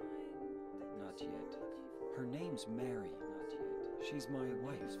for, Vine? The Not person yet. you're looking for? Her name's Mary. Not yet. She's my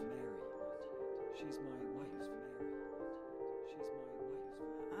wife. Mary. Not yet. She's my wife. Mary. She's my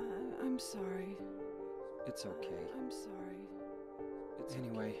wife. I'm sorry. It's okay. I'm sorry.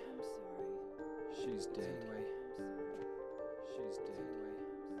 Anyway, I'm sorry. she's dead. Anyway, she's dead.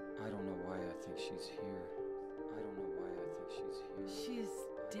 I don't know why I think she's here. I don't know why I think she's here. She's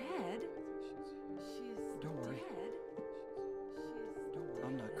dead? I think she's here. She's Don't worry. dead? She's Don't worry.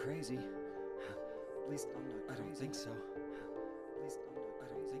 I'm not crazy. At least I'm not crazy. I don't think so. At least I'm not crazy. I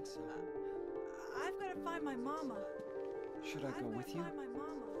don't think so. I've got to find my mama. Should I go with you? Find my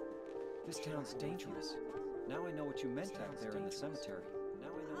mama. This town's dangerous. Now I know what you meant out there in the cemetery. Now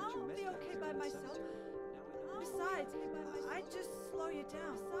I know what you I'll meant be out okay there by in the myself. cemetery. Now I know. Besides, I'd just slow you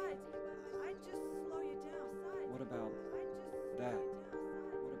down. What about that?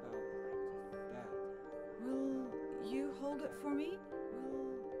 What about that? Will you hold it for me?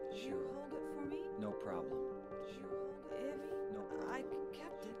 Will you Sure. hold it for me? No problem. If No problem. I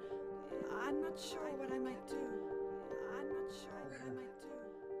kept it, I'm not sure what I might do. I'm not sure what I might do.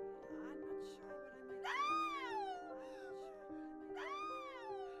 I'm not sure what I might do.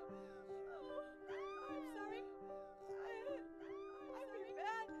 I'm sorry. I'm really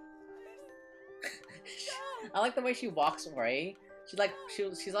bad. I like the way she walks away. She's like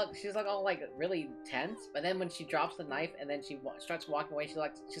all like really tense, but then when she drops the knife and then she starts walking away,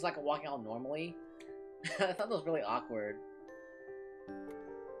 she's like walking all normally. I thought that was really awkward.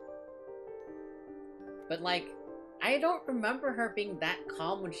 But like, I don't remember her being that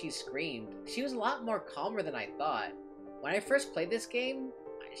calm when she screamed. She was a lot more calmer than I thought. When I first played this game,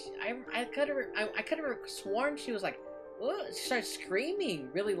 I could have sworn she was like, "Ugh," she started screaming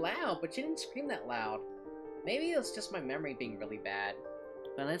really loud, but she didn't scream that loud. Maybe it was just my memory being really bad.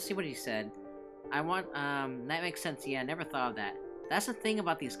 But let's see what he said. That makes sense. Yeah, I never thought of that. That's the thing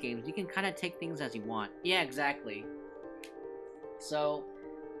about these games. You can kind of take things as you want. Yeah, exactly. So,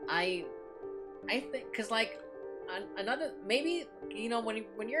 I think, cause like, another, maybe, you know,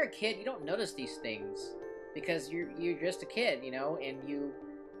 when you're a kid, you don't notice these things. Because you're just a kid, you know, and you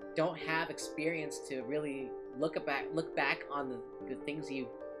don't have experience to really look back on the things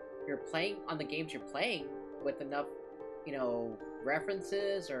you're playing, on the games you're playing, with enough, you know,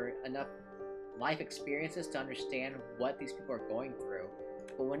 references or enough life experiences to understand what these people are going through.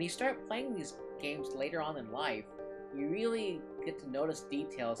 But when you start playing these games later on in life, you really get to notice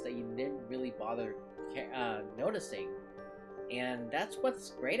details that you didn't really bother noticing. And that's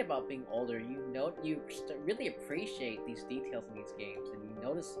what's great about being older. You really appreciate these details in these games, and you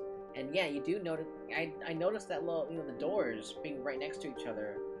notice. And yeah, you do notice. I noticed that little, you know, the doors being right next to each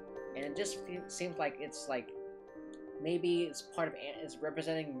other, and it just seems like it's like maybe it's part of it's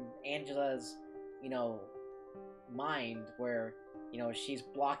representing Angela's, you know, mind, where, you know, she's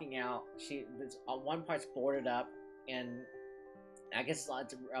blocking out. One part's boarded up, and I guess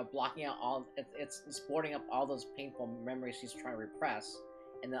it's blocking out all. It's boarding up all those painful memories she's trying to repress,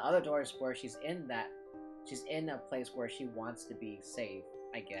 and the other door is where she's in a place where she wants to be safe.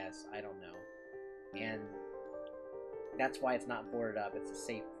 I guess, I don't know, and that's why it's not boarded up. It's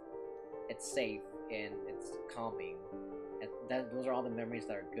safe and it's calming, and those are all the memories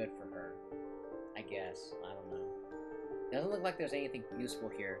that are good for her. I guess, I don't know. Doesn't look like there's anything useful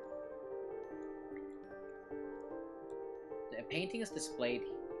here. The painting is displayed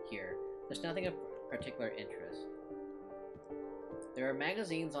here. There's nothing of particular interest. There are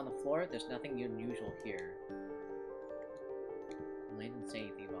magazines on the floor. There's nothing unusual here. I didn't say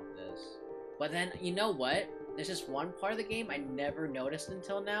anything about this. But then, you know what? There's just one part of the game I never noticed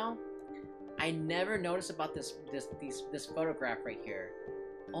until now. I never noticed about this photograph right here.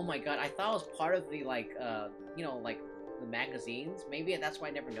 Oh my god, I thought it was part of the, you know, like, the magazines. Maybe that's why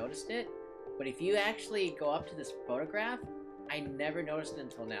I never noticed it. But if you actually go up to this photograph, I never noticed it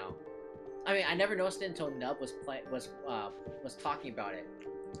until now. I mean, I never noticed it until Nub was talking about it.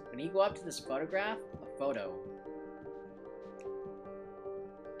 When you go up to this photograph, a photo,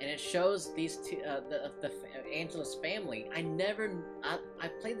 and it shows these two, Angela's family. I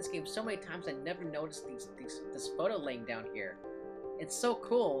played this game so many times, I never noticed this photo laying down here. It's so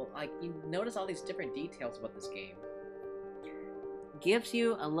cool. Like, you notice all these different details about this game. Gives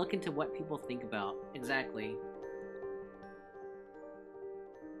you a look into what people think about. Exactly.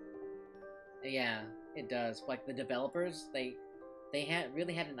 Yeah, it does. Like, the developers, they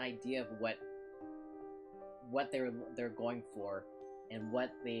really had an idea of what they're going for, and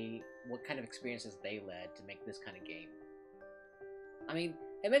what kind of experiences they led to make this kind of game. I mean,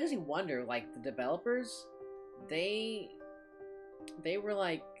 it makes you wonder, like, the developers, they were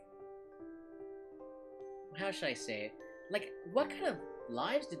like, how should I say it? Like, what kind of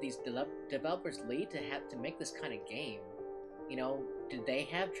lives did these developers lead to make this kind of game? You know, did they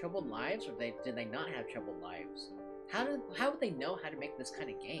have troubled lives, or did they not have troubled lives? How would they know how to make this kind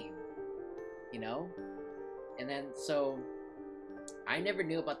of game? You know? And then, so, I never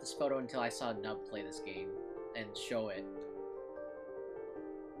knew about this photo until I saw Nub play this game and show it.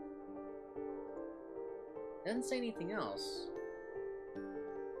 Doesn't say anything else.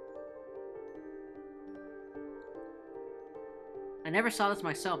 I never saw this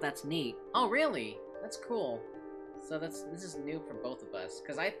myself. That's neat. Oh, really? That's cool. So this is new for both of us,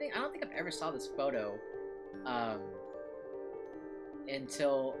 because I don't think I've ever saw this photo,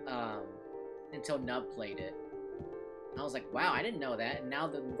 until Nub played it. I was like, wow, I didn't know that, and now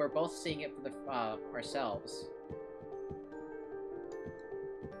that we're both seeing it for the ourselves.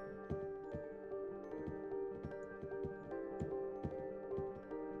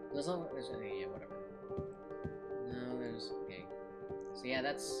 There's yeah, whatever. No, there's okay. So yeah,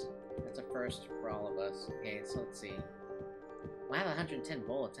 that's a first for all of us. Okay, so let's see. Well, I have 110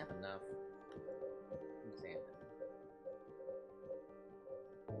 bullets. I have enough. Examine.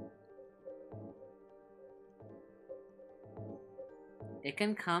 It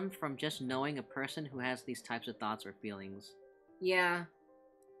can come from just knowing a person who has these types of thoughts or feelings. Yeah.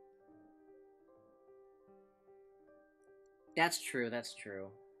 That's true, that's true.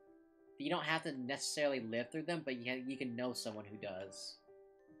 You don't have to necessarily live through them, but you can know someone who does.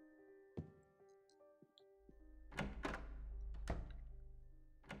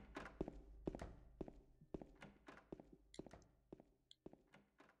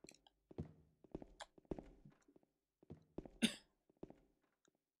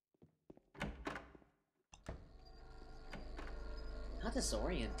 How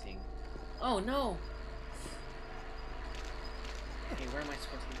disorienting. Oh no! Okay, where am I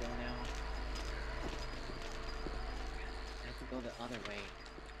supposed to go now? I have to go the other way.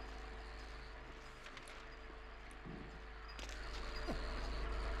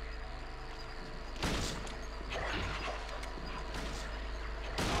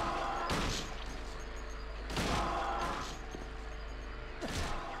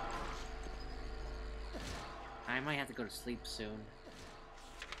 I might have to go to sleep soon.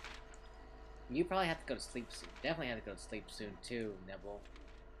 You probably have to go to sleep soon. Definitely have to go to sleep soon too, Nibble.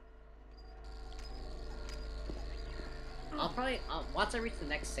 I'll probably, once I reach the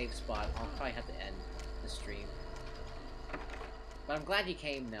next safe spot, I'll probably have to end the stream. But I'm glad you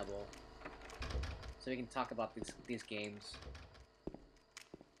came, Nibble. So we can talk about these games.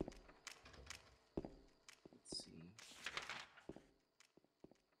 Let's see.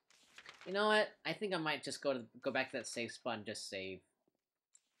 You know what? I think I might just go back to that safe spot and just save.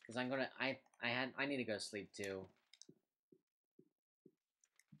 Because I'm gonna, I need to go to sleep too.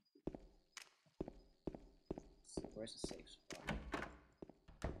 Let's see, where's the safe spot?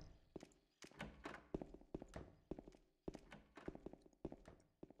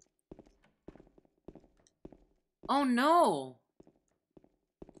 Oh no!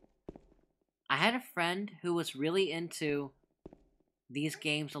 I had a friend who was really into these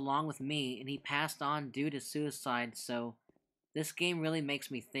games along with me, and he passed on due to suicide, so this game really makes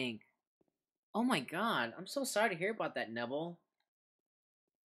me think. Oh my god, I'm so sorry to hear about that, Neville.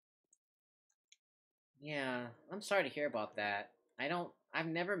 Yeah, I'm sorry to hear about that. I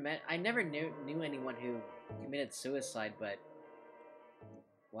never knew anyone who committed suicide, but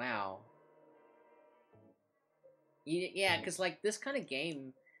wow. Yeah, because like this kind of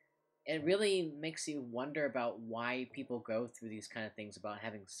game, it really makes you wonder about why people go through these kind of things about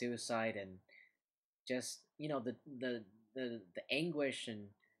having suicide and just the anguish and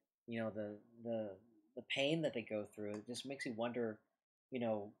the pain that they go through. It just makes you wonder, you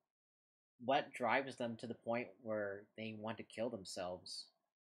know, what drives them to the point where they want to kill themselves.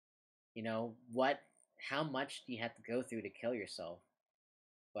 You know, how much do you have to go through to kill yourself?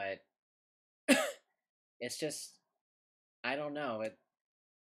 But it's just, I don't know.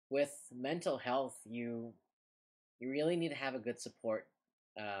 With mental health, you really need to have a good support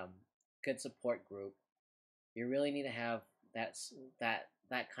group. You really need to have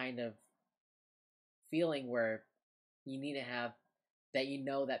that kind of feeling where you need to have that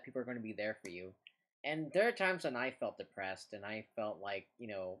that people are going to be there for you. And there are times when I felt depressed and I felt like,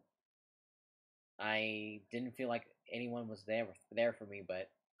 I didn't feel like anyone was there for me, but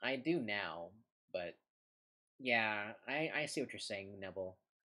I do now. But yeah, I see what you're saying, Neville.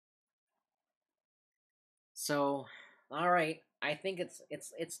 So, all right, I think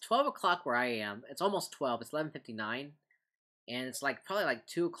it's 12 o'clock where I am. It's almost 12. It's 11:59, and it's like probably like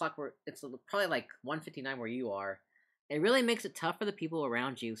 2 o'clock where it's probably like 1:59 where you are. It really makes it tough for the people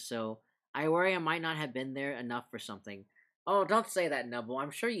around you. So I worry I might not have been there enough for something. Oh, don't say that, Nubble.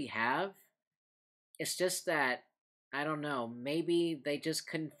 I'm sure you have. It's just that I don't know. Maybe they just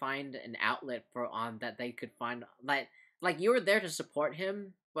couldn't find an outlet for on that they could find like you were there to support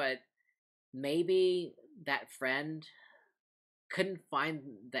him, but maybe that friend couldn't find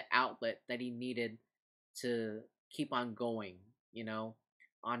the outlet that he needed to keep on going. You know,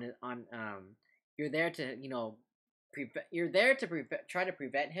 you're there to you're there to try to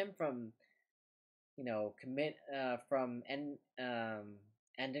prevent him from commit from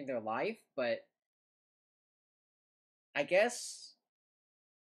ending their life, but I guess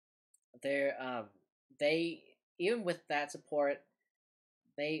they're they even with that support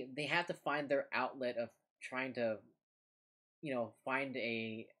they have to find their outlet of trying to find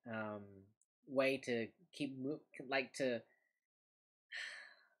a way to like to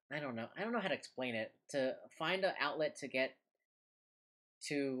I don't know how to explain it, to find an outlet to get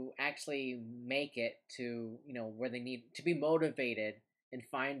to actually make it to where they need to be motivated and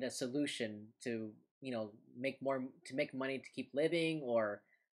find a solution to make money to keep living, or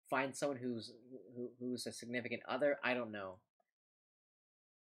find someone who's a significant other. I don't know.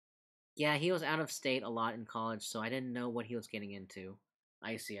 Yeah, he was out of state a lot in college, so I didn't know what he was getting into.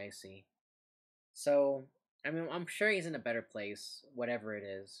 I see. So, I mean, I'm sure he's in a better place, whatever it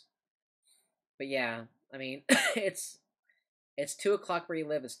is. But yeah, I mean, it's 2 o'clock where you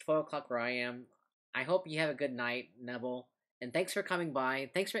live. It's 12 o'clock where I am. I hope you have a good night, Neville. And thanks for coming by.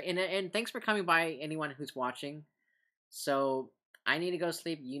 And thanks for coming by, anyone who's watching. So I need to go to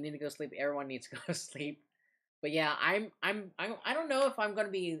sleep. You need to go to sleep. Everyone needs to go to sleep. But yeah, I don't know if I'm gonna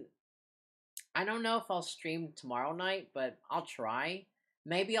be. I don't know if I'll stream tomorrow night, but I'll try.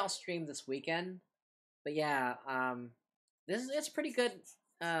 Maybe I'll stream this weekend. But yeah, it's pretty good.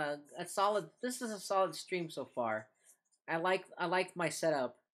 A solid. This is a solid stream so far. I like my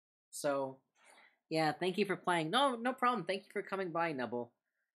setup. So yeah, thank you for playing. No problem. Thank you for coming by, Nubble.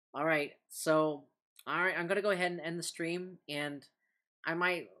 All right, so I'm gonna go ahead and end the stream, and I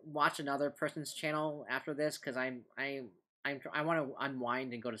might watch another person's channel after this because I want to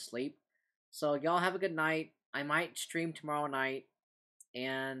unwind and go to sleep. So y'all have a good night. I might stream tomorrow night,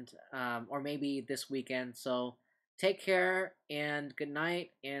 and or maybe this weekend. So take care and good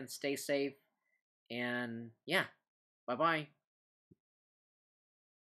night and stay safe. And yeah, bye bye.